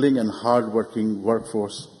skilled, willing and hard-working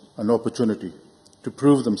workforce an opportunity to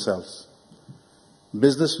prove themselves.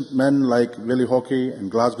 Businessmen like Willie Hockey and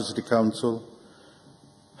Glasgow City Council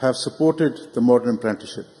have supported the modern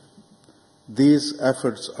apprenticeship. These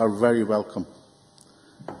efforts are very welcome.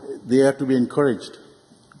 They are to be encouraged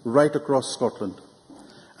right across Scotland.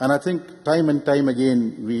 And I think time and time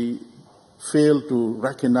again we fail to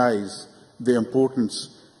recognize the importance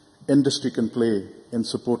industry can play in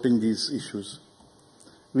supporting these issues.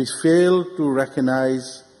 We fail to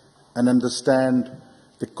recognize and understand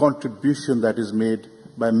the contribution that is made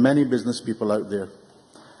by many business people out there.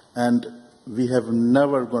 And we have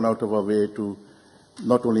never gone out of our way to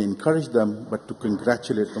not only encourage them, but to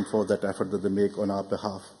congratulate them for that effort that they make on our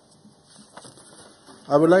behalf.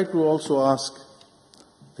 I would like to also ask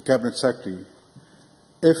the Cabinet Secretary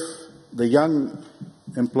if the young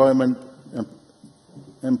employment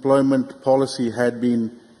policy had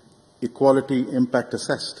been equality impact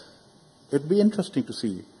assessed. It would be interesting to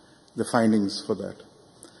see the findings for that.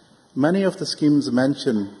 Many of the schemes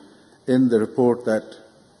mentioned in the report that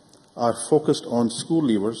are focused on school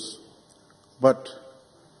leavers,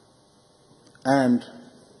 and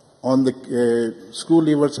on the school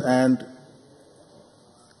leavers and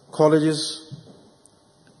colleges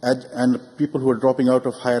and people who are dropping out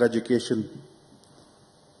of higher education.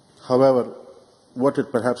 However, what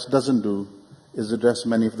it perhaps doesn't do is address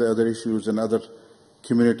many of the other issues in other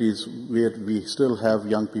communities where we still have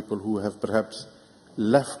young people who have perhaps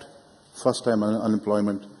left first-time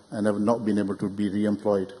unemployment and have not been able to be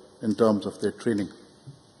re-employed in terms of their training.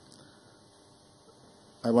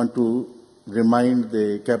 I want to remind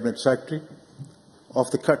the Cabinet Secretary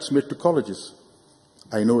of the cuts made to colleges.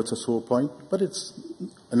 I know it's a sore point, but it's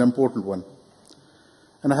an important one.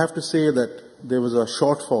 And I have to say that there was a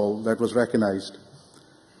shortfall that was recognized.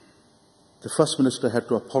 The First Minister had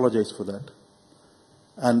to apologize for that.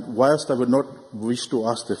 And whilst I would not wish to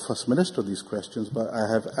ask the First Minister these questions, but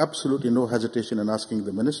I have absolutely no hesitation in asking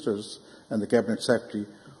the Ministers and the Cabinet Secretary,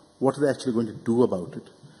 What are they actually going to do about it?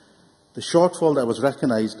 The shortfall that was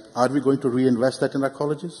recognised, are we going to reinvest that in our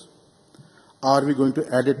colleges? Are we going to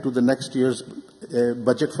add it to the next year's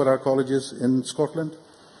budget for our colleges in Scotland?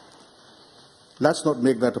 Let's not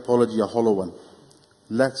make that apology a hollow one.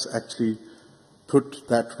 Let's actually put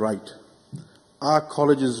that right. Our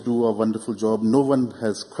colleges do a wonderful job. No one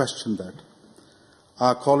has questioned that.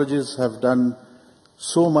 Our colleges have done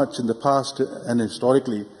so much in the past and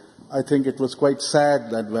historically. I think it was quite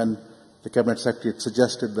sad that when the Cabinet Secretary had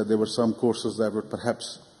suggested that there were some courses that were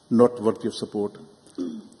perhaps not worthy of support.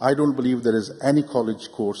 I don't believe there is any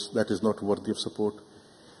college course that is not worthy of support.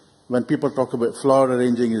 When people talk about flower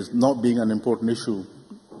arranging as not being an important issue,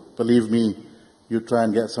 believe me, you try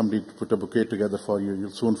and get somebody to put a bouquet together for you,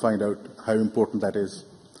 you'll soon find out how important that is.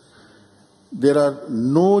 There are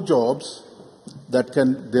no jobs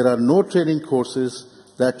there are no training courses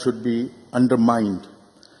that should be undermined.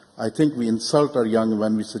 I think we insult our young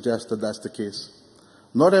when we suggest that that's the case.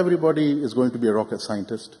 Not everybody is going to be a rocket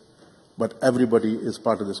scientist, but everybody is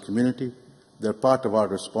part of this community. They're part of our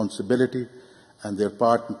responsibility, and they're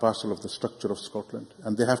part and parcel of the structure of Scotland.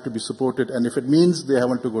 And they have to be supported. And if it means they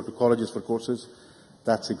haven't to go to colleges for courses,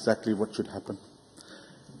 that's exactly what should happen.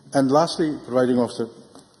 And lastly, Presiding Officer,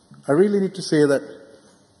 I really need to say that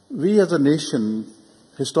we as a nation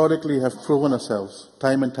historically have proven ourselves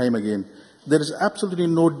time and time again. There is absolutely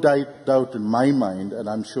no doubt in my mind, and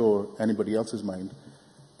I'm sure anybody else's mind,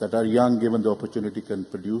 that our young, given the opportunity, can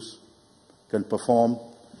produce, can perform,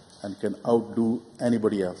 and can outdo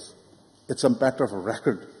anybody else. It's a matter of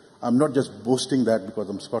record. I'm not just boasting that because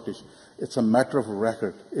I'm Scottish. It's a matter of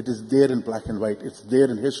record. It is there in black and white. It's there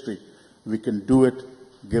in history. We can do it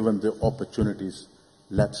given the opportunities.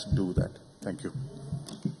 Let's do that. Thank you.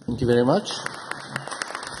 Thank you very much.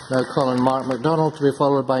 Now calling Mark MacDonald to be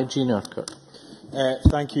followed by Jean Urquhart.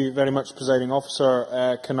 Thank you very much, Presiding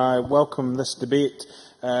Officer. Can I welcome this debate?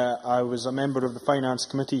 I was a member of the Finance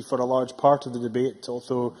Committee for a large part of the debate,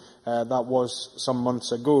 although that was some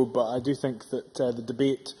months ago, but I do think that the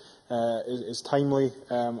debate is timely.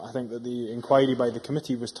 I think that the inquiry by the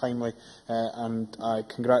committee was timely, and I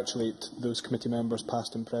congratulate those committee members,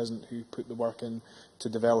 past and present, who put the work in to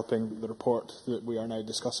developing the report that we are now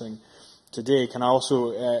discussing today. Can I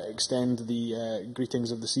also extend the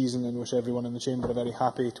greetings of the season and wish everyone in the Chamber a very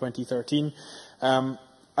happy 2013.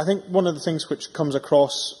 I think one of the things which comes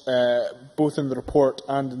across both in the report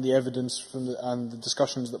and in the evidence and the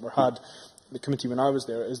discussions that were had in the committee when I was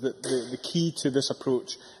there is that the key to this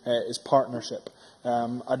approach is partnership.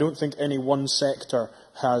 I don't think any one sector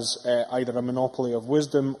has either a monopoly of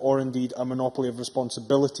wisdom or indeed a monopoly of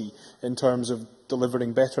responsibility in terms of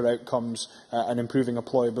delivering better outcomes and improving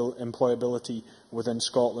employability within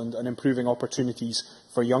Scotland and improving opportunities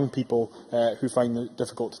for young people who find it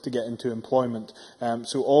difficult to get into employment.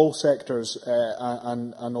 So all sectors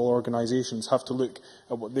and all organisations have to look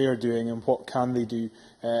at what they are doing and what can they do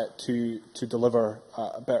to deliver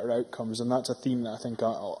better outcomes. And that's a theme that I think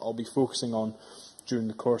I'll be focusing on during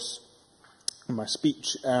the course of my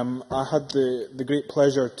speech. I had the great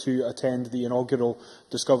pleasure to attend the inaugural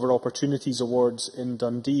Discover Opportunities Awards in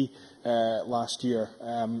Dundee last year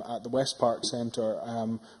at the West Park Centre,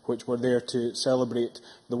 which were there to celebrate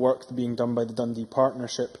the work being done by the Dundee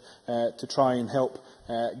Partnership to try and help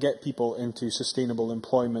get people into sustainable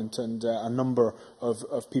employment, and a number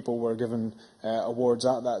of people were given awards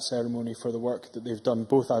at that ceremony for the work that they've done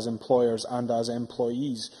both as employers and as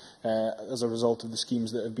employees as a result of the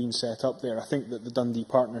schemes that have been set up there. I think that the Dundee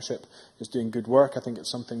Partnership is doing good work. I think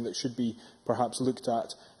it's something that should be perhaps looked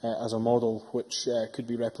at as a model which could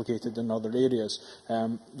be replicated in other areas.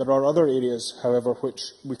 There are other areas, however, which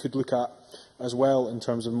we could look at as well in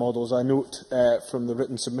terms of models. I note from the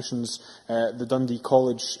written submissions the Dundee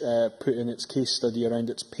College put in its case study around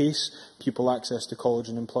its PACE, Pupil Access to College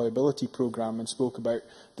and Employability programme, and spoke about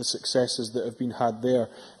the successes that have been had there.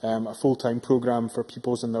 A full-time programme for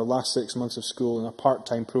pupils in their last 6 months of school and a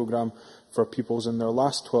part-time programme for pupils in their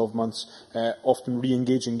last 12 months, often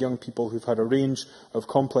re-engaging young people who've had a range of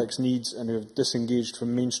complex needs and who have disengaged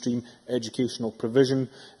from mainstream educational provision.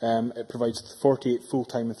 It provides 48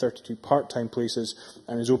 full-time and 32 part-time places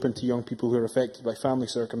and is open to young people who are affected by family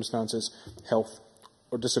circumstances, health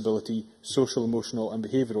or disability, social, emotional and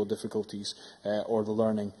behavioural difficulties, or the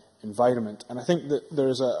learning environment. And I think that there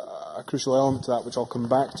is a crucial element to that, which I'll come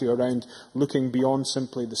back to, around looking beyond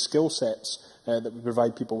simply the skill sets that we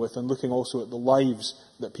provide people with, and looking also at the lives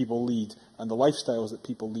that people lead and the lifestyles that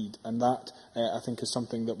people lead. And that, I think, is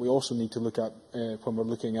something that we also need to look at when we're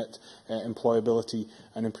looking at employability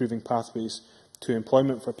and improving pathways to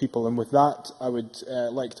employment for people. And with that, I would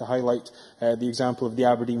like to highlight the example of the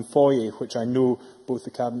Aberdeen foyer, which I know both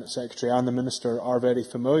the Cabinet Secretary and the Minister are very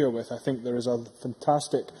familiar with. I think there is a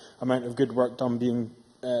fantastic amount of good work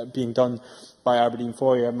being done by Aberdeen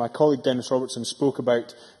Foyer. My colleague Dennis Robertson spoke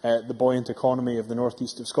about the buoyant economy of the north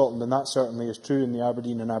east of Scotland, and that certainly is true in the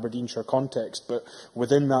Aberdeen and Aberdeenshire context, but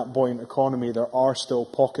within that buoyant economy there are still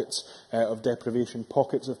pockets of deprivation,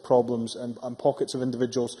 pockets of problems, and pockets of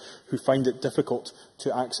individuals who find it difficult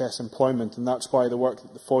to access employment, and that's why the work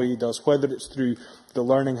that the Foyer does, whether it's through the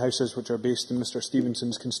learning houses which are based in Mr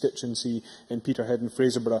Stevenson's constituency in Peterhead and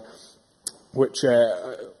Fraserburgh, which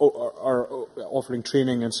are offering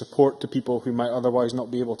training and support to people who might otherwise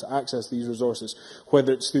not be able to access these resources,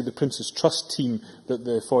 whether it's through the Prince's Trust team that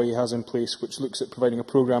the Foyer has in place, which looks at providing a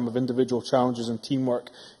programme of individual challenges and teamwork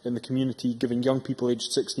in the community, giving young people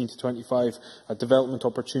aged 16 to 25 a development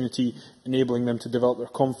opportunity, enabling them to develop their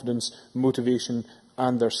confidence, motivation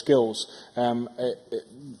and their skills.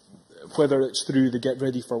 Whether it's through the Get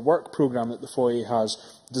Ready for Work programme that the Foyer has,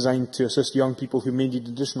 designed to assist young people who may need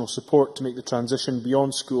additional support to make the transition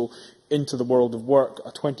beyond school into the world of work, a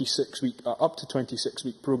up to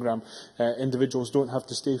 26-week programme. Individuals don't have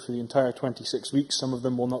to stay for the entire 26 weeks. Some of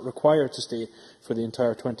them will not require to stay for the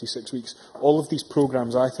entire 26 weeks. All of these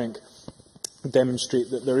programmes, I think, demonstrate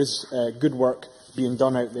that there is good work being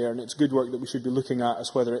done out there, and it's good work that we should be looking at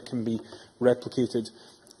as whether it can be replicated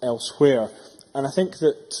elsewhere. And I think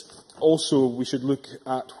that also we should look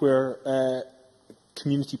at where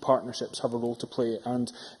community partnerships have a role to play,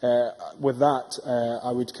 and with that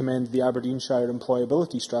I would commend the Aberdeenshire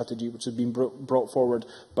Employability Strategy, which has been brought forward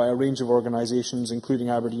by a range of organisations, including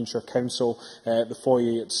Aberdeenshire Council, the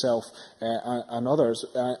Foyer itself and others,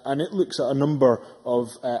 and it looks at a number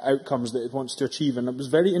of outcomes that it wants to achieve, and it was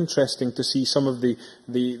very interesting to see some of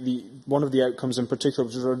one of the outcomes in particular,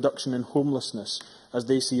 which is a reduction in homelessness, as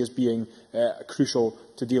they see as being crucial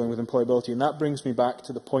to dealing with employability. And that brings me back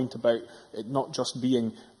to the point about it not just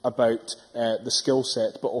being about the skill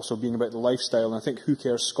set, but also being about the lifestyle. And I think Who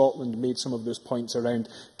Cares Scotland made some of those points around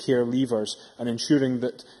care leavers and ensuring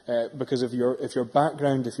that because if your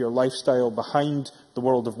background, if your lifestyle behind the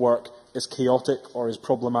world of work is chaotic or is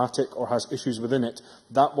problematic or has issues within it,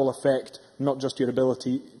 that will affect not just your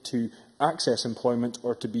ability to access employment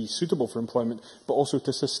or to be suitable for employment, but also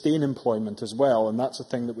to sustain employment as well. And that's a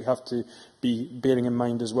thing that we have to be bearing in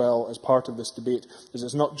mind as well as part of this debate, is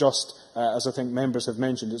it's not just, as I think members have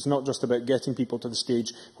mentioned, it's not just about getting people to the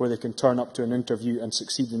stage where they can turn up to an interview and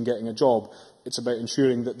succeed in getting a job. It's about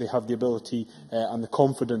ensuring that they have the ability and the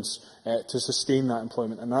confidence to sustain that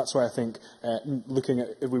employment. And that's why I think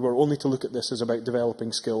if we were only to look at this as about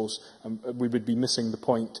developing skills, we would be missing the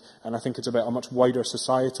point. And I think it's about a much wider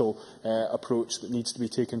societal approach that needs to be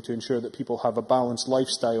taken to ensure that people have a balanced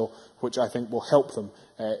lifestyle, which I think will help them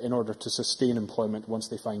in order to sustain employment once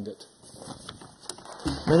they find it.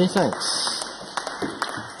 Many thanks.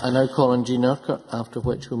 I now call on Jean Urquhart, after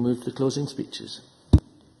which we'll move to closing speeches.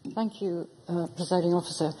 Thank you, Presiding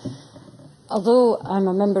Officer. Although I'm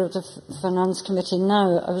a member of the Finance Committee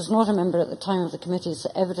now, I was not a member at the time of the committee's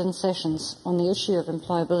evidence sessions on the issue of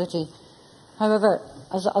employability. However,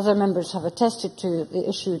 as other members have attested to, the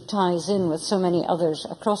issue ties in with so many others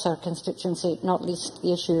across our constituency, not least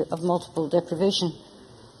the issue of multiple deprivation.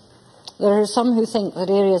 There are some who think that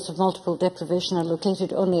areas of multiple deprivation are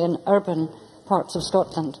located only in urban parts of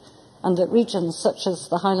Scotland, and that regions such as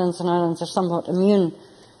the Highlands and Islands are somewhat immune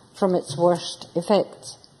from its worst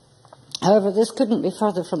effects. However, this couldn't be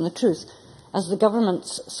further from the truth, as the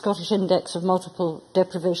Government's Scottish Index of Multiple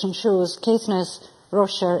Deprivation shows Caithness,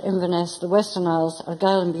 Ross-shire, Inverness, the Western Isles,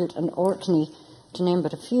 Argyll and Bute and Orkney, to name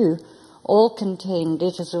but a few, all contain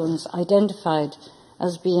data zones identified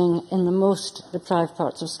as being in the most deprived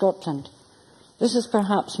parts of Scotland. This is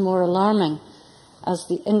perhaps more alarming, as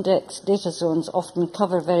the index data zones often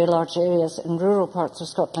cover very large areas in rural parts of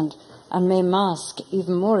Scotland and may mask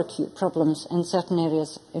even more acute problems in certain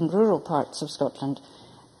areas in rural parts of Scotland.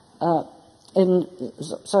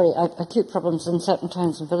 Acute problems in certain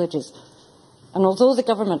towns and villages. And although the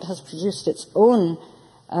Government has produced its own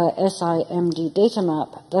SIMD data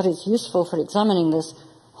map that is useful for examining this,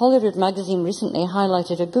 Holyrood magazine recently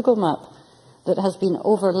highlighted a Google map that has been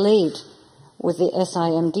overlaid with the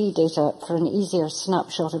SIMD data for an easier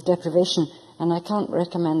snapshot of deprivation, and I can't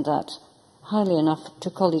recommend that highly enough to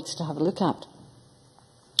colleagues to have a look at.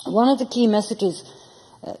 One of the key messages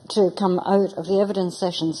to come out of the evidence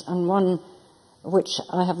sessions, and one which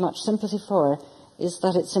I have much sympathy for, is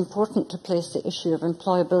that it's important to place the issue of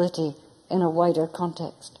employability in a wider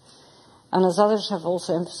context. And as others have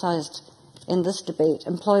also emphasised in this debate,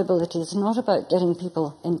 employability is not about getting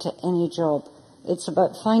people into any job, It's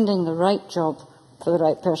about finding the right job for the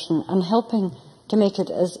right person and helping to make it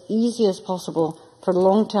as easy as possible for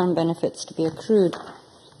long-term benefits to be accrued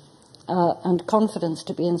and confidence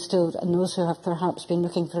to be instilled in those who have perhaps been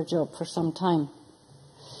looking for a job for some time.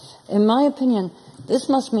 In my opinion, this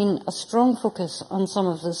must mean a strong focus on some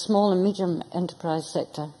of the small and medium enterprise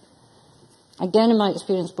sector. Again, in my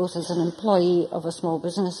experience, both as an employee of small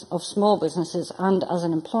businesses and as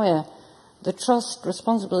an employer, the trust,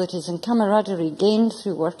 responsibilities and camaraderie gained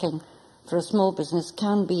through working for a small business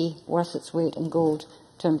can be worth its weight in gold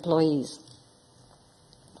to employees.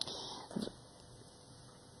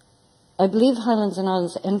 I believe Highlands and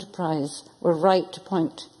Islands Enterprise were right to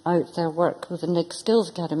point out their work with the NIG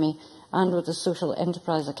Skills Academy and with the Social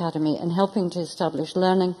Enterprise Academy in helping to establish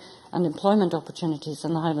learning and employment opportunities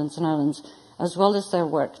in the Highlands and Islands, as well as their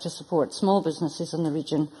work to support small businesses in the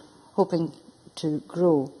region hoping to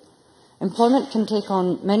grow. Employment can take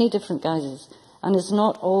on many different guises and is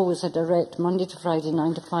not always a direct Monday to Friday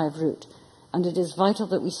 9 to 5 route, and it is vital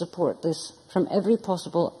that we support this from every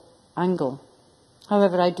possible angle.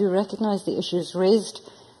 However, I do recognise the issues raised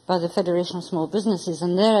by the Federation of Small Businesses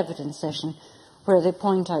in their evidence session, where they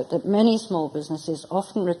point out that many small businesses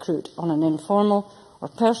often recruit on an informal or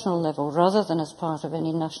personal level rather than as part of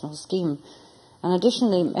any national scheme. And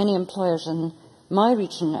additionally, many employers in my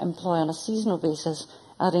region employ on a seasonal basis,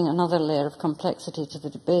 adding another layer of complexity to the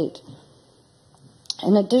debate.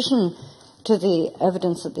 In addition to the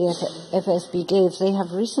evidence that the FSB gave, they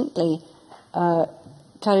have recently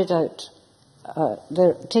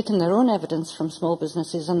taken their own evidence from small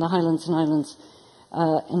businesses in the Highlands and Islands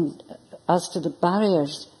as to the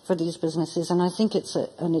barriers for these businesses, and I think it's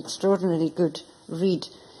an extraordinarily good read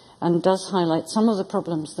and does highlight some of the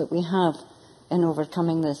problems that we have in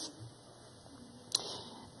overcoming this.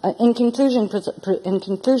 In conclusion,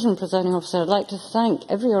 Presiding Officer, I'd like to thank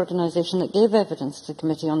every organisation that gave evidence to the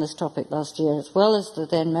committee on this topic last year, as well as the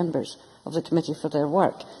then members of the committee for their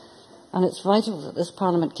work. And it's vital that this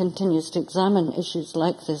Parliament continues to examine issues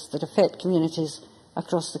like this that affect communities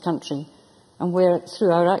across the country, and where,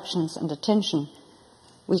 through our actions and attention,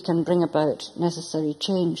 we can bring about necessary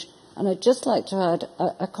change. And I'd just like to add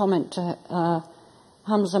a comment to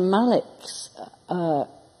Hamza Malik's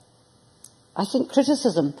I think,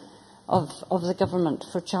 criticism of the government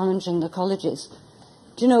for challenging the colleges.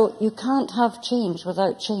 Do you know, you can't have change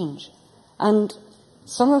without change. And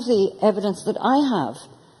some of the evidence that I have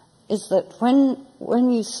is that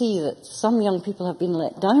when you see that some young people have been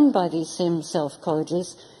let down by these same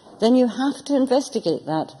self-colleges, then you have to investigate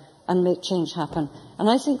that and make change happen. And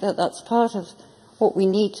I think that that's part of what we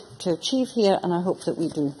need to achieve here, and I hope that we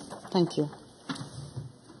do. Thank you.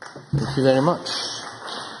 Thank you very much.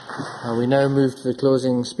 We now move to the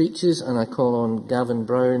closing speeches, and I call on Gavin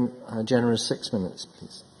Brown, a generous 6 minutes,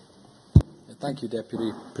 please. Thank you,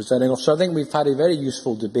 Deputy Presiding Officer. I think we've had a very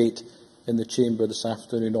useful debate in the Chamber this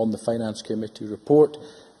afternoon on the Finance Committee report,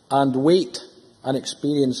 and weight and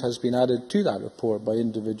experience has been added to that report by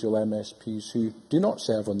individual MSPs who do not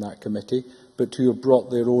serve on that committee, but who have brought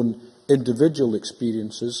their own individual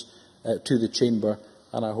experiences to the Chamber,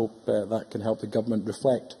 and I hope that can help the Government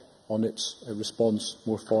reflect on its response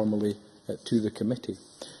more formally to the committee.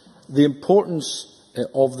 The importance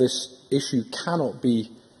of this issue cannot be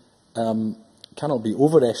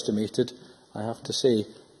overestimated, I have to say,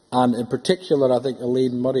 and in particular I think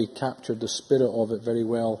Elaine Murray captured the spirit of it very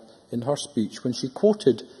well in her speech when she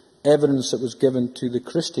quoted evidence that was given to the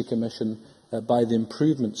Christie Commission by the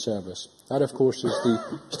Improvement Service. That, of course, is the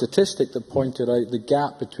statistic that pointed out the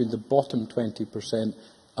gap between the bottom 20%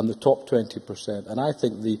 and the top 20%, and I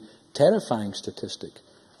think the terrifying statistic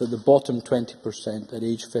that the bottom 20% at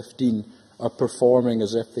age 15 are performing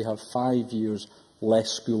as if they have 5 years less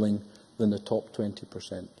schooling than the top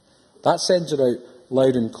 20%. That sends it out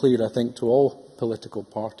loud and clear, I think, to all political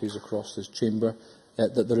parties across this chamber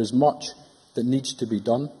that there is much that needs to be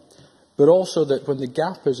done, but also that when the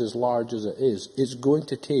gap is as large as it is, it's going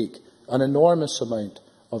to take an enormous amount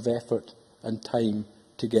of effort and time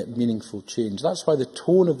to get meaningful change. That's why the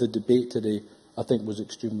tone of the debate today, I think, was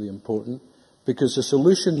extremely important, because the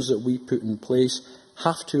solutions that we put in place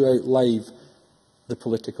have to outlive the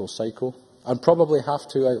political cycle and probably have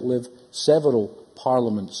to outlive several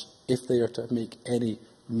parliaments if they are to make any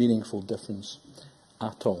meaningful difference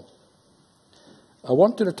at all. I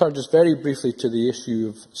want to return just very briefly to the issue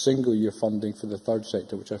of single-year funding for the third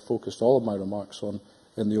sector, which I focused all of my remarks on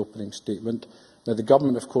in the opening statement. Now, the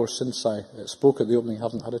Government, of course, since I spoke at the opening,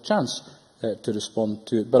 haven't had a chance to respond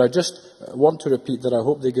to it. But I just want to repeat that I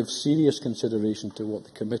hope they give serious consideration to what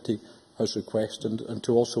the committee has requested and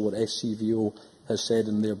to also what SCVO has said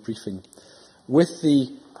in their briefing. With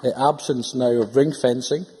the absence now of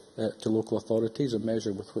ring-fencing to local authorities, a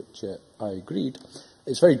measure with which I agreed,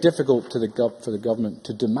 it's very difficult for the government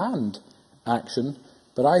to demand action,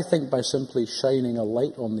 but I think by simply shining a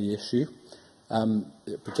light on the issue,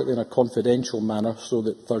 particularly in a confidential manner so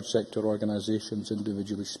that third sector organisations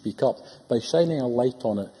individually speak up, by shining a light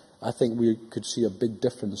on it, I think we could see a big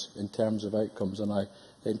difference in terms of outcomes, and I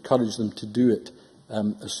encourage them to do it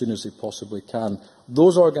as soon as they possibly can.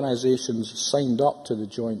 Those organisations signed up to the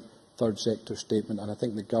joint third sector statement, and I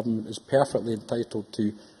think the government is perfectly entitled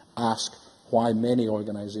to ask why many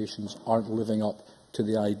organisations aren't living up to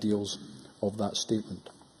the ideals of that statement.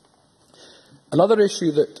 Another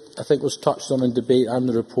issue that I think was touched on in debate and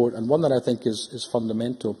the report, and one that I think is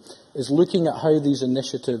fundamental, is looking at how these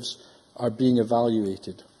initiatives are being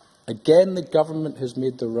evaluated. Again, the government has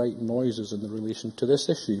made the right noises in relation to this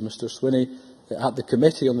issue. Mr Swinney, at the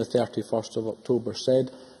committee on the 31st of October,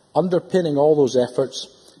 said, underpinning all those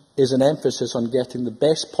efforts is an emphasis on getting the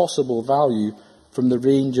best possible value from the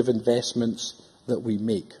range of investments that we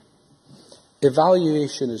make.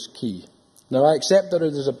 Evaluation is key. Now, I accept that there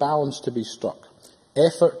is a balance to be struck.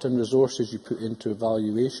 Effort and resources you put into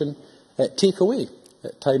evaluation take away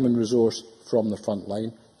time and resource from the front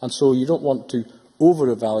line, and so you don't want to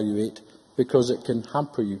over-evaluate because it can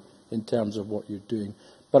hamper you in terms of what you're doing.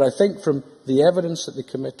 But I think from the evidence that the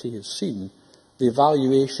committee has seen, the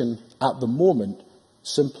evaluation at the moment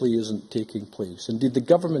simply isn't taking place. Indeed, the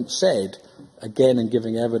government said, again in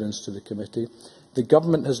giving evidence to the committee, the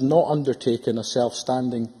government has not undertaken a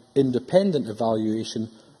self-standing independent evaluation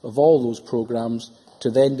of all those programmes to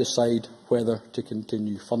then decide whether to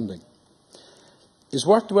continue funding. It's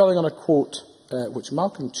worth dwelling on a quote which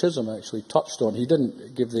Malcolm Chisholm actually touched on. He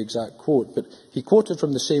didn't give the exact quote, but he quoted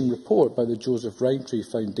from the same report by the Joseph Rowntree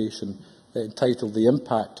Foundation entitled The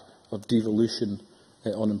Impact of Devolution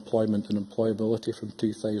on Employment and Employability from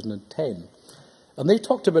 2010. And they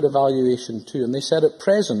talked about evaluation too, and they said at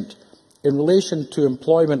present, in relation to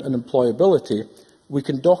employment and employability, we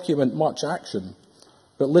can document much action,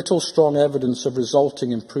 but little strong evidence of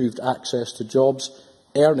resulting improved access to jobs,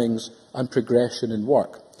 earnings and progression in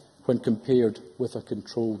work when compared with a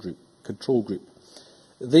control group.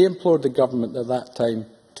 They implored the government at that time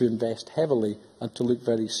to invest heavily and to look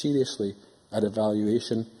very seriously at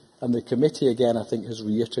evaluation, and the committee again, I think, has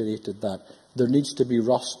reiterated that. There needs to be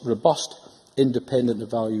robust, independent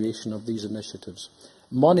evaluation of these initiatives.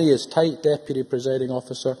 Money is tight, Deputy Presiding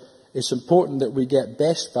Officer. It's important that we get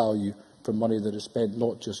best value for money that is spent,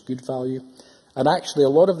 not just good value. And actually, a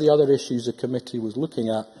lot of the other issues the committee was looking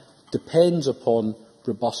at depends upon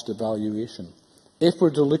robust evaluation. If we're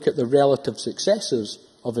to look at the relative successes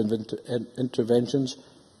of interventions,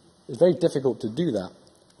 it's very difficult to do that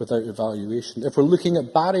without evaluation. If we're looking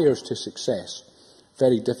at barriers to success,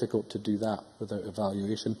 very difficult to do that without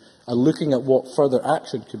evaluation. And looking at what further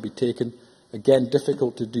action could be taken, again,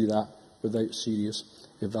 difficult to do that without serious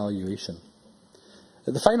evaluation.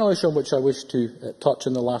 The final issue on which I wish to touch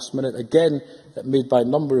in the last minute, again made by a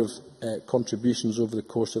number of contributions over the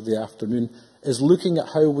course of the afternoon, is looking at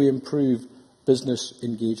how we improve business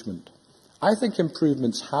engagement. I think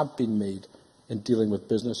improvements have been made in dealing with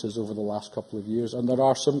businesses over the last couple of years, and there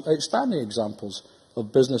are some outstanding examples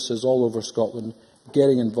of businesses all over Scotland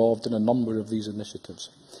getting involved in a number of these initiatives.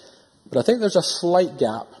 But I think there's a slight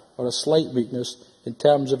gap or a slight weakness in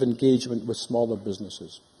terms of engagement with smaller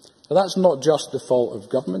businesses. Now, that's not just the fault of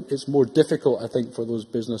government. It's more difficult, I think, for those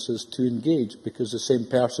businesses to engage because the same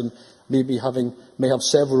person may have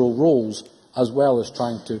several roles as well as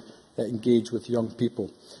trying to engage with young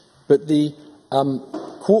people. But the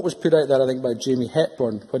quote was put out there, I think, by Jamie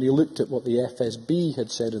Hepburn when he looked at what the FSB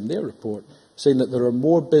had said in their report, saying that there are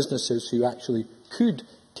more businesses who actually could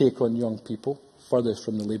take on young people furthest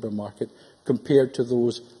from the labour market compared to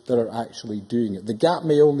those that are actually doing it. The gap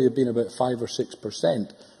may only have been about 5 or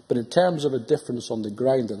 6%, but in terms of a difference on the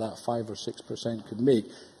ground that 5 or 6% could make,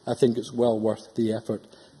 I think it's well worth the effort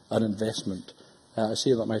and investment. I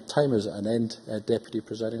see that my time is at an end, Deputy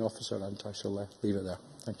Presiding Officer, and I shall leave it there.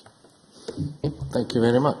 Thank you. Thank you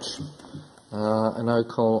very much. I now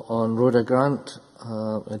call on Rhoda Grant,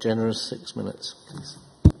 a generous 6 minutes, please.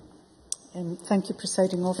 Thank you,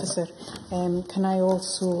 Presiding Officer. Can I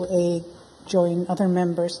also join other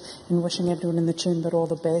members in wishing everyone in the Chamber all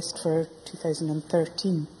the best for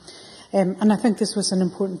 2013? And I think this was an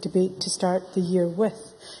important debate to start the year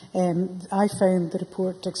with. I found the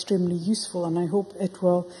report extremely useful, and I hope it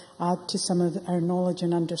will add to some of our knowledge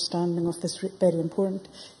and understanding of this very important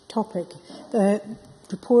topic. The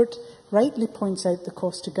report rightly points out the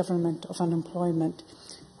cost to government of unemployment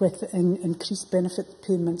with increased benefit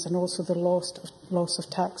payments and also the loss of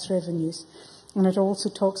tax revenues. And it also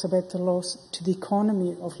talks about the loss to the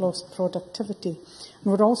economy of lost productivity. And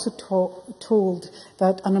we're also told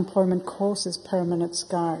that unemployment causes permanent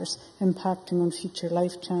scars, impacting on future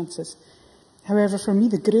life chances. However, for me,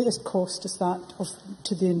 the greatest cost is that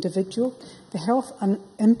to the individual. The health and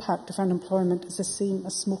impact of unemployment is the same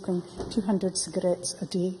as smoking 200 cigarettes a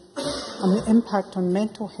day. And the impact on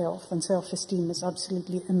mental health and self-esteem is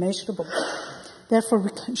absolutely immeasurable. Therefore,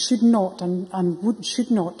 we should not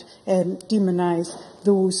demonise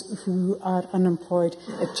those who are unemployed.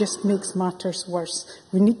 It just makes matters worse.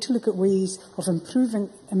 We need to look at ways of improving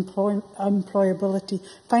employability,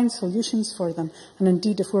 find solutions for them. And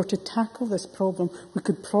indeed, if we were to tackle this problem, we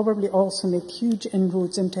could probably also make huge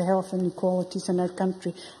inroads into health inequalities in our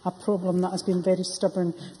country, a problem that has been very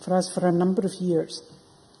stubborn for us for a number of years.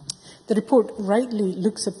 The report rightly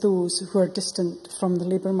looks at those who are distant from the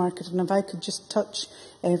labour market, and if I could just touch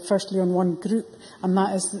firstly on one group, and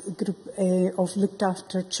that is the group of looked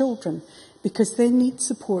after children, because they need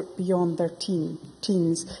support beyond their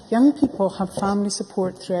teens. Young people have family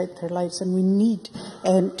support throughout their lives, and we need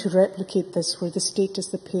to replicate this where the state is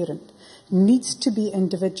the parent. Needs to be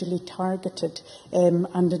individually targeted,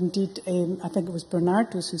 and indeed I think it was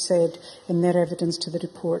Bernardo's who said in their evidence to the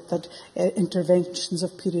report that interventions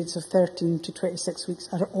of periods of 13 to 26 weeks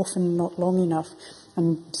are often not long enough.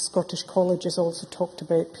 And Scottish colleges also talked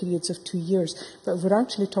about periods of 2 years. But we're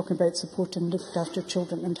actually talking about supporting looked after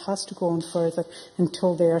children, and it has to go on further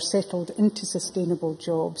until they are settled into sustainable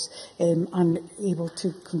jobs and able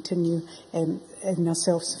to continue in a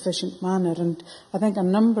self-sufficient manner. And I think a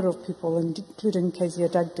number of people, including Kezia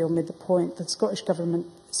Dugdale, made the point that Scottish Government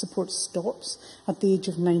support stops at the age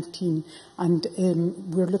of 19, and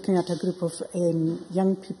we're looking at a group of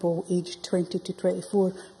young people aged 20 to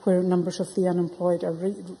 24 where numbers of the unemployed are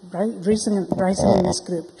rising in this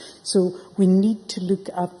group. So we need to look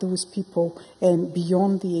at those people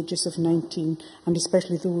beyond the ages of 19, and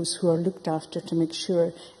especially those who are looked after, to make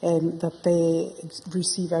sure that they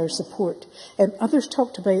receive our support. Others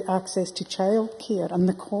talked about access to childcare, and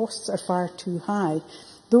the costs are far too high.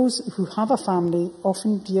 Those who have a family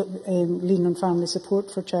often lean on family support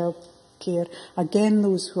for childcare. Again,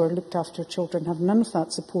 those who are looked after children have none of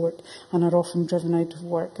that support and are often driven out of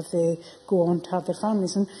work if they go on to have their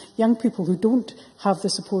families. And young people who don't have the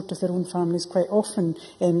support of their own families quite often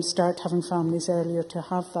start having families earlier to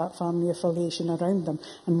have that family affiliation around them.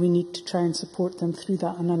 And we need to try and support them through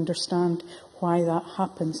that and understand why that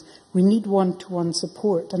happens. We need one-to-one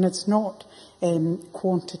support, and it's not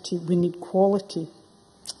quantity, we need quality.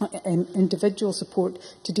 Individual support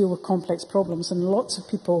to deal with complex problems, and lots of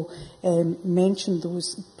people mentioned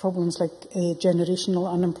those problems like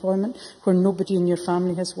generational unemployment, where nobody in your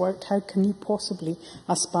family has worked. How can you possibly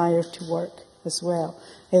aspire to work as well?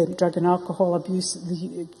 Drug and alcohol abuse,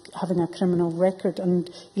 having a criminal record, and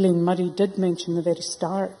Elaine Murray did mention the very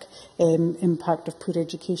stark impact of poor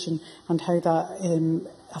education and how that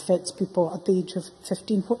affects people at the age of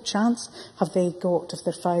 15. What chance have they got if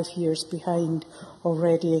they're 5 years behind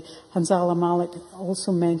already? Hanzala Malik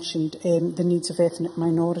also mentioned the needs of ethnic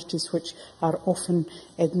minorities, which are often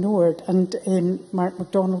ignored. And Mark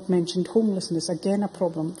MacDonald mentioned homelessness, again a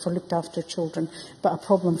problem for looked after children, but a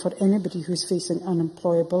problem for anybody who's facing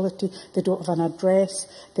unemployability. They don't have an address,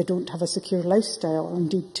 they don't have a secure lifestyle,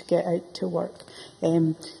 indeed, to get out to work.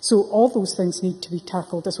 So all those things need to be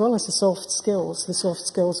tackled, as well as the soft skills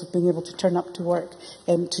of being able to turn up to work,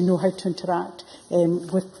 to know how to interact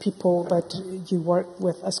with people that you work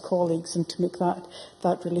with as colleagues, and to make that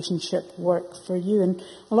relationship work for you. And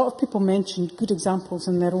a lot of people mentioned good examples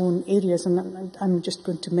in their own areas, and I'm just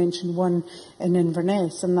going to mention one in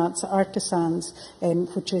Inverness, and that's Artisans,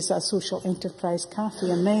 which is a social enterprise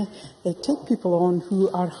cafe, and they take people on who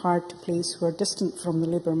are hard to place, who are distant from the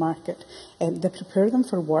labour market. They prepare them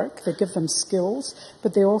for work, they give them skills,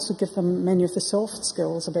 but they also give them many of the soft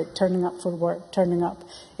skills about turning up for work, turning up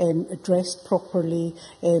dressed properly,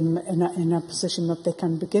 in a position that they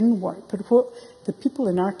can begin work. But what the people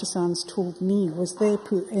in Artisans told me was they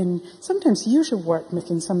put in sometimes years of work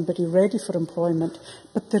making somebody ready for employment,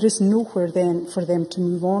 but there is nowhere then for them to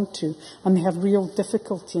move on to, and they have real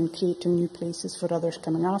difficulty in creating new places for others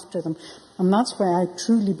coming after them. And that's why I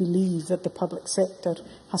truly believe that the public sector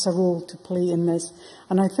has a role to play in this.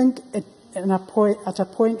 And I think at a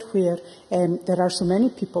point where there are so many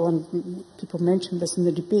people, and people mentioned this in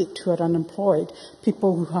the debate, who are unemployed,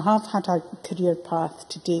 people who have had a career path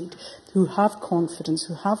to date, who have confidence,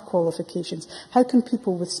 who have qualifications, how can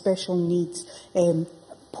people with special needs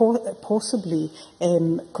possibly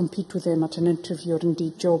compete with them at an interview or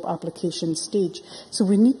indeed job application stage. So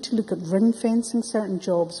we need to look at ring-fencing certain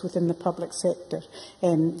jobs within the public sector.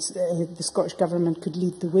 The Scottish Government could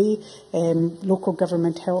lead the way. Local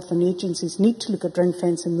government health and agencies need to look at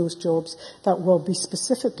ring-fencing those jobs that will be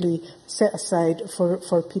specifically set aside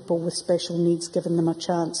for people with special needs, giving them a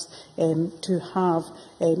chance to have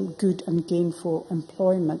good and gainful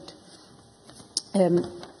employment.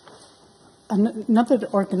 Another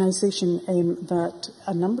organisation that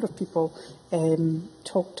a number of people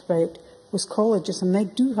talked about was colleges, and they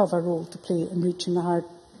do have a role to play in reaching the hard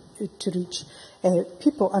to reach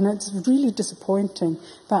people. And it's really disappointing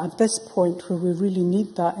that at this point, where we really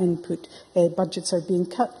need that input, budgets are being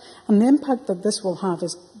cut. And the impact that this will have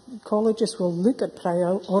is colleges will look at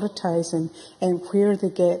prioritising where they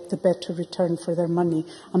get the better return for their money,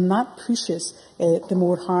 and that pushes the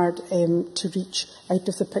more hard to reach out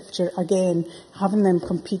of the picture. Again, having them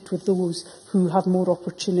compete with those who have more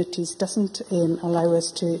opportunities doesn't allow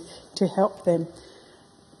us to help them.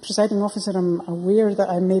 Presiding Officer, I'm aware that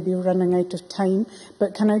I may be running out of time,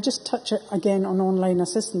 but can I just touch again on online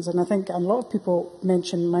assistance? And I think a lot of people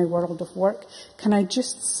mentioned My World of Work. Can I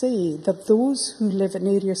just say that those who live in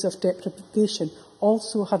areas of deprivation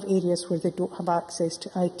also have areas where they don't have access to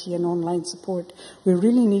IT and online support. We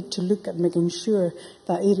really need to look at making sure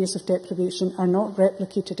that areas of deprivation are not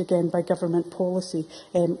replicated again by government policy,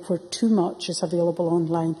 where too much is available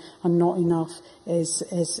online and not enough is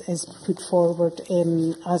put forward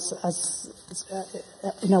in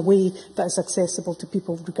a way that is accessible to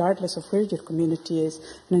people regardless of where your community is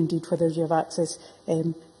and indeed whether you have access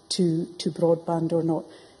to broadband or not.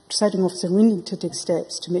 Presiding Officer, we need to take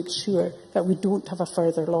steps to make sure that we don't have a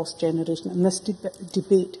further lost generation. And this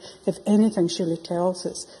debate, if anything, surely tells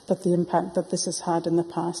us that the impact that this has had in the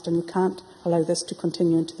past, and we can't allow this to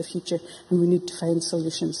continue into the future, and we need to find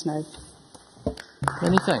solutions now.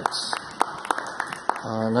 Many thanks.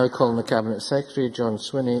 Now calling the Cabinet Secretary, John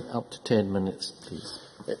Swinney, up to 10 minutes, please.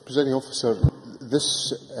 Presiding Officer,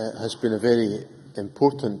 this has been a very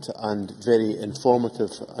important and very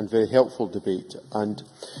informative and very helpful debate, and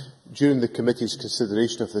during the committee's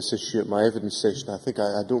consideration of this issue at my evidence session, I think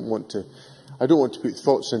I don't want to put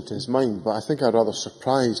thoughts into his mind, but I think I rather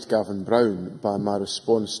surprised Gavin Brown by my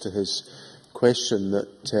response to his question that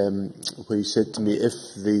where he said to me, if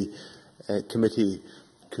the committee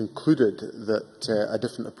concluded that a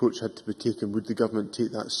different approach had to be taken, would the government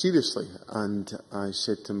take that seriously? And I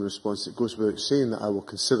said to him in response, it goes without saying that I will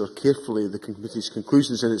consider carefully the committee's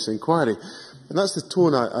conclusions in its inquiry. And that's the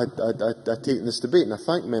tone I take in this debate, and I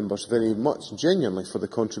thank members very much genuinely for the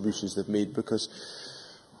contributions they've made, because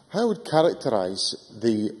how I would characterise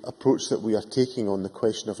the approach that we are taking on the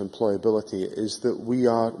question of employability is that we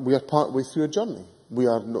are partway through a journey. We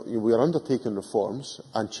are undertaking reforms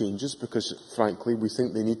and changes because, frankly, we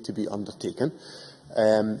think they need to be undertaken.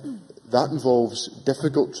 That involves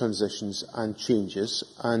difficult transitions and changes,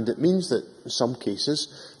 and it means that in some cases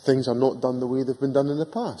things are not done the way they've been done in the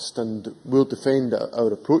past, and we'll defend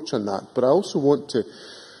our approach on that. But I also want to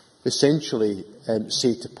essentially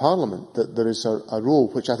say to Parliament that there is a role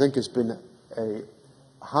which I think has been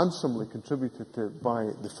handsomely contributed to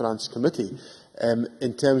by the Finance Committee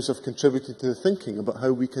in terms of contributing to the thinking about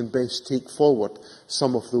how we can best take forward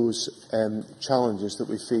some of those challenges that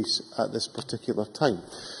we face at this particular time.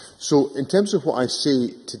 So in terms of what I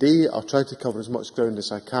say today, I'll try to cover as much ground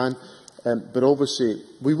as I can, but obviously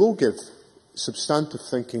we will give substantive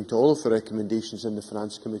thinking to all of the recommendations in the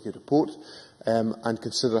Finance Committee report and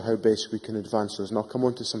consider how best we can advance those. And I'll come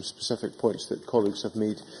on to some specific points that colleagues have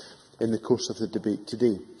made in the course of the debate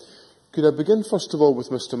today. Could I begin first of all with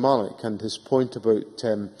Mr Malik and his point about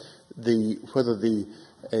whether the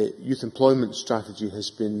youth employment strategy has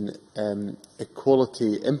been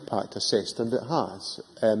equality impact assessed, and it has,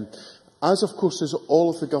 as of course is all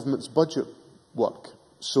of the government's budget work.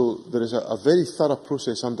 So there is a very thorough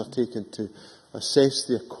process undertaken to assess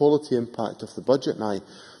the equality impact of the budget, and I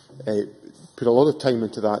put a lot of time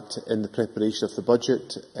into that in the preparation of the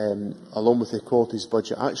budget, along with the Equalities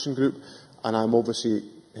Budget Action Group, and I'm obviously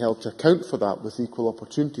held to account for that with the Equal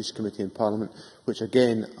Opportunities Committee in Parliament, which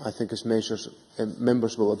again, I think as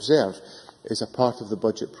members will observe, is a part of the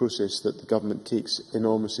budget process that the government takes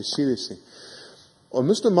enormously seriously. On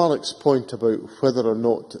Mr Malik's point about whether or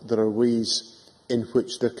not there are ways in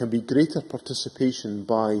which there can be greater participation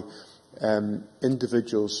by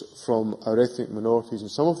individuals from our ethnic minorities in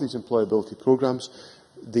some of these employability programmes,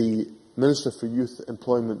 the Minister for Youth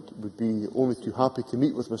Employment would be only too happy to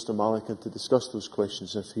meet with Mr Malik and to discuss those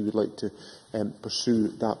questions if he would like to pursue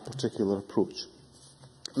that particular approach.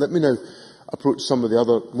 Let me now approach some of the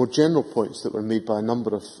other more general points that were made by a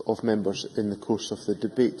number of members in the course of the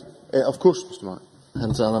debate. Of course, Mr Mark.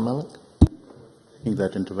 Hanzala Malik. In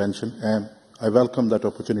that intervention, I welcome that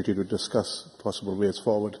opportunity to discuss possible ways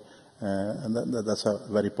forward, and that's a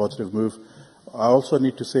very positive move. I also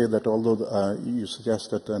need to say that although you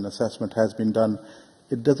suggest that an assessment has been done,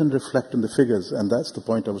 it doesn't reflect in the figures, and that's the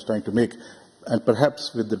point I was trying to make. And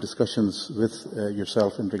perhaps with the discussions with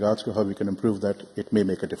yourself in regards to how we can improve that, it may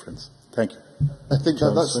make a difference. Thank you. I think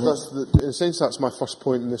in a sense, that's my first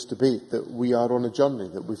point in this debate, that we are on a journey,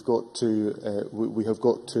 that we have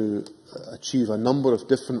got to achieve a number of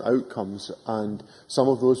different outcomes, and some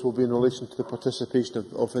of those will be in relation to the participation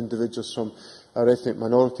of individuals from our ethnic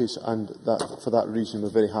minorities, and for that reason we're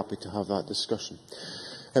very happy to have that discussion.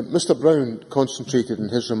 Mr Brown concentrated in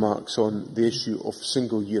his remarks on the issue of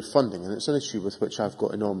single-year funding, and it's an issue with which I've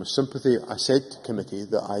got enormous sympathy. I said to committee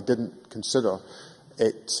that I didn't consider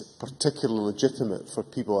it particularly legitimate for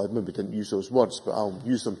people, I maybe didn't use those words, but I'll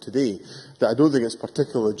use them today, that I don't think it's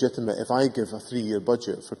particularly legitimate if I give a 3-year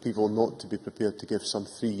budget for people not to be prepared to give some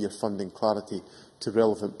 3-year funding clarity to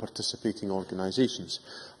relevant participating organisations.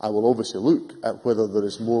 I will obviously look at whether there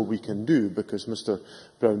is more we can do, because Mr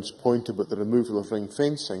Brown's point about the removal of ring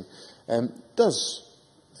fencing does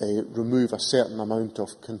remove a certain amount of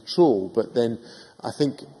control, but then I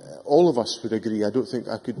think all of us would agree. I don't think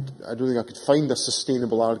I could find a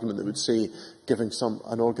sustainable argument that would say giving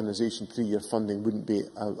an organisation 3-year funding wouldn't be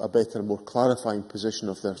a better and more clarifying position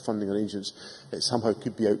of their funding arrangements. It somehow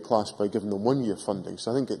could be outclassed by giving them 1-year funding.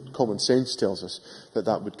 So I think common sense tells us that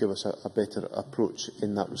that would give us a better approach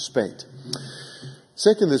in that respect.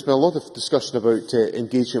 Second, there's been a lot of discussion about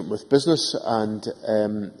engagement with business, and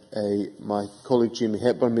my colleague Jamie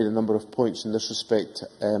Hepburn made a number of points in this respect,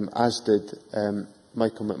 as did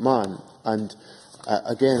Michael McMahon. And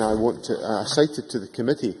again, I cited to the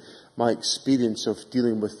committee my experience of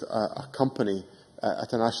dealing with a company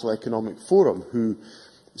at a National Economic Forum who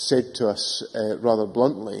said to us rather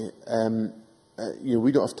bluntly,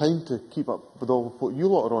 we don't have time to keep up with all what you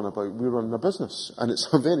lot are on about. We're running a business, and it's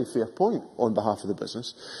a very fair point on behalf of the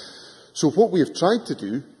business. So what we have tried to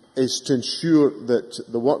do is to ensure that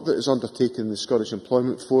the work that is undertaken in the Scottish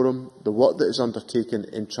Employment Forum, the work that is undertaken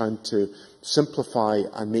in trying to simplify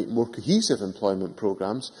and make more cohesive employment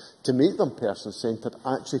programmes, to make them person-centred,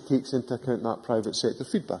 actually takes into account that private sector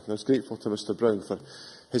feedback. And I was grateful to Mr Brown for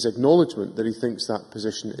his acknowledgement that he thinks that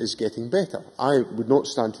position is getting better. I would not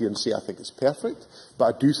stand here and say I think it's perfect,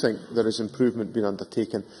 but I do think there is improvement being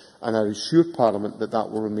undertaken, and I assure Parliament that that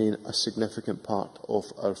will remain a significant part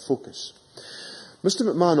of our focus. Mr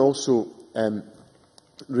McMahon also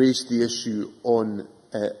raised the issue on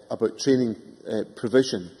about training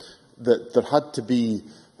provision, that there had to be,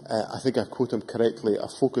 I think I quote him correctly, a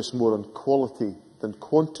focus more on quality than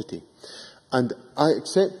quantity. And I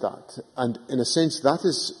accept that, and in a sense that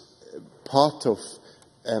is part of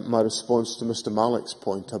my response to Mr Malik's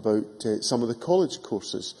point about some of the college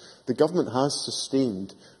courses. The Government has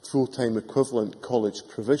sustained full-time equivalent college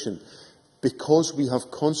provision because we have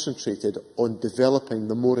concentrated on developing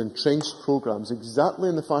the more entrenched programmes exactly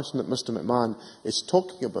in the fashion that Mr McMahon is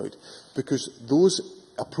talking about, because those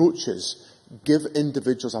approaches give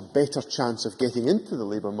individuals a better chance of getting into the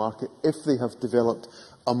labour market if they have developed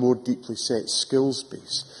a more deeply set skills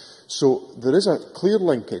base. So there is a clear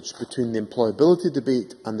linkage between the employability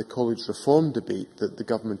debate and the college reform debate that the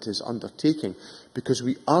Government is undertaking, because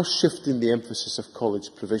we are shifting the emphasis of college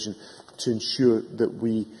provision to ensure that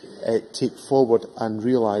we take forward and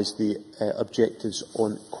realise the objectives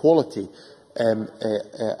on quality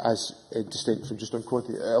as distinct from just on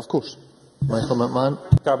quantity. Of course. Michael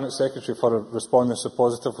McMahon. Cabinet Secretary for responding so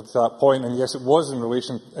positively to that point. And yes, it was in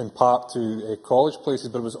relation in part to college places,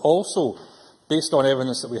 but it was also based on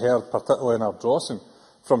evidence that we heard, particularly in Ardrossan,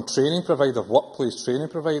 from training providers, workplace training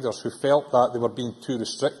providers, who felt that they were being too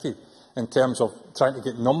restricted in terms of trying to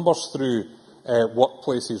get numbers through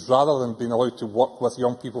workplaces rather than being allowed to work with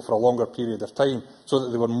young people for a longer period of time, so that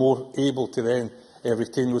they were more able to then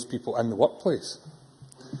retain those people in the workplace.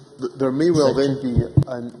 There may well then be,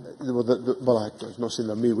 I'm not saying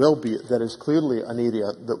there may well be, there is clearly an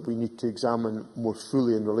area that we need to examine more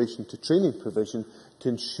fully in relation to training provision to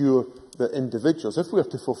ensure that individuals, if we are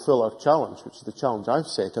to fulfil our challenge, which is the challenge I've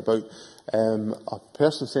set about a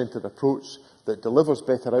person-centred approach that delivers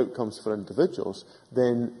better outcomes for individuals,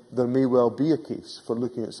 then there may well be a case for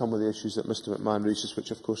looking at some of the issues that Mr McMahon raises,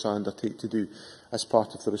 which of course I undertake to do as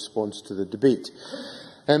part of the response to the debate.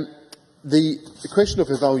 The question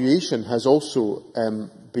of evaluation has also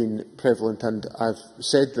been prevalent, and I've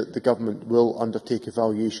said that the Government will undertake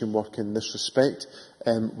evaluation work in this respect.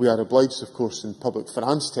 We are obliged, of course, in public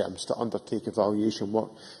finance terms, to undertake evaluation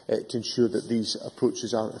work to ensure that these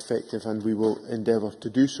approaches are effective, and we will endeavour to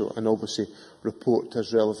do so, and obviously report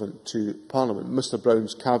as relevant to Parliament. Mr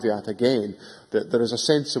Brown's caveat again that there is a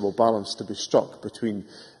sensible balance to be struck between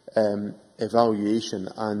evaluation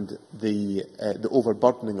and the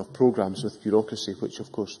overburdening of programmes with bureaucracy,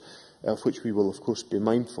 of which we will, of course, be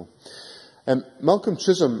mindful. Malcolm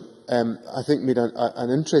Chisholm, I think, made a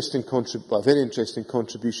very interesting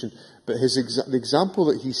contribution, but the example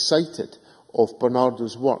that he cited of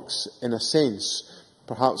Bernardo's works, in a sense,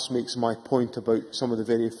 perhaps makes my point about some of the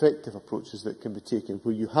very effective approaches that can be taken,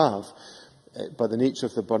 where you have, by the nature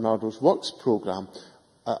of the Bernardo's Works programme,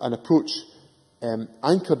 an approach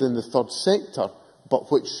anchored in the third sector,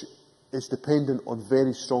 but which is dependent on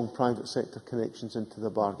very strong private sector connections into the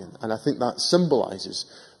bargain. And I think that symbolises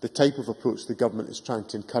the type of approach the Government is trying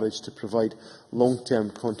to encourage to provide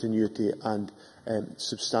long-term continuity and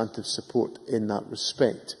substantive support in that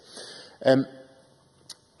respect.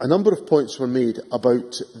 A number of points were made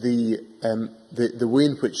about the way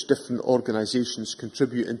in which different organisations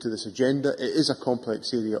contribute into this agenda. It is a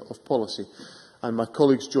complex area of policy, and my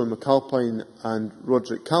colleagues Joan McAlpine and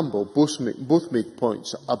Roderick Campbell both made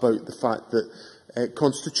points about the fact that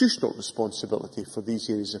constitutional responsibility for these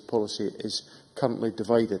areas of policy is currently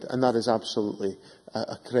divided, and that is absolutely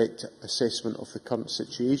a correct assessment of the current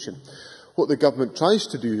situation. What the Government tries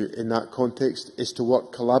to do in that context is to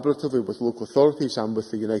work collaboratively with local authorities and with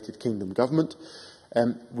the United Kingdom Government.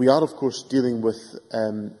 We are, of course, dealing with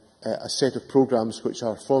a set of programmes which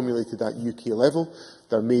are formulated at UK level.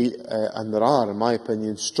 There may, and there are, in my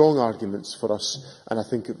opinion, strong arguments for us, and I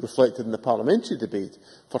think it reflected in the parliamentary debate,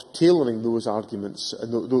 for tailoring those arguments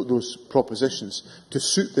and those propositions to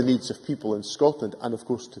suit the needs of people in Scotland. And, of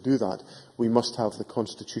course, to do that, we must have the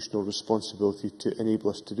constitutional responsibility to enable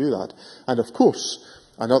us to do that. And, of course,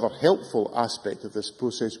 another helpful aspect of this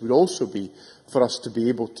process would also be for us to be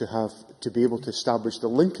able to establish the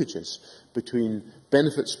linkages between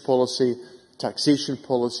benefits policy, taxation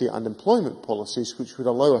policy and employment policies, which would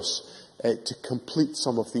allow us to complete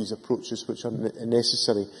some of these approaches which are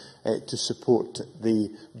necessary to support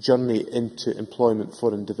the journey into employment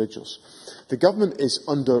for individuals. The Government is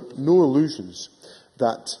under no illusions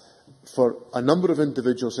that for a number of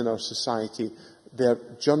individuals in our society, their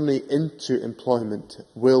journey into employment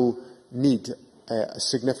will need a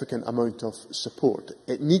significant amount of support.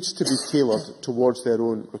 It needs to be tailored towards their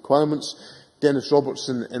own requirements. Dennis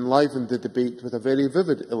Robertson enlivened the debate with a very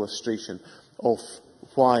vivid illustration of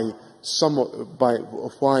why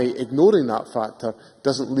ignoring that factor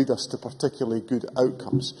doesn't lead us to particularly good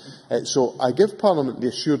outcomes. So I give Parliament the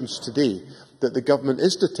assurance today that the Government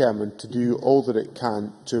is determined to do all that it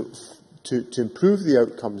can to improve the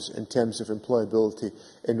outcomes in terms of employability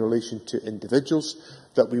in relation to individuals,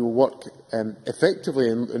 that we will work effectively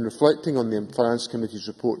in reflecting on the Finance Committee's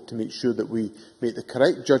report to make sure that we make the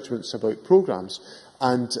correct judgments about programmes.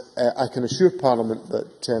 And I can assure Parliament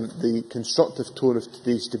that the constructive tone of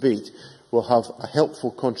today's debate will have a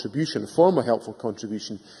helpful contribution, form a helpful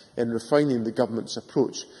contribution in refining the Government's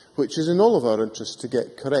approach, which is in all of our interests to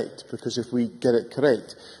get correct, because if we get it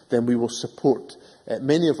correct, then we will support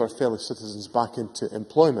many of our fellow citizens back into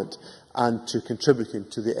employment and to contributing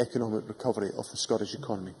to the economic recovery of the Scottish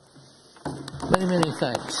economy. Many, many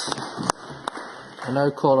thanks. I now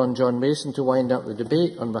call on John Mason to wind up the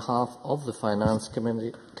debate on behalf of the Finance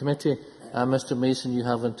Committee. Mr Mason, you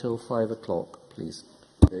have until 5 o'clock, please.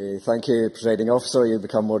 Thank you, Presiding Officer. You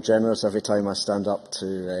become more generous every time I stand up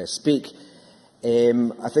to speak.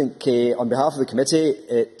 I think on behalf of the committee,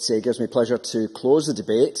 it gives me pleasure to close the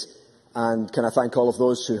debate, and can I thank all of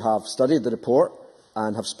those who have studied the report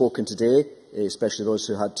and have spoken today, especially those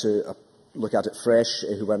who had to look at it fresh,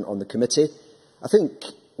 who weren't on the committee. I think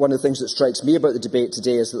one of the things that strikes me about the debate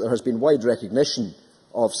today is that there has been wide recognition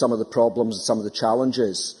of some of the problems and some of the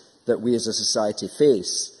challenges that we as a society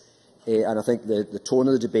face. And I think the tone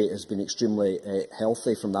of the debate has been extremely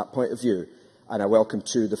healthy from that point of view. And I welcome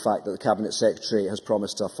too the fact that the Cabinet Secretary has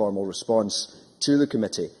promised a formal response to the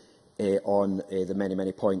committee on the many,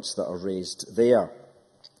 many points that are raised there.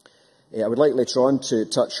 I would like later on to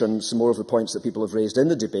touch on some more of the points that people have raised in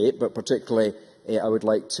the debate, but particularly I would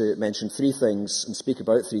like to mention 3 things and speak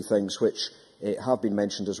about 3 things which have been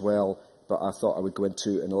mentioned as well, but I thought I would go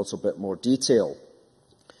into in a little bit more detail.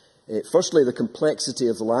 Firstly, the complexity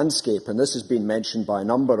of the landscape, and this has been mentioned by a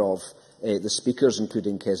number of the speakers,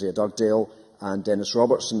 including Kezia Dugdale and Dennis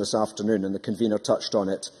Robertson this afternoon, and the convener touched on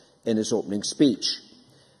it in his opening speech.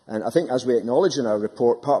 And I think, as we acknowledge in our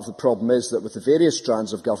report, part of the problem is that with the various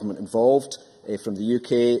strands of government involved, from the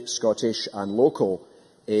UK, Scottish and local,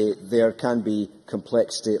 there can be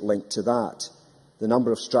complexity linked to that. The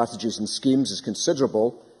number of strategies and schemes is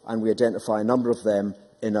considerable, and we identify a number of them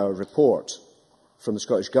in our report. From the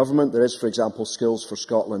Scottish Government, there is, for example, Skills for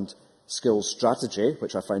Scotland Skills Strategy,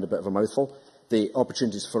 which I find a bit of a mouthful, the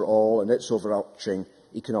Opportunities for All and its overarching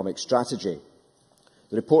economic strategy.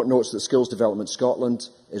 The report notes that Skills Development Scotland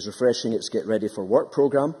is refreshing its Get Ready for Work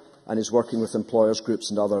programme and is working with employers, groups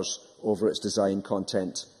and others over its design,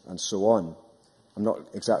 content and so on. I'm not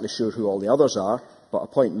exactly sure who all the others are, but a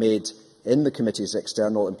point made in the committee's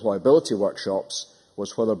external employability workshops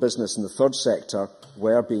was whether business in the third sector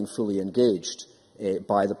were being fully engaged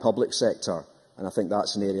by the public sector. And I think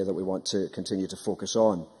that's an area that we want to continue to focus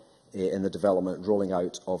on in the development and rolling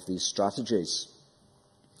out of these strategies.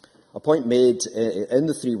 A point made in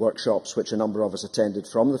the 3 workshops which a number of us attended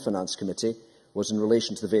from the Finance Committee was in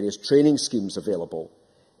relation to the various training schemes available,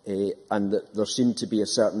 and that there seemed to be a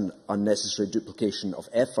certain unnecessary duplication of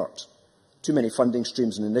effort, too many funding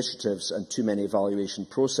streams and initiatives and too many evaluation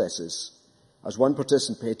processes. As one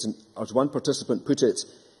participant put it,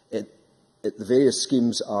 the various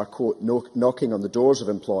schemes are, quote, knocking on the doors of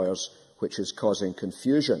employers, which is causing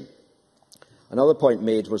confusion. Another point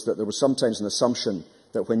made was that there was sometimes an assumption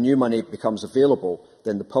that when new money becomes available,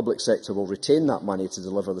 then the public sector will retain that money to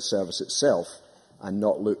deliver the service itself and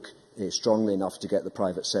not look strongly enough to get the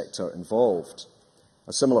private sector involved.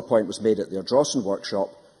 A similar point was made at the Ardrossan workshop,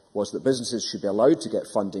 was that businesses should be allowed to get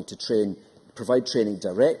funding to provide training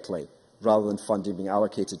directly, rather than funding being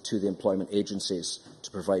allocated to the employment agencies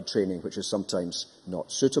to provide training, which is sometimes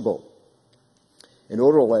not suitable. In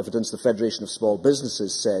oral evidence, the Federation of Small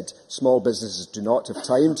Businesses said small businesses do not have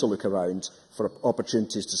time to look around for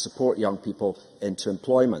opportunities to support young people into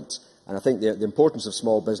employment. And I think the importance of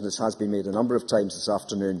small business has been made a number of times this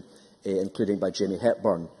afternoon, including by Jamie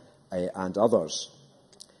Hepburn and others.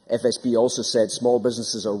 FSB also said small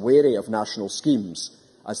businesses are wary of national schemes,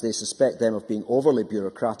 as they suspect them of being overly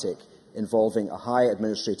bureaucratic, involving a high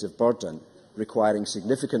administrative burden, requiring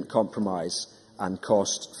significant compromise and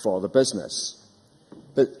cost for the business.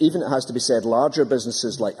 But even, it has to be said, larger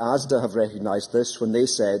businesses like ASDA have recognised this when they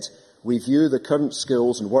said, "We view the current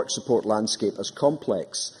skills and work support landscape as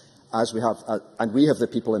complex, and we have the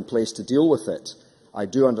people in place to deal with it. I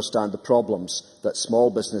do understand the problems that small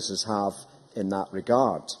businesses have in that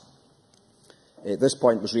regard." This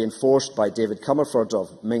point was reinforced by David Comerford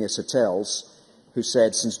of Mingus Hotels, who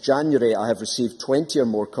said, "Since January I have received 20 or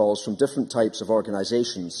more calls from different types of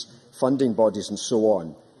organisations, funding bodies and so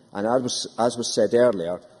on. And as was said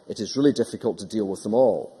earlier, it is really difficult to deal with them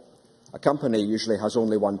all. A company usually has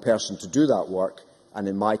only one person to do that work, and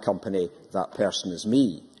in my company, that person is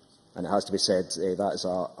me." And it has to be said that is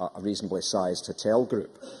a reasonably sized hotel group.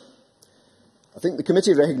 I think the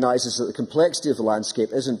committee recognises that the complexity of the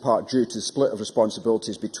landscape is in part due to the split of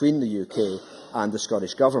responsibilities between the UK and the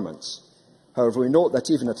Scottish governments. However, we note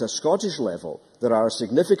that even at a Scottish level, there are a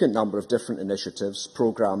significant number of different initiatives,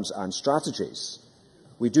 programmes and strategies.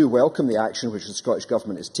 We do welcome the action which the Scottish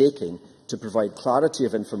Government is taking to provide clarity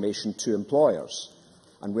of information to employers,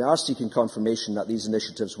 and we are seeking confirmation that these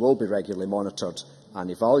initiatives will be regularly monitored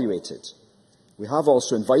and evaluated. We have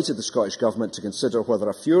also invited the Scottish Government to consider whether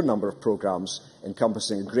a fewer number of programmes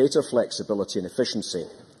encompassing greater flexibility and efficiency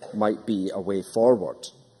might be a way forward.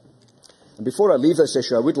 And before I leave this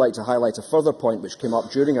issue, I would like to highlight a further point which came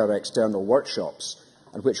up during our external workshops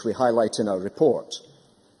and which we highlight in our report.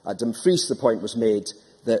 At Dumfries, the point was made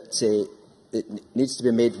that it needs to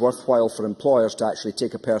be made worthwhile for employers to actually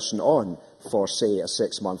take a person on for, say, a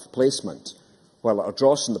 6-month placement, while at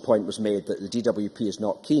Ardrossan the point was made that the DWP is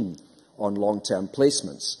not keen on long-term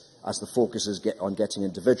placements, as the focus is on getting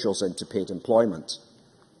individuals into paid employment.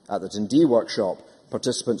 At the Dundee workshop,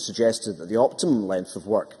 participants suggested that the optimum length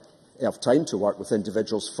of time to work with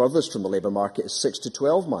individuals furthest from the labour market is 6 to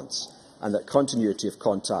 12 months, and that continuity of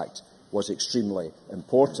contact was extremely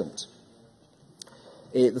important.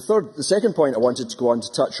 The second point I wanted to go on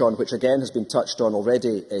to touch on, which again has been touched on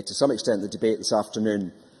already to some extent in the debate this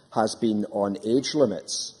afternoon, has been on age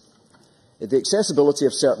limits. The accessibility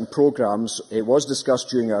of certain programmes was discussed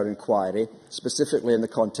during our inquiry, specifically in the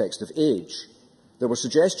context of age. There were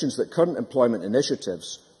suggestions that current employment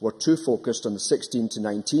initiatives were too focused on the 16 to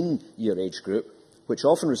 19-year age group, which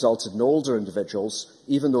often resulted in older individuals,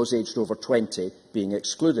 even those aged over 20, being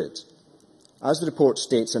excluded. As the report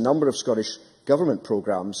states, a number of Scottish Government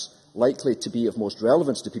programmes likely to be of most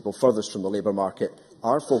relevance to people furthest from the labour market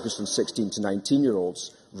are focused on 16 to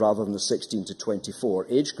 19-year-olds rather than the 16 to 24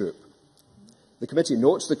 age group. The committee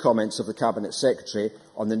notes the comments of the Cabinet Secretary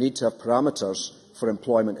on the need to have parameters for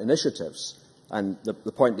employment initiatives, and the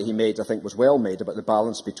point that he made, I think, was well made about the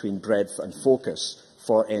balance between breadth and focus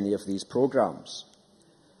for any of these programmes.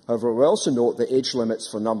 However, we also note the age limits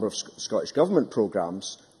for a number of Scottish Government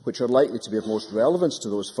programmes, which are likely to be of most relevance to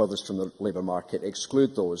those furthest from the labour market,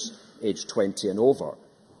 exclude those aged 20 and over,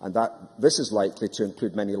 and that this is likely to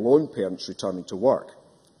include many lone parents returning to work.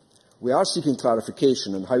 We are seeking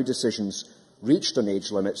clarification on how decisions reached on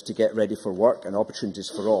age limits to get ready for work and opportunities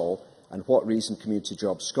for all, and what reason Community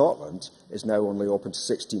Jobs Scotland is now only open to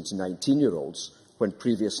 16 to 19-year-olds, when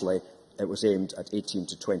previously it was aimed at 18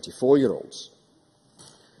 to 24-year-olds.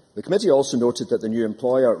 The committee also noted that the new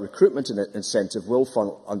employer recruitment incentive will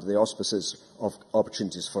fall under the auspices of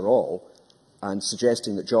Opportunities for All, and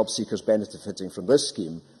suggesting that job seekers benefiting from this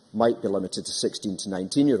scheme might be limited to 16 to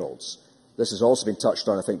 19-year-olds. This has also been touched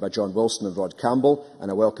on, I think, by John Wilson and Rod Campbell, and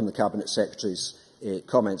I welcome the Cabinet Secretary's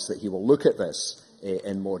comments that he will look at this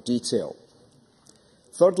in more detail.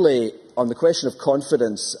 Thirdly, on the question of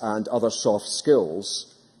confidence and other soft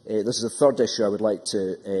skills, this is the third issue I would like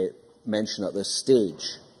to mention at this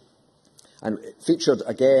stage. And it featured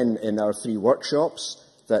again in our 3 workshops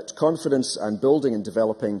that confidence and building and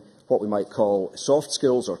developing what we might call soft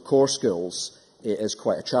skills or core skills is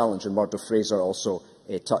quite a challenge, and Murdo Fraser also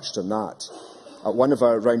touched on that. At one of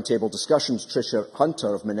our roundtable discussions, Tricia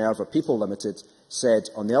Hunter of Minerva People Limited said,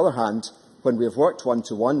 on the other hand, when we have worked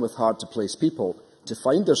one-to-one with hard-to-place people to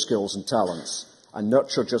find their skills and talents and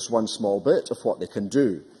nurture just one small bit of what they can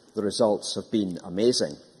do, the results have been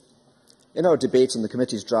amazing. In our debate on the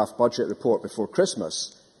committee's draft budget report before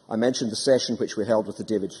Christmas, I mentioned the session which we held with the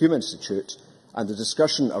David Hume Institute and the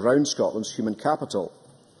discussion around Scotland's human capital.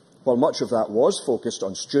 While much of that was focused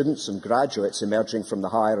on students and graduates emerging from the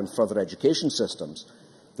higher and further education systems,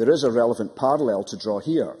 there is a relevant parallel to draw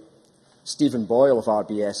here. Stephen Boyle of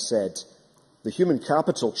RBS said, "The human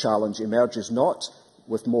capital challenge emerges not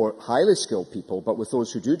with more highly skilled people, but with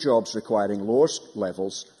those who do jobs requiring lower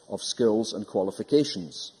levels of skills and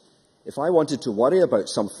qualifications. If I wanted to worry about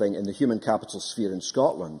something in the human capital sphere in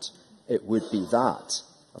Scotland, it would be that."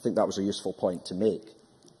 I think that was a useful point to make.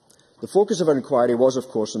 The focus of our inquiry was, of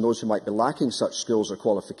course, on those who might be lacking such skills or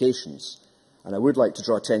qualifications, and I would like to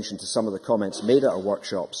draw attention to some of the comments made at our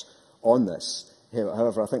workshops on this.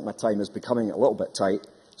 However, I think my time is becoming a little bit tight,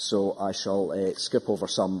 so I shall skip over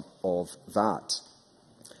some of that.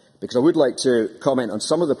 Because I would like to comment on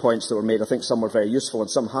some of the points that were made. I think some were very useful, and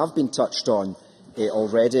some have been touched on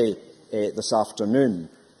already this afternoon.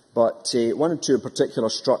 But one or two in particular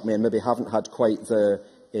struck me and maybe haven't had quite the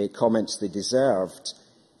comments they deserved.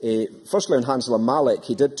 Firstly, on Hansel Malik,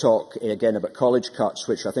 he did talk again about college cuts,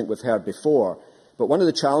 which I think we've heard before. But one of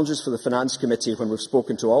the challenges for the Finance Committee when we've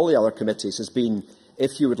spoken to all the other committees has been,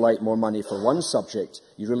 if you would like more money for one subject,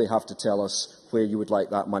 you really have to tell us where you would like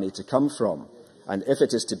that money to come from. And if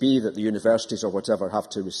it is to be that the universities or whatever have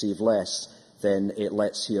to receive less, then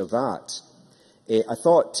let's hear that. I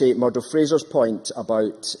thought Murdo Fraser's point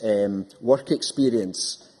about work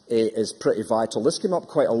experience is pretty vital. This came up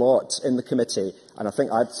quite a lot in the committee, and I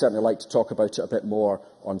think I'd certainly like to talk about it a bit more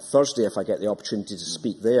on Thursday if I get the opportunity to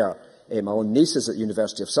speak there. My own niece is at the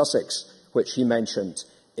University of Sussex, which he mentioned,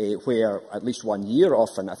 where at least 1 year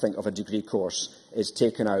often, I think, of a degree course is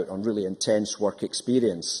taken out on really intense work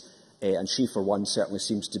experience, and she, for one, certainly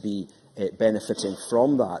seems to be benefiting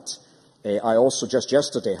from that. I also, just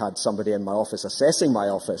yesterday, had somebody in my office assessing my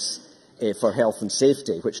office for health and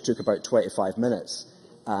safety, which took about 25 minutes,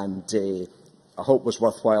 and I hope was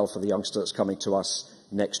worthwhile for the youngster that's coming to us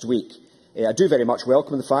next week. I do very much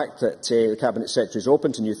welcome the fact that the Cabinet Secretary is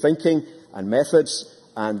open to new thinking and methods,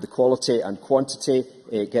 and the quality and quantity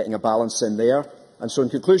getting a balance in there. And so, in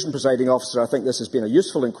conclusion, Presiding Officer, I think this has been a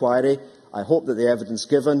useful inquiry. I hope that the evidence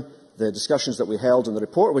given, the discussions that we held and the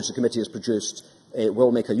report which the committee has produced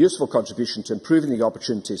will make a useful contribution to improving the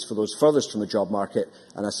opportunities for those furthest from the job market,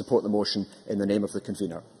 and I support the motion in the name of the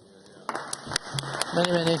convener.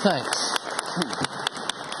 Many, many thanks.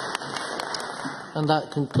 And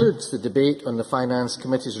that concludes the debate on the Finance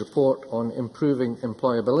Committee's report on improving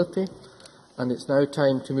employability. And it's now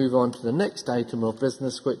time to move on to the next item of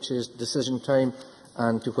business, which is decision time,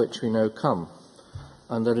 and to which we now come.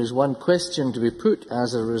 And there is one question to be put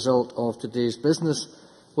as a result of today's business,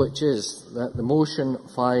 which is that the motion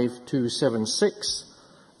 5276,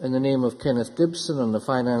 in the name of Kenneth Gibson on the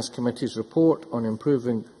Finance Committee's report on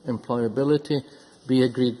improving employability, be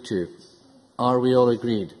agreed to. Are we all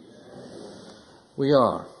agreed? We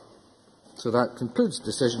are. So that concludes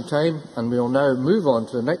decision time, and we will now move on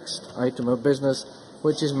to the next item of business,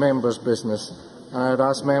 which is members' business. And I would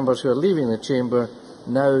ask members who are leaving the chamber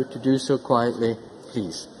now to do so quietly,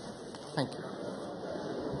 please. Thank you.